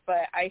while back,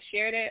 but I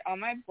shared it on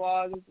my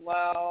blog as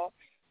well.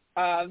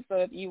 So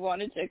if you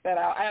want to check that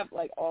out, I have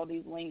like all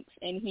these links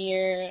in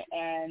here,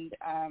 and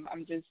I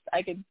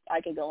could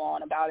go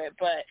on about it,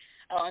 but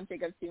I don't want to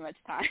take up too much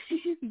time.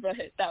 But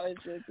that was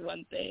just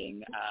one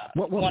thing.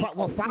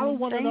 Follow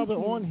one another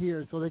on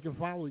here so they can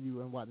follow you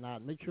and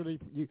whatnot. Make sure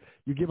you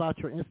give out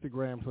your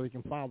Instagram so they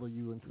can follow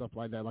you and stuff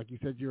like that. Like you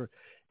said, you're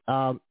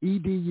edu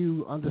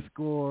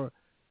 _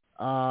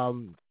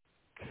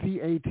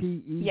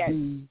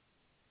 CATED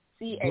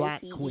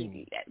Black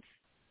Queen.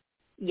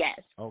 Yes.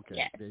 Okay.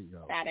 Yes. There you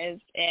go. That is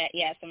it.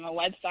 Yes, and my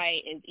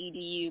website is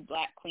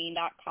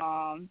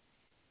edublackqueen.com.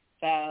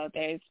 So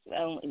there's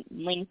a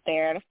link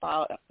there to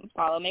follow.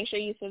 Make sure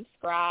you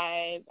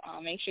subscribe.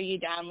 Make sure you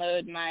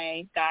download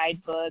my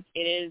guidebook.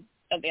 It is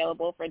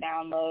available for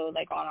download,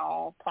 like on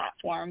all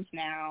platforms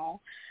now.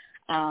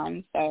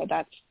 So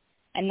that's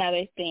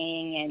another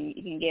thing, and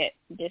you can get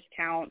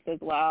discounts as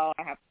well.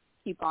 I have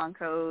coupon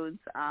codes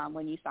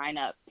when you sign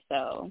up,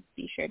 so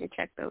be sure to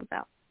check those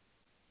out.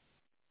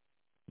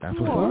 That's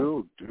what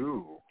we'll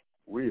do.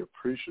 We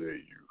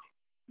appreciate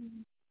you.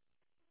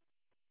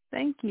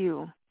 Thank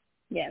you.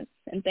 Yes,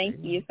 and thank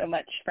you so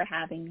much for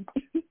having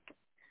me.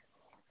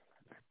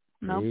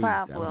 No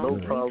problem.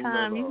 No problem.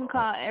 Anytime. You can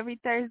call. Every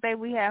Thursday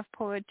we have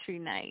poetry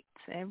nights.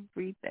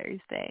 Every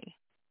Thursday.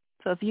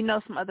 So if you know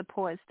some other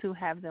poets too,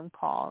 have them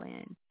call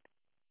in.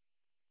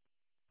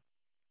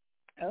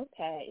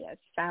 Okay. Yes,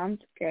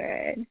 sounds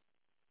good.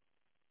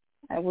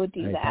 I will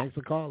do that. Thanks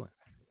for calling.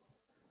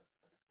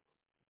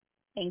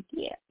 Thank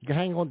you. You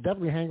can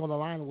definitely hang on the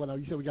line.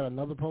 You said we got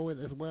another poet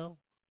as well?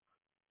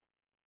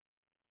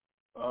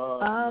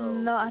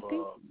 No, I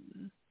think...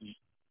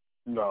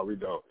 No, we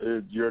don't.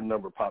 Your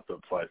number popped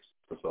up twice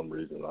for some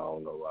reason. I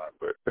don't know why,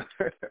 but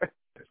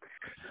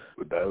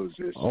but that was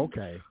just...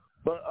 Okay.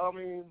 But, I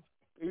mean,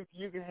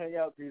 you can hang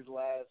out these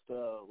last,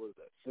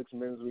 6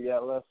 minutes we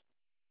got left?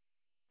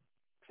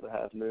 For the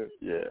half minute?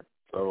 Yeah.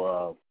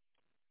 So,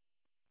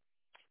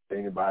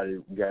 anybody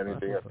got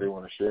anything else they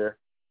want to share?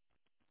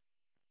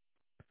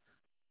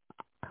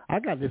 I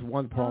got this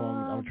one poem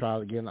I'm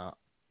trying again,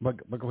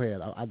 but go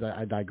ahead.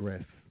 I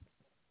digress.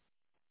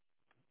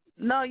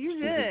 No, you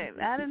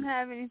good. I didn't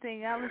have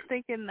anything. I was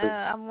thinking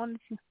I wanted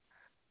to.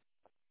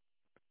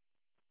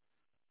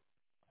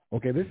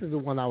 Okay, this is the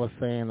one I was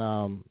saying.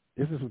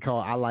 This is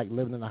called I Like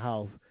Living in the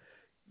House.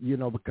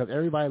 Because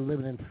everybody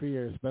living in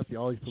fear, especially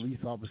all these police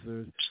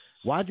officers.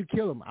 Why'd you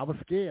kill them? I was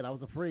scared. I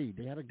was afraid.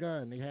 They had a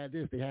gun. They had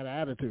this. They had an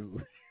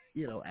attitude.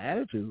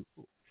 Attitude.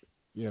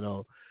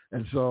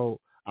 And so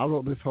I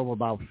wrote this poem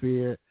about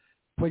fear,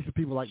 places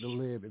people like to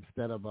live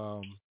instead of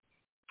a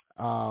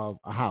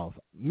house.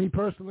 Me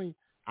personally,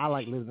 I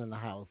like living in the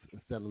house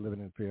instead of living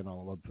in fear and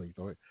all other places.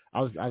 So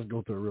I'll just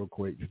go through it real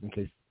quick just in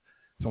case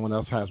someone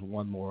else has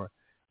one more.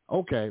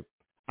 Okay,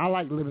 I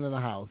like living in the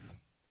house.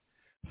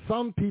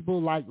 Some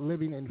people like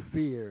living in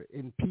fear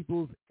in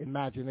people's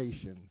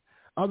imagination.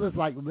 Others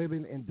like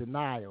living in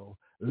denial,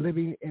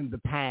 living in the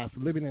past,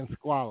 living in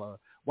squalor,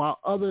 while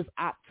others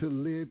opt to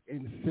live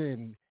in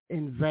sin,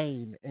 in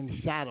vain,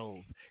 in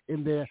shadows,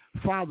 in their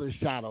father's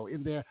shadow,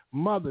 in their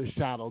mother's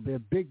shadow, their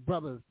big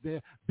brothers,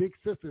 their big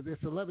sisters, their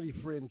celebrity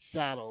friends'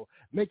 shadow,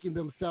 making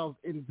themselves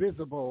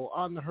invisible,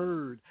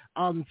 unheard,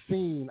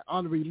 unseen,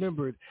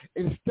 unremembered.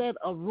 Instead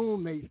of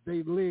roommates,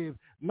 they live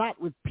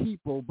not with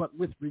people, but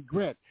with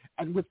regret,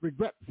 and with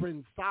regret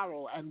brings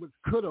sorrow, and with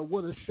coulda,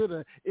 woulda,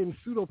 shoulda, in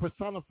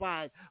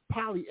pseudo-personified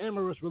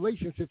polyamorous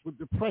relationships with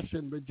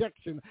depression,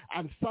 rejection,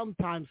 and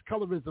sometimes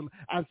colorism,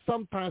 and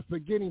sometimes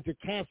beginning to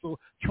cancel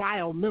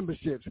trial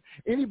memberships.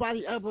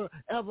 Anybody ever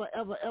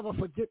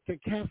forget to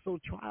cancel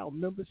trial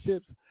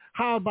memberships?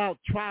 How about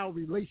trial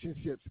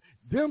relationships?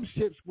 Them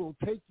ships will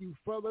take you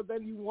further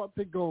than you want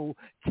to go,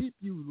 keep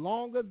you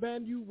longer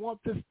than you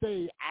want to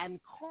stay, and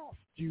cost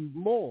you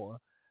more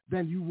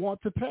than you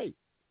want to pay.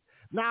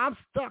 Now, I'm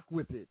stuck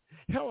with it.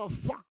 Hell, I'm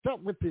fucked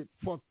up with it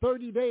for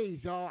 30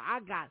 days, y'all. I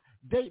got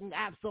dating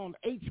apps on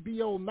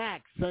HBO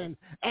Max and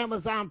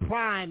Amazon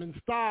Prime and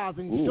Stars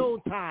and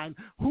Showtime,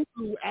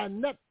 Hulu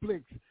and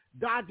Netflix,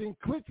 dodging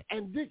clicks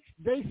and dicks.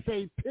 They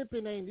say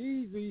pimping ain't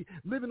easy.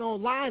 Living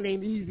online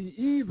ain't easy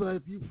either.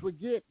 If you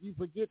forget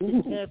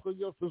to cancel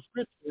your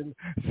subscription.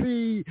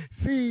 See,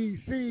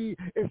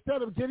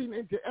 instead of getting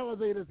into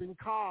elevators and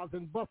cars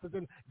and buses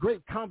and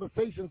great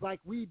conversations like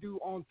we do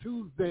on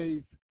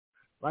Tuesdays,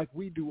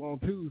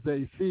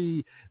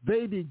 see,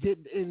 they be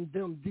getting in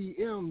them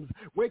DMs,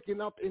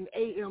 waking up in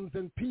AMs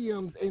and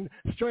PMs in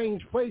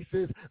strange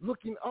places,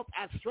 looking up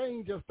at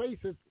stranger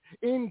faces,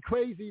 in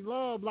crazy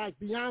love like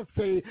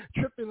Beyonce,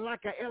 tripping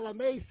like a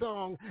LMA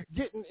song,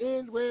 getting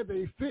in where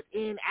they fit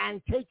in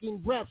and taking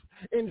breaths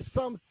in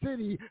some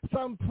city,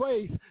 some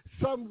place,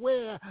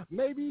 somewhere,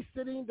 maybe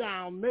sitting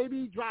down,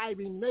 maybe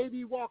driving,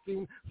 maybe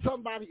walking.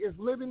 Somebody is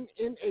living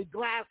in a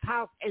glass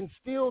house and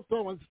still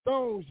throwing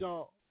stones,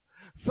 y'all.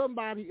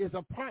 Somebody is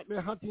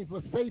apartment hunting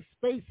for safe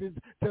spaces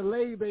to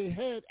lay their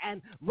head,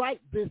 and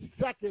right this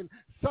second,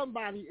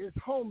 somebody is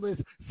homeless.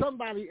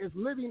 Somebody is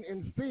living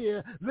in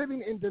fear,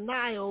 living in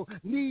denial,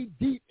 knee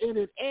deep in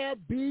it,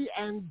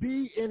 Airbnb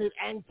in it,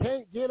 and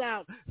can't get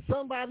out.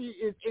 Somebody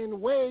is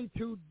in way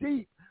too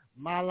deep.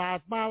 My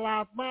life,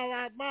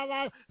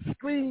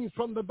 screams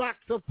from the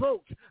backs of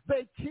folks.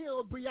 They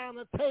killed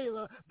Breonna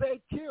Taylor. They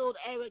killed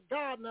Eric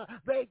Gardner.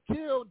 They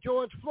killed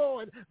George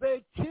Floyd.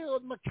 They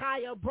killed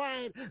Ma'Khia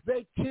Bryant.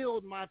 They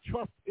killed my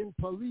trust in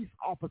police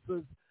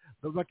officers.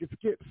 The record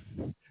skips.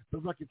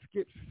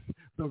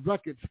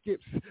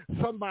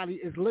 Somebody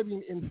is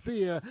living in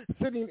fear,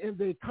 sitting in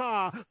their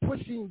car,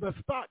 pushing the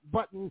start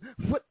button,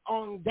 foot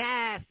on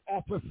gas,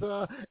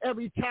 officer.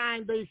 Every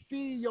time they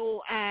see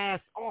your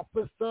ass,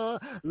 officer,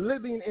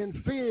 living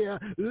in fear.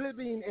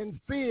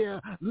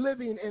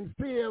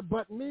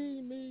 But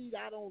me,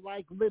 I don't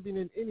like living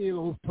in any of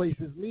those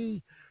places.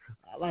 Me,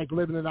 I like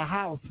living in a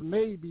house.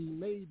 Maybe,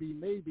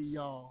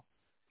 y'all.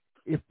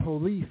 If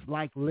police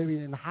like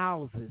living in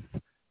houses,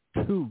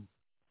 too,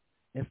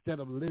 instead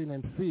of living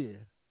in fear,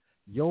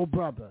 your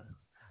brother,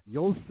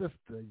 your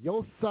sister,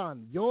 your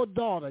son, your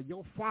daughter,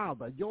 your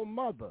father, your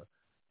mother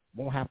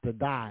won't have to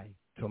die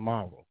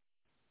tomorrow.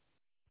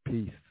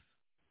 Peace.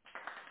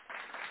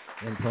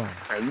 And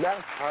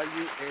that's how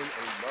you end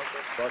a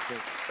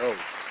motherfucking show.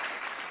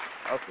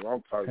 That's what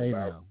I'm talking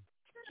about. Now.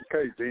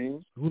 Okay,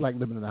 Dean. Who like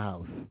living in a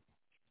house?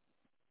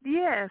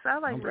 Yes, I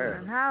like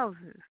living in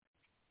houses.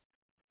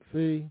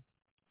 See,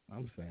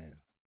 I'm saying.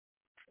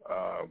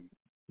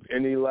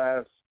 Any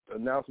last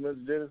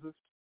announcements, Genesis?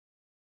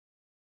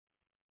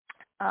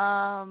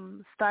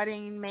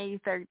 Starting May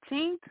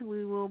 13th,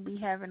 we will be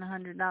having a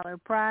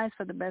 $100 prize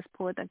for the best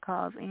poet that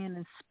calls in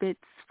and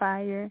spits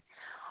fire.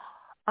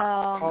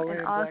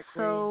 And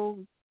also,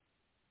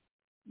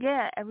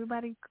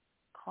 everybody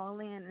call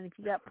in. And if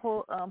you got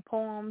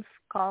poems,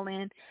 call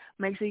in.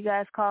 Make sure you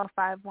guys call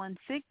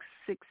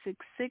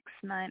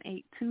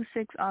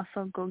 516-666-9826.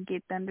 Also, go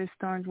get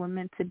Thunderstorms Were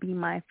Meant to Be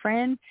My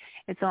Friend.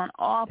 It's on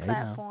all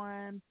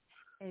platforms.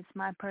 It's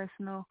my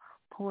personal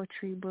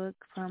poetry book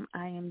from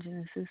I Am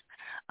Genesis.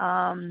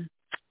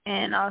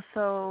 And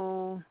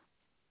also,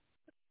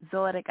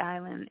 Zoetic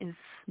Island is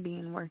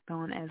being worked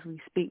on as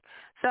we speak.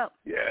 So,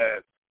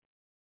 yes.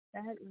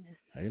 That's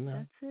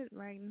it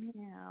right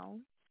now.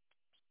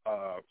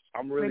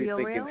 I'm really Radio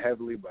thinking Rail?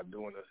 heavily about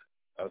doing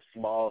a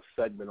small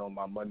segment on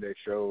my Monday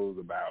shows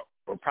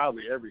or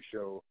probably every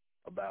show,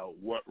 about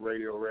what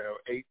Radio Rail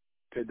ate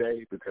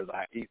today, because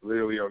I eat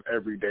literally on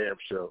every damn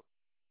show.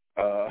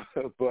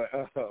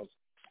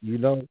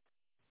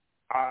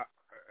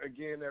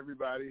 Again,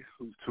 everybody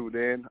who's tuned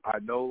in, I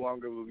no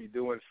longer will be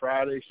doing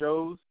Friday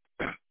shows.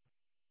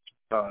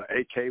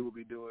 AK will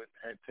be doing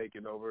and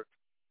taking over,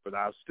 but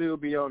I'll still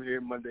be on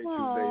here Monday,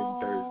 Tuesday,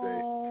 and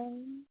Thursday.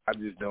 I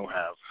just don't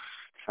have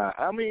time.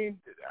 I mean,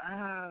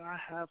 I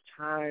have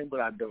time, but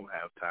I don't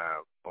have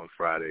time on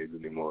Fridays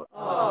anymore.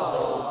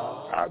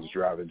 I was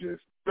rather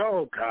just,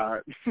 God.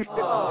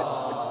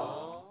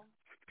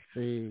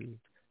 See,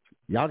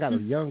 y'all got a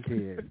young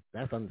kid.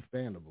 That's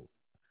understandable.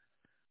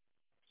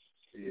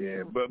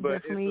 Yeah, but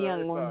it's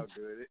all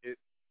good.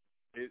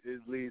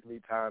 It leaves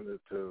me time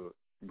to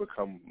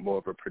become more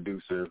of a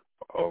producer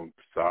on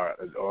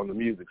the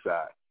music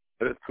side.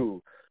 But it's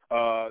cool.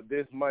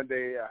 This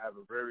Monday, I have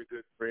a very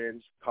good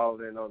friend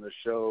calling in on the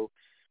show.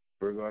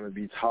 We're going to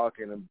be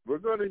talking, and we're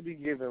going to be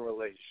giving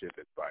relationship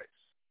advice.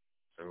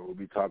 So we'll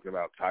be talking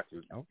about toxic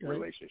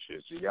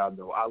relationships. And y'all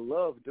know I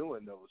love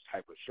doing those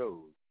type of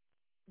shows.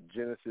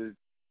 Genesis,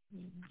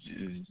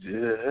 you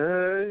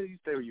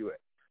stay where you at.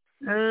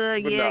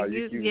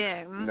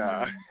 Yeah.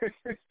 Nah.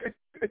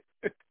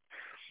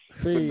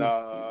 See,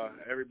 but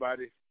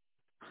everybody,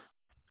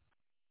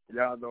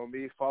 y'all know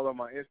me. Follow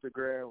my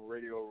Instagram,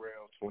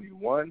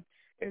 RadioRail21,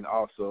 and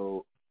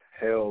also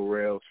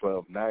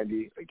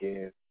HellRail1290.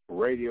 Again,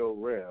 Radio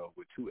Rail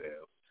with 2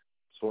 L's,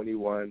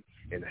 21,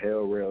 and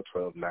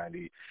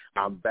HellRail1290.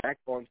 I'm back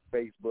on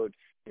Facebook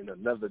in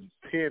another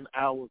 10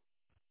 hours.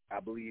 I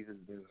believe it's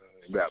been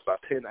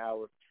about 10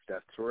 hours.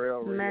 That's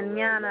Terrell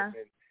Radio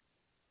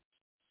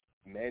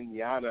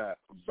Manana,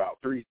 about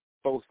 3,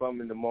 4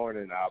 something in the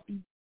morning.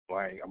 I'm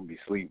gonna be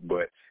asleep,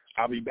 but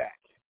I'll be back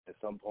at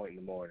some point in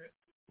the morning.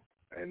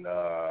 And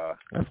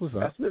that's what's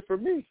up. That's it for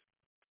me.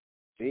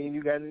 Dean,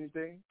 you got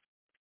anything?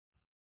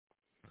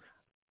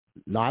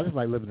 No, I just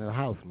like living in a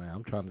house, man.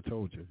 I'm trying to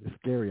told you. It's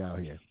scary out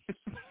here.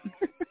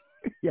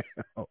 Yeah.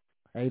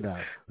 Hey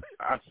now.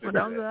 Well,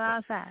 don't go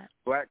outside.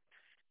 Black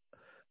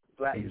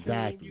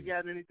exactly. Team, you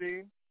got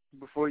anything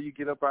before you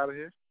get up out of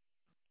here?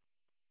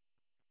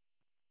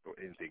 Or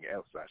anything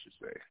else, I should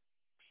say.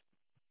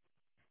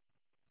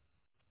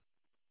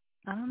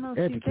 I don't know if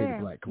Educated she's there.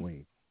 Black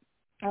Queen.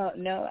 Oh,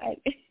 no,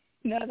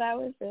 no, that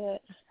was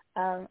it.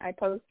 I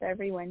post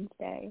every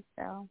Wednesday,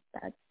 so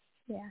that's,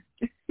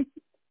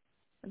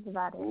 that's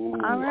about it. Ooh,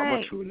 all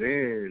right.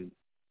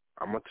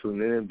 I'm gonna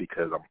tune in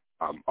because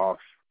I'm off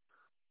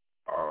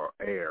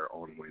air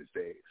on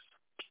Wednesdays.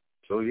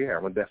 So yeah,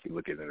 I'm gonna definitely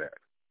look into that.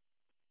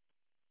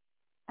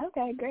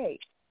 Okay,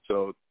 great.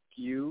 So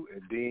you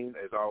and Dean,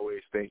 as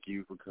always, thank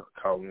you for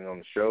calling on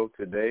the show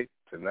tonight.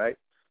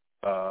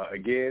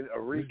 Again, a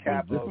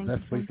recap of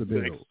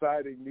the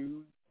exciting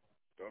news,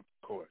 of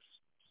course.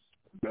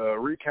 The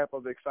recap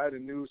of the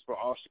exciting news for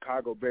all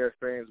Chicago Bears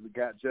fans. We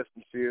got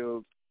Justin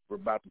Fields. We're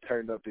about to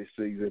turn up this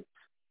season.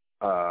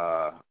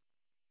 Yeah,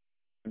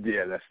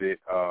 that's it.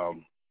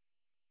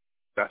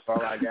 That's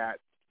all I got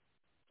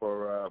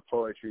for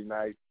Poetry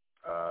Night.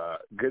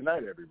 Good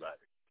night, everybody.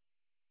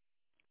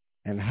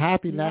 And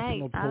happy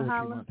National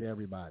Poetry Month to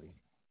everybody.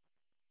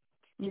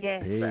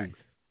 Yes. Peace.